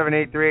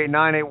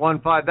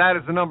 347-838-9815. That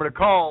is the number to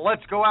call.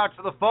 Let's go out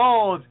to the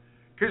phones,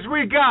 because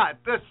we got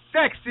the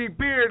sexy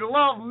beard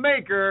love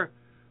maker,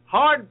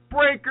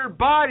 heartbreaker,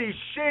 body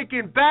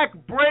shaking, back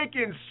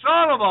breaking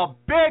son of a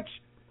bitch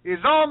is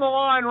on the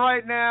line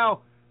right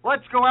now.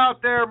 Let's go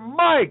out there.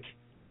 Mike,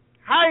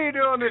 how you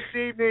doing this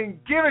evening?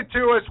 Give it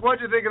to us.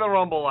 What'd you think of the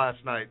Rumble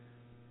last night?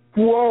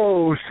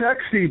 Whoa,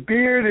 sexy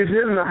beard is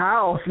in the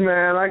house,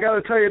 man. I got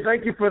to tell you,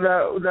 thank you for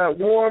that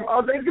warm.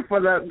 Oh, thank you for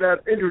that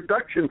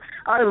introduction.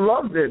 I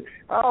loved it.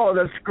 Oh,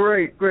 that's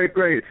great.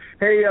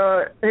 Hey,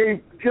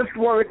 just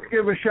want to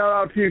give a shout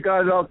out to you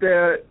guys out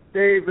there,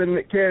 Dave and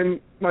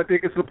Ken, my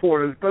biggest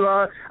supporters. But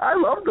I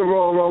love the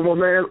Royal Rumble,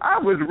 man. I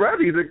was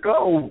ready to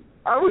go.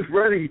 I was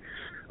ready.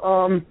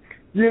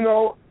 You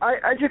know,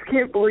 I just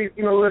can't believe.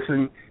 You know,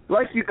 listen,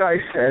 like you guys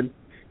said.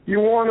 You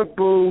want to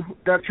boo,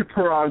 that's your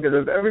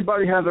prerogative.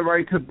 Everybody has a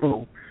right to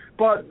boo.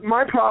 But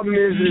my problem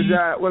is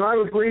that when I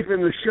was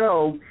leaving the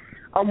show,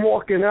 I'm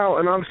walking out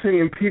and I'm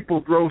seeing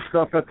people throw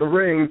stuff at the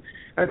ring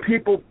and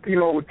people, you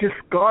know, just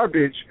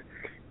garbage.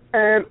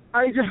 And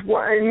I just,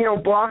 and, you know,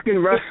 blocking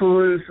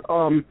wrestlers,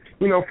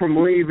 you know, from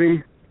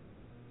leaving,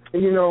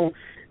 you know,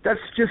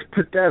 that's just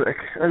pathetic.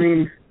 I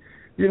mean,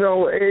 you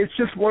know, it's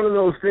just one of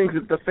those things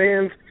that the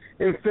fans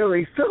in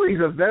Philly's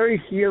a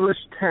very heelish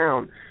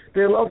town.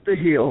 They love the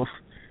heels.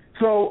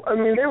 So, I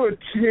mean, they were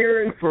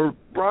cheering for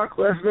Brock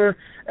Lesnar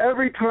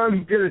every time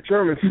he did a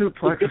German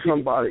suplex to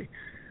somebody.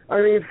 I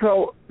mean,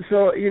 so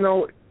you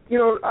know,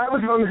 I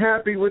was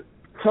unhappy with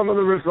some of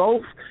the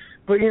results,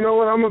 but you know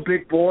what? I'm a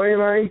big boy,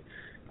 and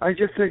I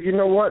just said, you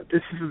know what?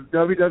 This is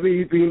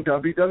WWE being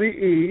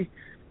WWE,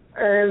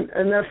 and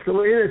that's the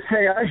way it is.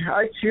 Hey,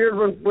 I cheered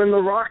when The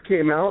Rock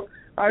came out.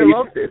 I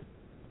loved it.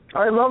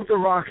 I love The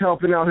Rock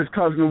helping out his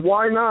cousin.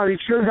 Why not? He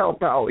should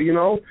help out, you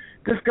know?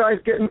 This guy's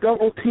getting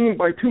double-teamed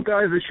by two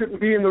guys that shouldn't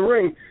be in the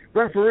ring.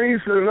 Referees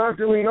that are not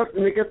doing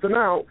nothing to get them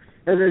out,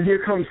 and then here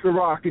comes The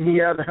Rock, and he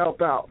had to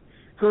help out.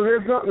 So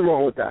there's nothing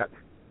wrong with that.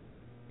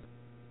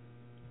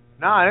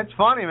 No, it's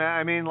funny, man.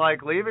 I mean,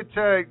 like, leave it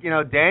to,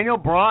 Daniel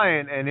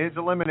Bryan and his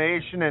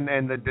elimination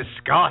and the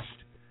disgust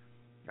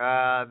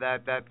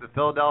that the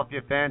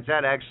Philadelphia fans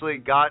had actually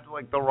got,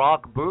 like, The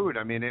Rock booed.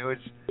 I mean, it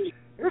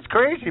was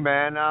crazy,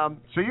 man.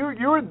 So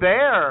you were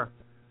there,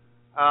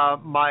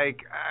 Mike.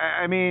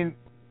 I mean,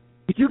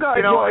 you guys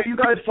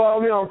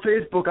follow me on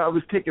Facebook. I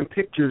was taking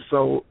pictures,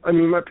 so I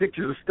mean, my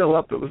pictures are still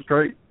up. It was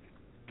great.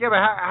 Yeah, but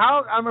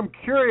how I'm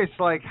curious,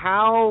 like,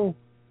 how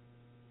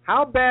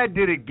bad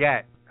did it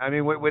get? I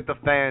mean, with the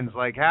fans,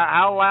 like,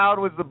 how loud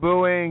was the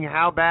booing?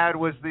 How bad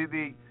was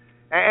the?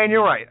 And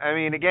you're right. I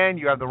mean, again,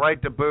 you have the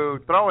right to boo,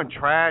 throwing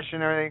trash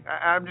and everything.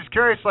 I'm just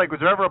curious, like, was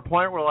there ever a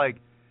point where,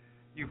 like,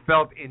 you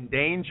felt in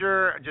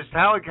danger? Just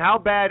how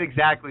bad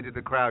exactly did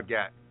the crowd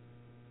get?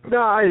 No,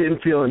 I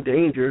didn't feel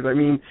endangered. I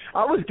mean,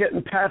 I was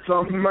getting pats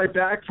on my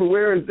back for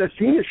wearing the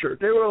Cena shirt.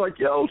 They were like,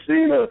 "Yo,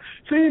 Cena."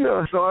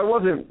 So I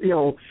wasn't,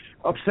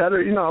 upset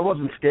or, I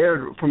wasn't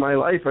scared for my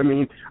life. I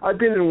mean, I've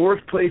been in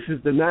worse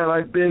places than that.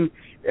 I've been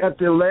at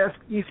the last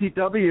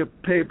ECW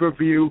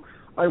pay-per-view.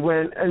 I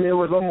went, and there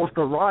was almost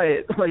a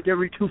riot, like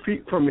every 2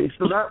 feet from me.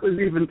 So that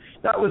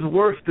was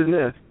worse than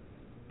this.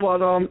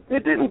 But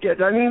it didn't get.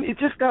 I mean, it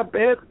just got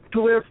bad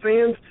to where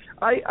fans.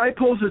 I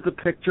posted the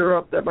picture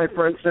up that my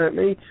friend sent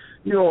me,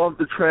 of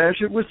the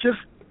trash. It was just,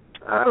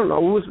 I don't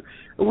know. It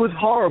was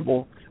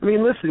horrible. I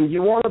mean, listen,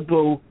 you want to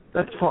boo,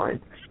 that's fine.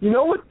 You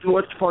know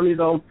what's funny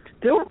though?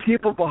 There were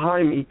people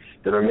behind me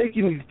that are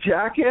making these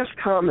jackass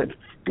comments.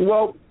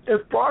 Well,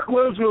 if Brock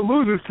Lesnar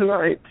loses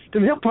tonight,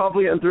 then he'll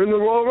probably enter in the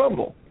Royal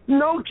Rumble.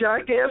 No,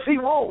 jackass, he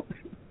won't.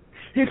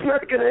 He's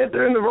not going to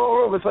enter in the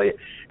Royal Rumble.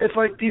 It's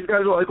like these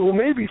guys are like, well,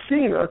 maybe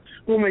Cena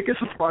will make a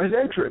surprise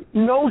entrant.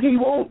 No, he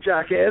won't,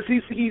 jackass.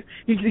 He's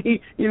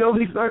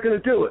not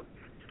going to do it.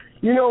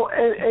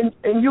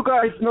 And you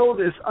guys know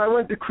this. I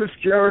went to Chris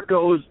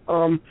Jericho's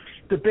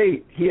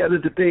debate. He had a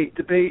debate.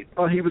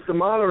 He was the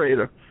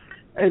moderator.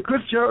 And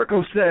Chris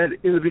Jericho said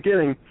in the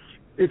beginning,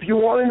 if you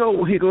want to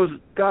know, he goes,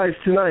 guys,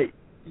 tonight,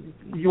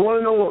 you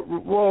want to know what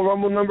Royal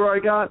Rumble number I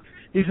got?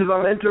 He says,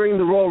 I'm entering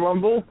the Royal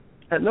Rumble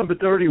at number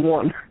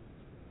 31.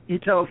 He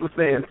tells the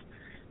fans,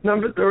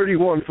 number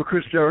 31 for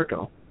Chris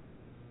Jericho.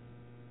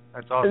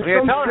 That's awesome.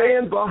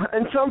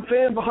 And some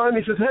fan behind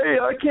me says, hey,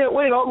 I can't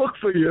wait, I'll look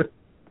for you.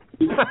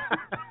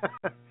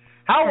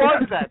 How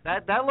was that?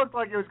 That looked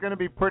like it was going to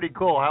be pretty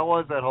cool. How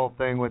was that whole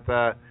thing with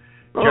Jericho?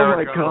 Oh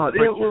my God!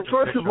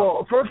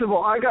 First of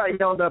all, I got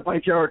yelled at by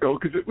Jericho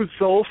because it was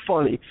so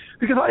funny.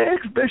 Because I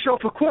asked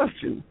Bischoff a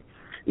question,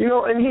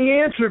 and he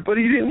answered, but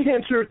he didn't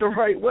answer it the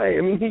right way.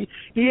 I mean,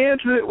 he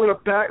answered it with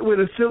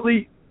a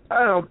silly.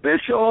 I don't know.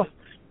 Bischoff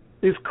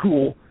is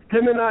cool.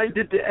 Him and I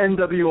did the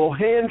NWO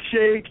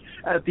handshake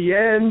at the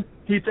end.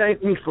 He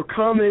thanked me for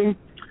coming.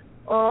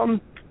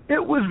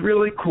 It was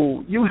really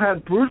cool. You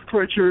had Bruce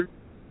Pritchard,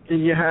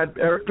 and you had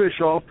Eric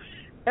Bischoff,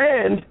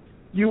 and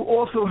you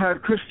also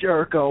had Chris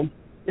Jericho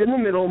in the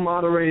middle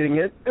moderating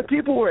it, and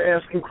people were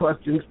asking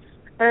questions.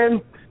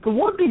 And the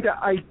one thing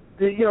that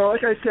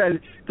like I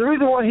said, the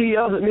reason why he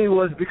yelled at me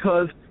was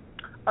because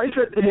I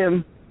said to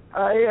him,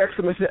 I asked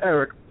him, I said,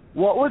 Eric,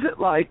 what was it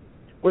like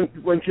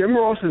when Jim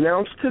Ross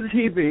announced to the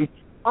TV,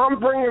 I'm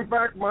bringing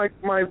back my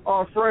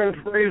friends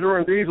Razor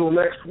and Diesel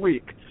next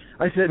week.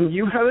 I said, and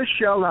you had to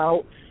shell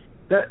out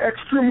that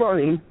extra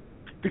money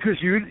because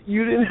you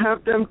didn't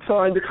have them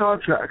sign the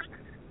contracts.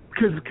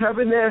 Because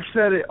Kevin Nash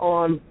said it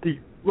on the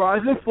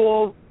Rise and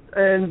Fall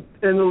and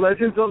the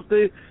Legends of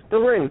the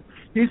Ring.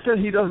 He said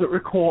he doesn't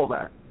recall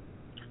that.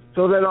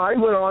 So then I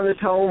went on to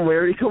tell him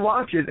where he could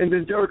watch it, and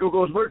then Jericho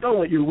goes, we're done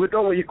with you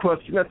your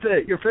question. That's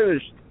it. You're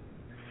finished.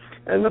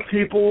 And the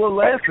people were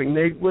laughing.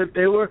 They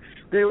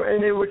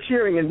were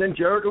cheering. And then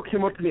Jericho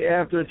came up to me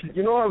after and said,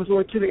 I was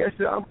only kidding. I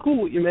said, I'm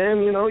cool with you,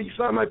 man. You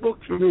signed my book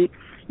for me.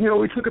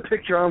 We took a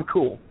picture. I'm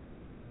cool.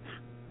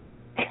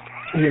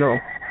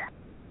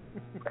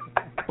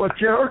 But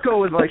Jericho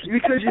was like,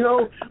 because,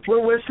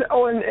 when we're,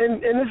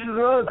 and this is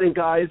another thing,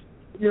 guys,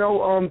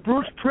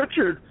 Bruce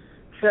Pritchard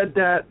said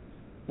that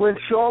when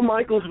Shawn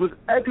Michaels was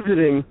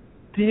exiting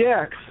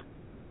DX,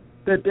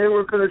 that they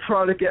were going to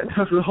try to get in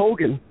touch with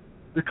Hogan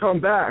to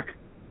come back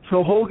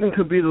so Hogan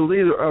could be the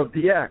leader of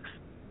DX.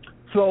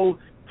 So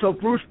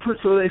Bruce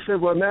Pritchard, so they said,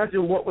 well,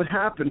 imagine what would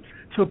happen.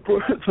 So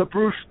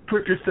Bruce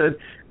Pritchard said,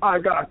 I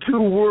got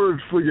 2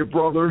 words for you,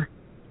 brother.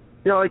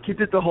 Like he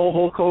did the whole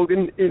Hulk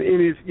Hogan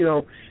in his,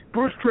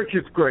 Bruce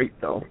Pritchard's great,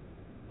 though.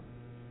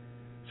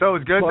 So it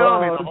was good, though?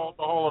 I mean, the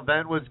whole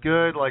event was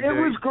good? Like it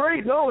was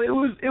great. No, it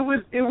was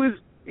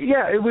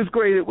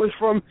great. It was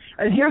from,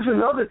 and here's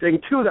another thing,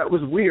 too, that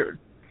was weird.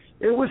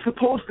 It was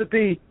supposed to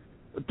be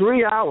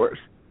 3 hours.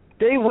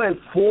 They went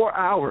 4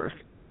 hours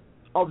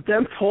of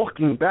them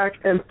talking back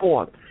and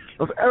forth,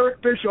 of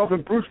Eric Bischoff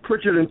and Bruce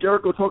Pritchard and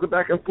Jericho talking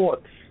back and forth.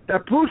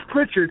 That Bruce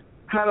Pritchard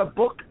had a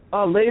book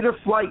a later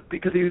flight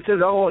because he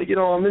said, "Oh,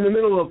 I'm in the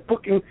middle of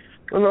booking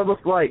another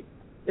flight."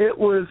 It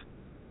was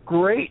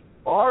great.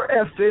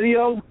 RF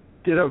Video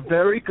did a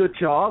very good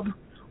job.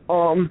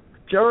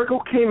 Jericho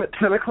came at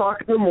 10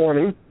 o'clock in the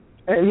morning,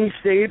 and he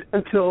stayed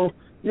until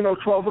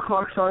 12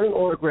 o'clock signing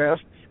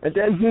autographs, and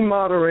then he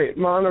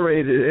moderated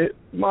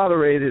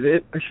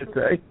it, I should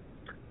say.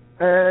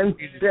 And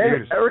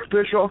then Eric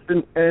Bischoff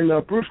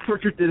and Bruce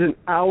Pritchard did an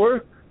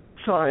hour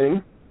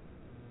signing,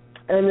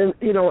 and then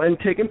and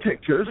taking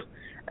pictures,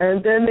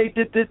 and then they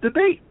did the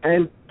debate.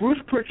 And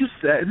Bruce Pritchard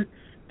said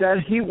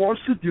that he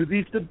wants to do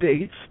these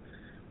debates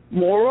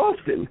more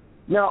often.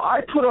 Now,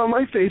 I put on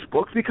my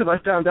Facebook, because I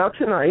found out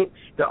tonight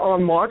that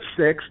on March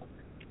 6th,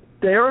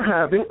 they are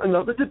having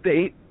another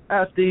debate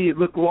at the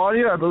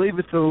LaGuardia, I believe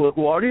it's the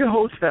LaGuardia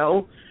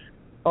Hotel,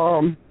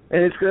 and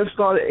it's going to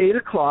start at 8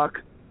 o'clock,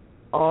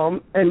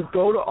 and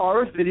go to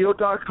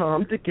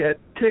rfvideo.com to get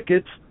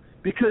tickets,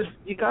 because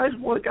you guys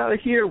got to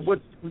hear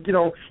what,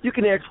 you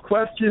can ask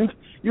questions,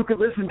 you can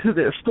listen to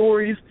their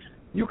stories,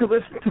 you can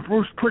listen to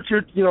Bruce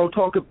Pritchard,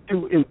 talk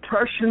do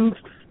impressions.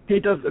 He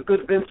does a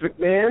good Vince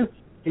McMahon.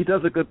 He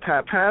does a good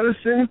Pat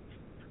Patterson.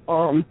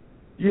 And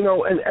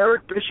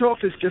Eric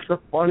Bischoff is just a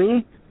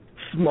funny,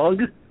 smug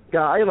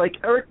guy. Like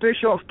Eric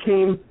Bischoff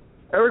came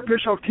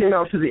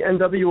out to the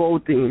NWO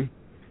theme,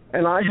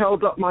 and I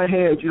held up my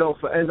hand,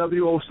 for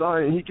NWO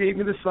sign, and he gave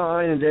me the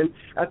sign, and then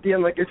at the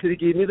end, like I said, he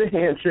gave me the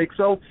handshake.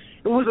 So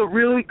it was a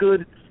really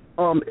good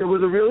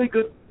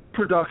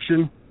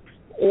production.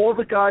 All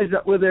the guys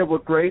that were there were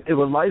great. They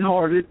were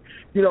lighthearted.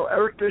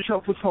 Eric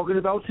Bischoff was talking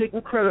about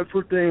taking credit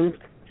for things.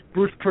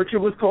 Bruce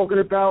Pritchard was talking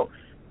about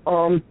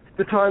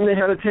the time they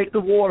had to take the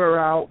water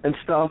out and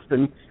stuff,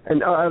 and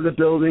out of the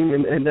building,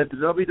 and that the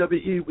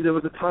WWE, there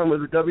was a time where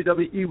the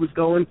WWE was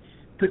going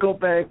to go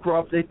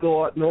bankrupt, they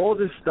thought, and all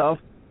this stuff.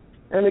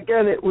 And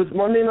again, it was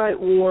Monday Night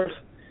Wars.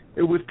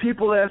 It was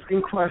people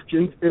asking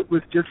questions. It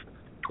was just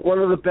one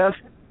of the best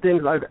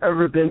things I've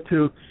ever been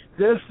to.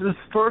 This is the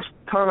first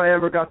time I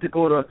ever got to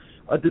go to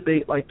a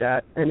debate like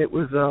that, and it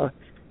was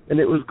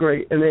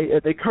great. And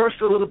they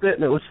cursed a little bit,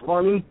 and it was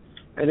funny,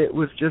 and it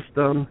was just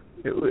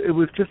it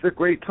was just a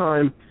great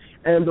time.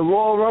 And the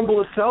Royal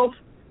Rumble itself,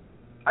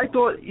 I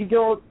thought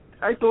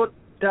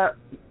that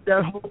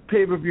whole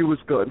pay-per-view was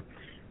good.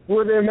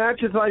 Were there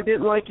matches I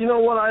didn't like? You know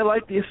what? I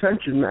liked the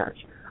Ascension match.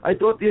 I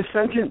thought the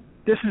Ascension,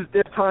 this is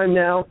their time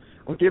now.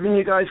 I'm giving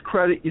you guys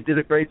credit. You did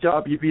a great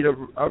job. You beat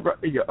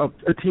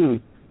a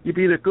team. You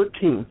beat a good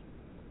team.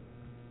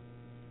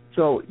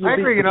 So I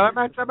agree. That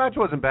match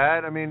wasn't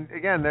bad. I mean,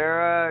 again,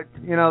 they're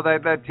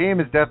that team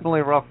is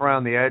definitely rough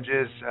around the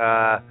edges.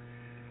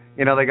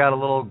 They got a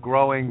little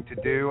growing to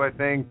do, I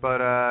think.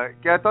 But I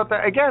thought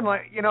that again,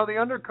 the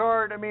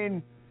undercard. I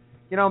mean,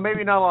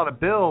 maybe not a lot of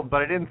build,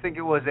 but I didn't think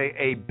it was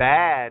a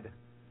bad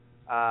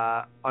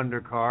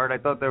undercard. I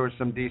thought there were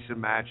some decent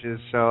matches.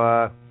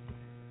 So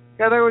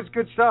there was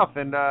good stuff,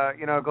 and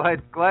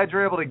glad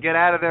you're able to get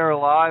out of there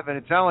alive. And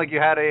it sounded like you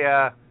had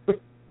a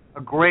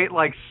great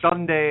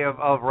Sunday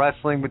of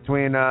wrestling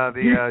between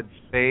the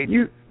debates.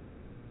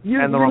 You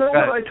know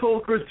what I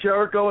told Chris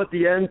Jericho at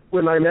the end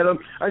when I met him?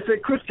 I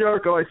said, Chris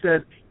Jericho,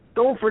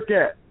 don't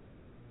forget,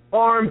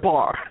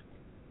 armbar.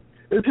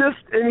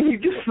 And he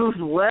just was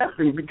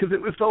laughing because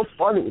it was so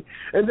funny.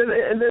 And then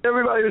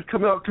everybody was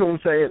coming up to him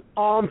saying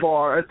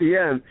armbar at the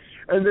end.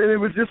 And then it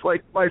was just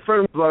like my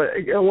friend was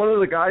one of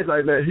the guys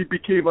I met, he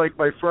became like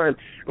my friend,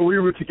 and we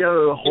were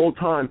together the whole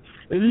time.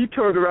 And he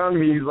turned around to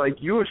me, he's like,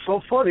 "You were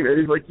so funny, man."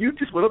 He's like, "You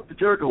just went up to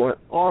Jericho and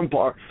went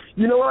armbar."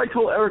 You know what I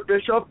told Eric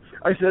Bischoff?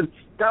 I said,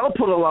 that'll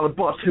put a lot of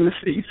butts in the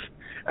seats.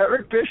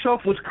 Eric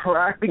Bischoff was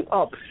cracking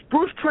up.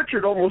 Bruce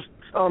Pritchard almost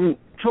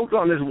choked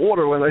on his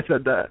water when I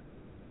said that.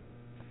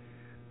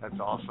 That's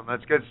awesome.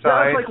 That's good stuff.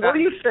 It's like, what do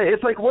you say?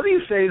 It's like, what do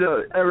you say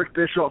to Eric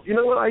Bischoff? You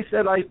know what I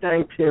said? I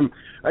thanked him.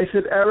 I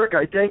said, Eric,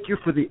 I thank you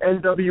for the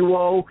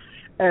NWO,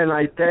 and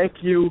I thank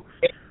you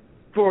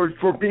for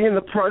being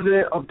the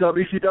president of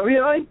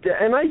WCW,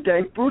 and I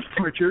thank Bruce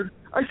Pritchard.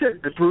 I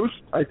said, Bruce,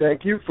 I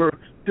thank you for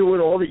doing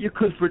all that you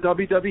could for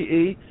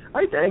WWE.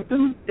 I thanked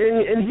him,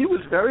 and he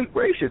was very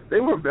gracious.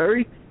 They were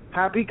very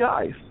happy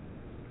guys.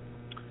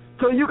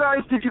 So did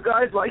you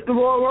guys like the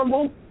Royal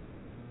Rumble?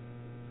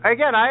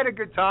 Again, I had a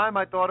good time.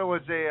 I thought it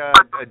was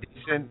a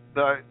decent.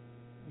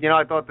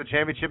 I thought the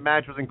championship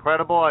match was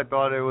incredible. I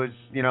thought it was,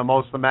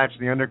 most of the matches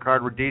in the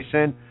undercard were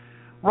decent.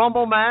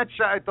 Rumble match,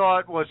 I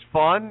thought was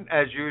fun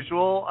as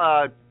usual,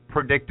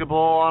 predictable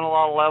on a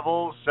lot of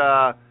levels.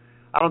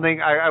 I don't think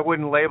I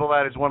wouldn't label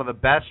that as one of the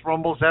best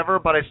Rumbles ever,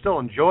 but I still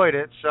enjoyed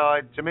it. So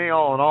to me,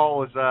 all in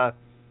all, it was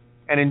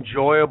an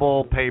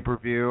enjoyable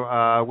pay-per-view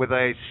with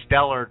a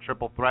stellar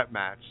triple threat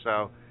match.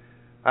 So.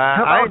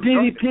 How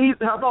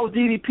about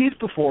DDP's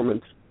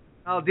performance?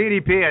 Well,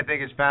 DDP, I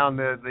think, has found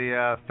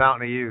the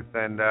fountain of youth,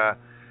 and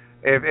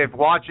if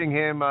watching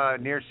him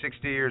near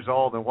 60 years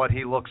old and what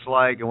he looks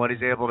like and what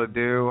he's able to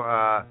do,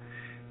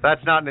 that's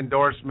not an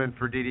endorsement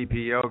for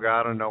DDP yoga.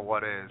 I don't know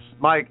what is.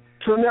 Mike.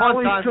 So now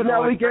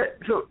we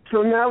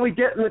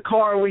get in the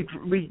car and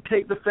we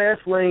take the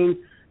fast lane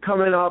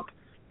coming up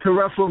to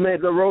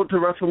WrestleMania, the road to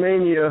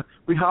WrestleMania,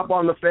 we hop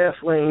on the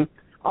fast lane.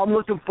 I'm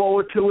looking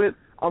forward to it.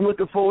 I'm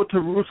looking forward to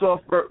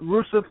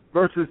Rusev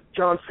versus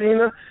John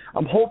Cena.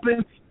 I'm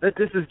hoping that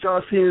this is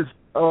John Cena's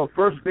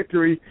first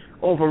victory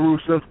over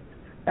Rusev,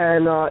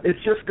 and it's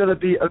just going to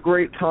be a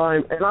great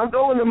time. And I'm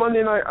going to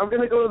Monday night. I'm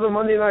going to go to the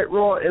Monday Night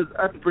Raw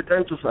at the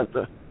Prudential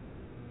Center.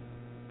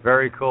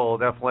 Very cool.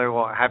 Definitely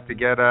will have to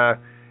get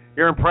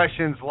your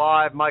impressions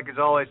live. Mike, as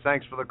always,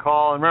 thanks for the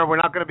call. And remember, we're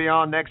not going to be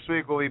on next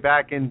week. We'll be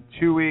back in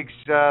 2 weeks,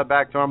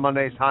 back to our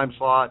Monday's time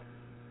slot.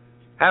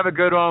 Have a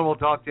good one. We'll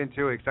talk to you in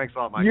 2 weeks. Thanks a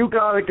lot, Mike. You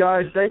got it,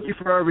 guys. Thank you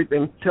for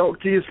everything.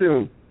 Talk to you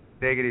soon.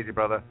 Take it easy,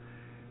 brother.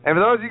 And for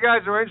those of you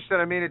guys who are interested,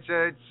 I mean, it's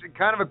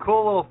kind of a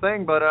cool little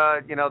thing, but,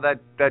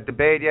 that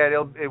debate,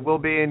 it will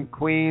be in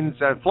Queens,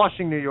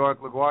 Flushing, New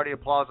York,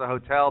 LaGuardia Plaza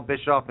Hotel,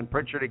 Bischoff and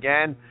Pritchard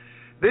again.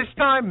 This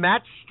time,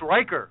 Matt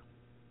Stryker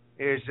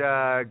is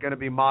going to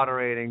be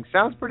moderating.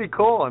 Sounds pretty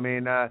cool. I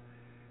mean, and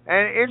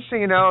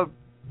interesting,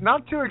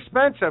 not too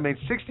expensive. I mean,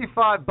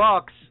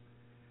 $65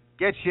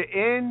 gets you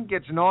in,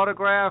 gets an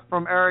autograph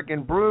from Eric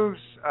and Bruce,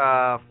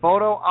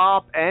 photo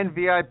op, and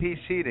VIP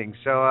seating.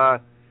 So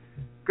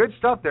good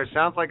stuff there.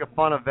 Sounds like a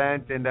fun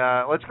event. And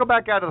let's go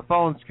back out to the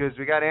phones because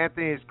we got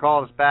Anthony who's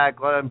called us back.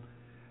 Let him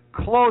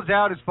close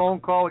out his phone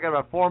call. We got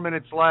about 4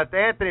 minutes left.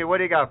 Anthony, what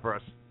do you got for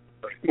us?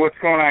 What's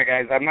going on,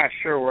 guys? I'm not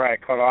sure where I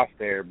cut off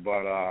there,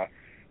 but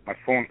my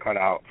phone cut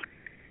out.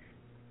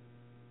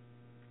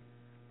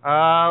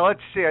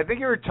 Let's see. I think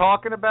you were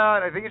talking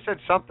about, I think you said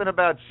something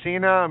about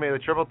Cena, I mean, the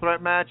triple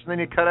threat match, and then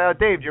you cut out.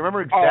 Dave, do you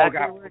remember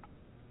exactly?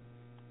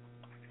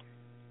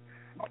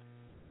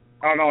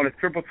 Oh no, the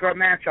triple threat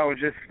match. I was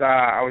just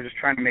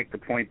trying to make the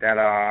point that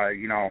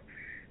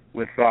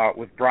with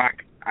Brock,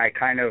 I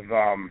kind of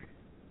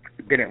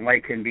didn't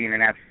like him being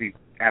an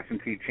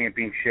absentee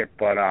championship,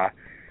 but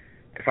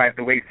if I have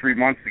to wait 3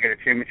 months to get a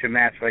championship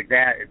match like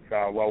that, it's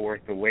well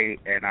worth the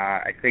wait, and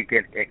I think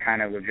it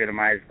kind of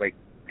legitimized, like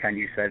Ken,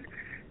 you said,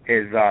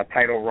 his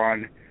title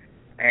run.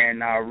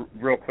 And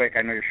real quick,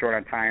 I know you're short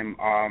on time,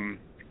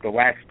 the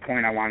last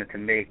point I wanted to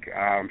make,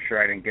 I'm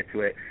sure I didn't get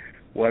to it,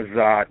 was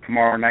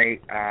tomorrow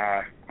night,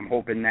 I'm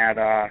hoping that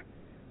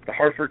the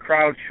Hartford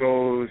crowd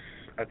shows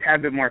a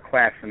tad bit more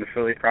class than the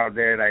Philly crowd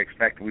did. I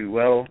expect we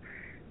will.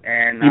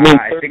 And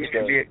I think it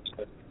should be...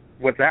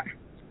 What's that?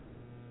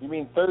 You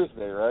mean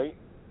Thursday, right?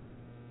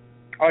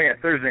 Oh, yeah,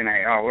 Thursday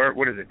night. Oh,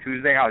 what is it,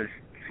 Tuesday? Oh, this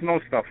snow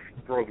stuff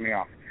throws me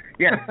off.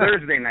 Yeah,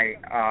 Thursday night.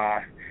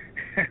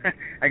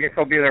 I guess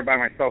I'll be there by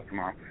myself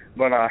tomorrow.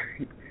 But,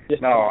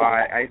 no,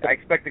 I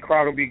expect the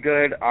crowd will be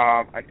good.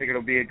 I think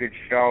it'll be a good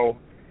show.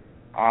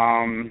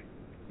 And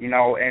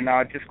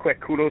just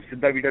quick, kudos to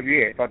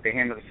WWE. I thought they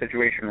handled the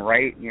situation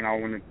right.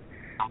 When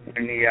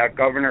the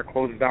governor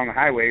closes down the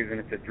highways and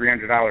it's a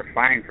 $300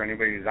 fine for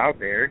anybody who's out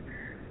there,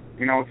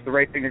 it's the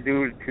right thing to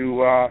do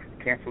to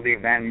cancel the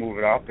event and move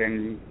it up,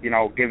 and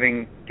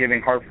giving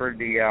Hartford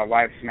the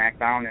live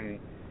SmackDown and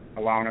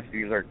allowing us to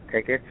use our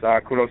tickets.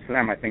 Kudos to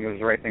them. I think it was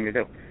the right thing to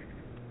do.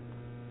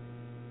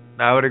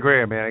 I would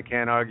agree. I mean, I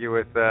can't argue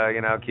with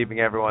keeping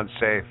everyone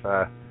safe.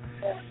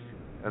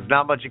 There's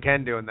not much you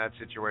can do in that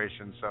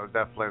situation, so it's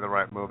definitely the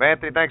right move.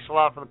 Anthony, thanks a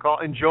lot for the call.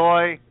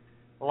 Enjoy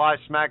the live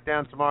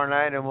SmackDown tomorrow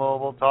night, and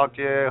we'll talk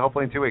to you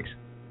hopefully in 2 weeks.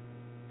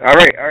 All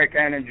right,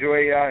 Ken. Enjoy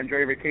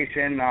your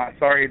vacation.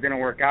 Sorry it didn't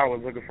work out. I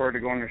was looking forward to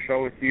going to the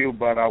show with you,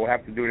 but we'll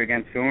have to do it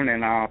again soon,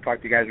 and I'll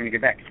talk to you guys when you get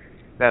back.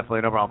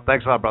 Definitely, no problem.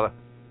 Thanks a lot, brother.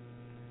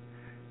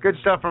 Good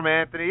stuff from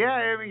Anthony. Yeah,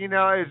 I mean, it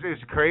was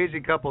a crazy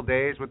couple of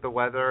days with the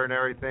weather and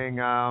everything.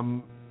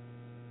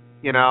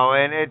 And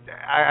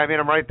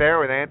I'm right there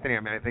with Anthony. I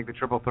mean, I think the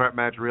triple threat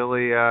match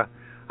really, I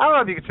don't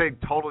know if you could say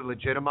totally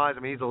legitimized.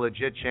 I mean, he's a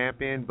legit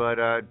champion, but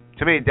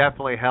to me, it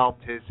definitely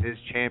helped his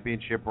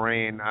championship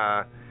reign.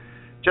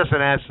 Just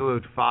an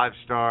absolute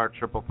 5-star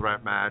triple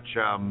threat match.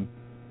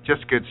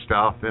 Just good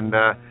stuff. And,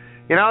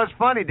 it's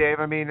funny, Dave.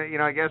 I mean,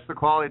 I guess the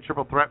quality of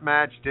triple threat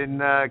match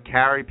didn't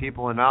carry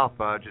people enough.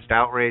 Just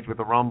outrage with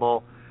the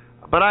Rumble.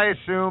 But I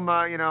assume,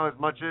 as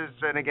much as,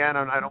 and again,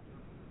 I don't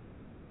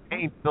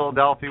paint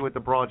Philadelphia with the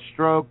broad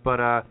stroke, but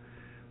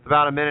with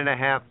about a minute and a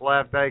half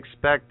left, I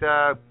expect,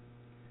 the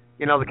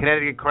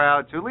Connecticut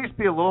crowd to at least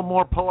be a little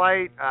more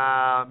polite,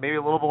 maybe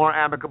a little more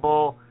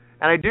amicable.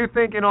 And I do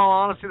think, in all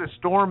honesty, the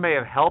storm may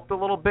have helped a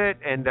little bit,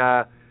 and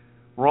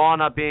Raw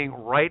not being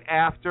right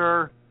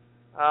after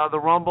the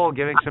Rumble,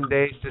 giving some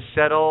days to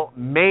settle.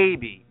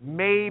 Maybe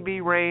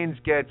Reigns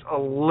gets a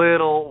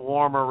little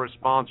warmer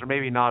response, or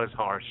maybe not as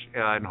harsh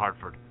in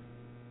Hartford.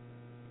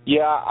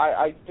 Yeah,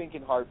 I think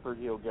in Hartford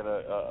he'll get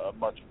a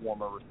much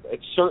warmer response. It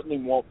certainly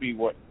won't be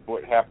what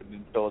happened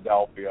in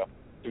Philadelphia,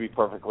 to be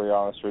perfectly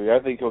honest with you. I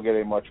think he'll get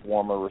a much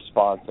warmer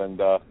response, and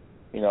I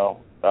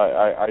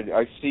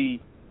see.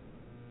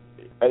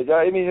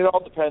 I mean, it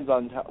all depends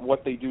on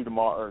what they do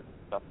tomorrow, or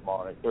not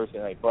tomorrow night, Thursday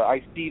night. But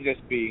I see this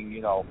being,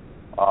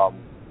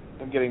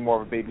 him getting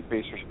more of a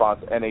babyface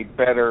response and a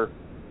better,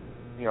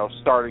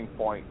 starting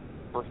point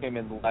for him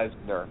and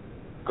Lesnar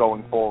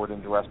going forward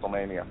into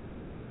WrestleMania.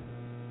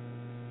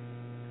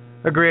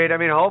 Agreed. I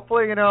mean,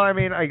 hopefully,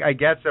 I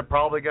guess they're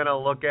probably going to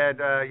look at,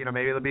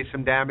 maybe there'll be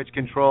some damage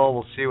control.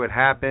 We'll see what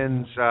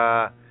happens.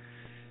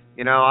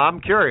 I'm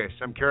curious.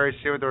 I'm curious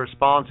to see what the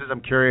response is. I'm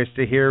curious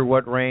to hear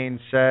what Reigns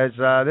says.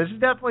 This is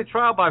definitely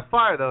trial by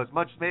fire, though. As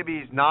much as maybe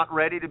he's not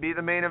ready to be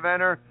the main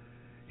eventer,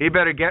 he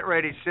better get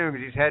ready soon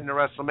because he's heading to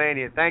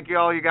WrestleMania. Thank you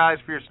all you guys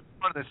for your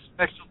support on this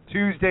special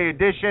Tuesday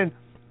edition.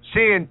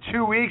 See you in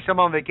 2 weeks. I'm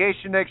on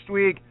vacation next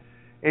week.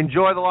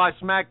 Enjoy the live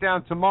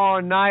SmackDown tomorrow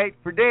night.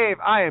 For Dave,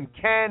 I am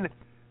Ken.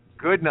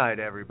 Good night,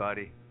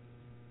 everybody.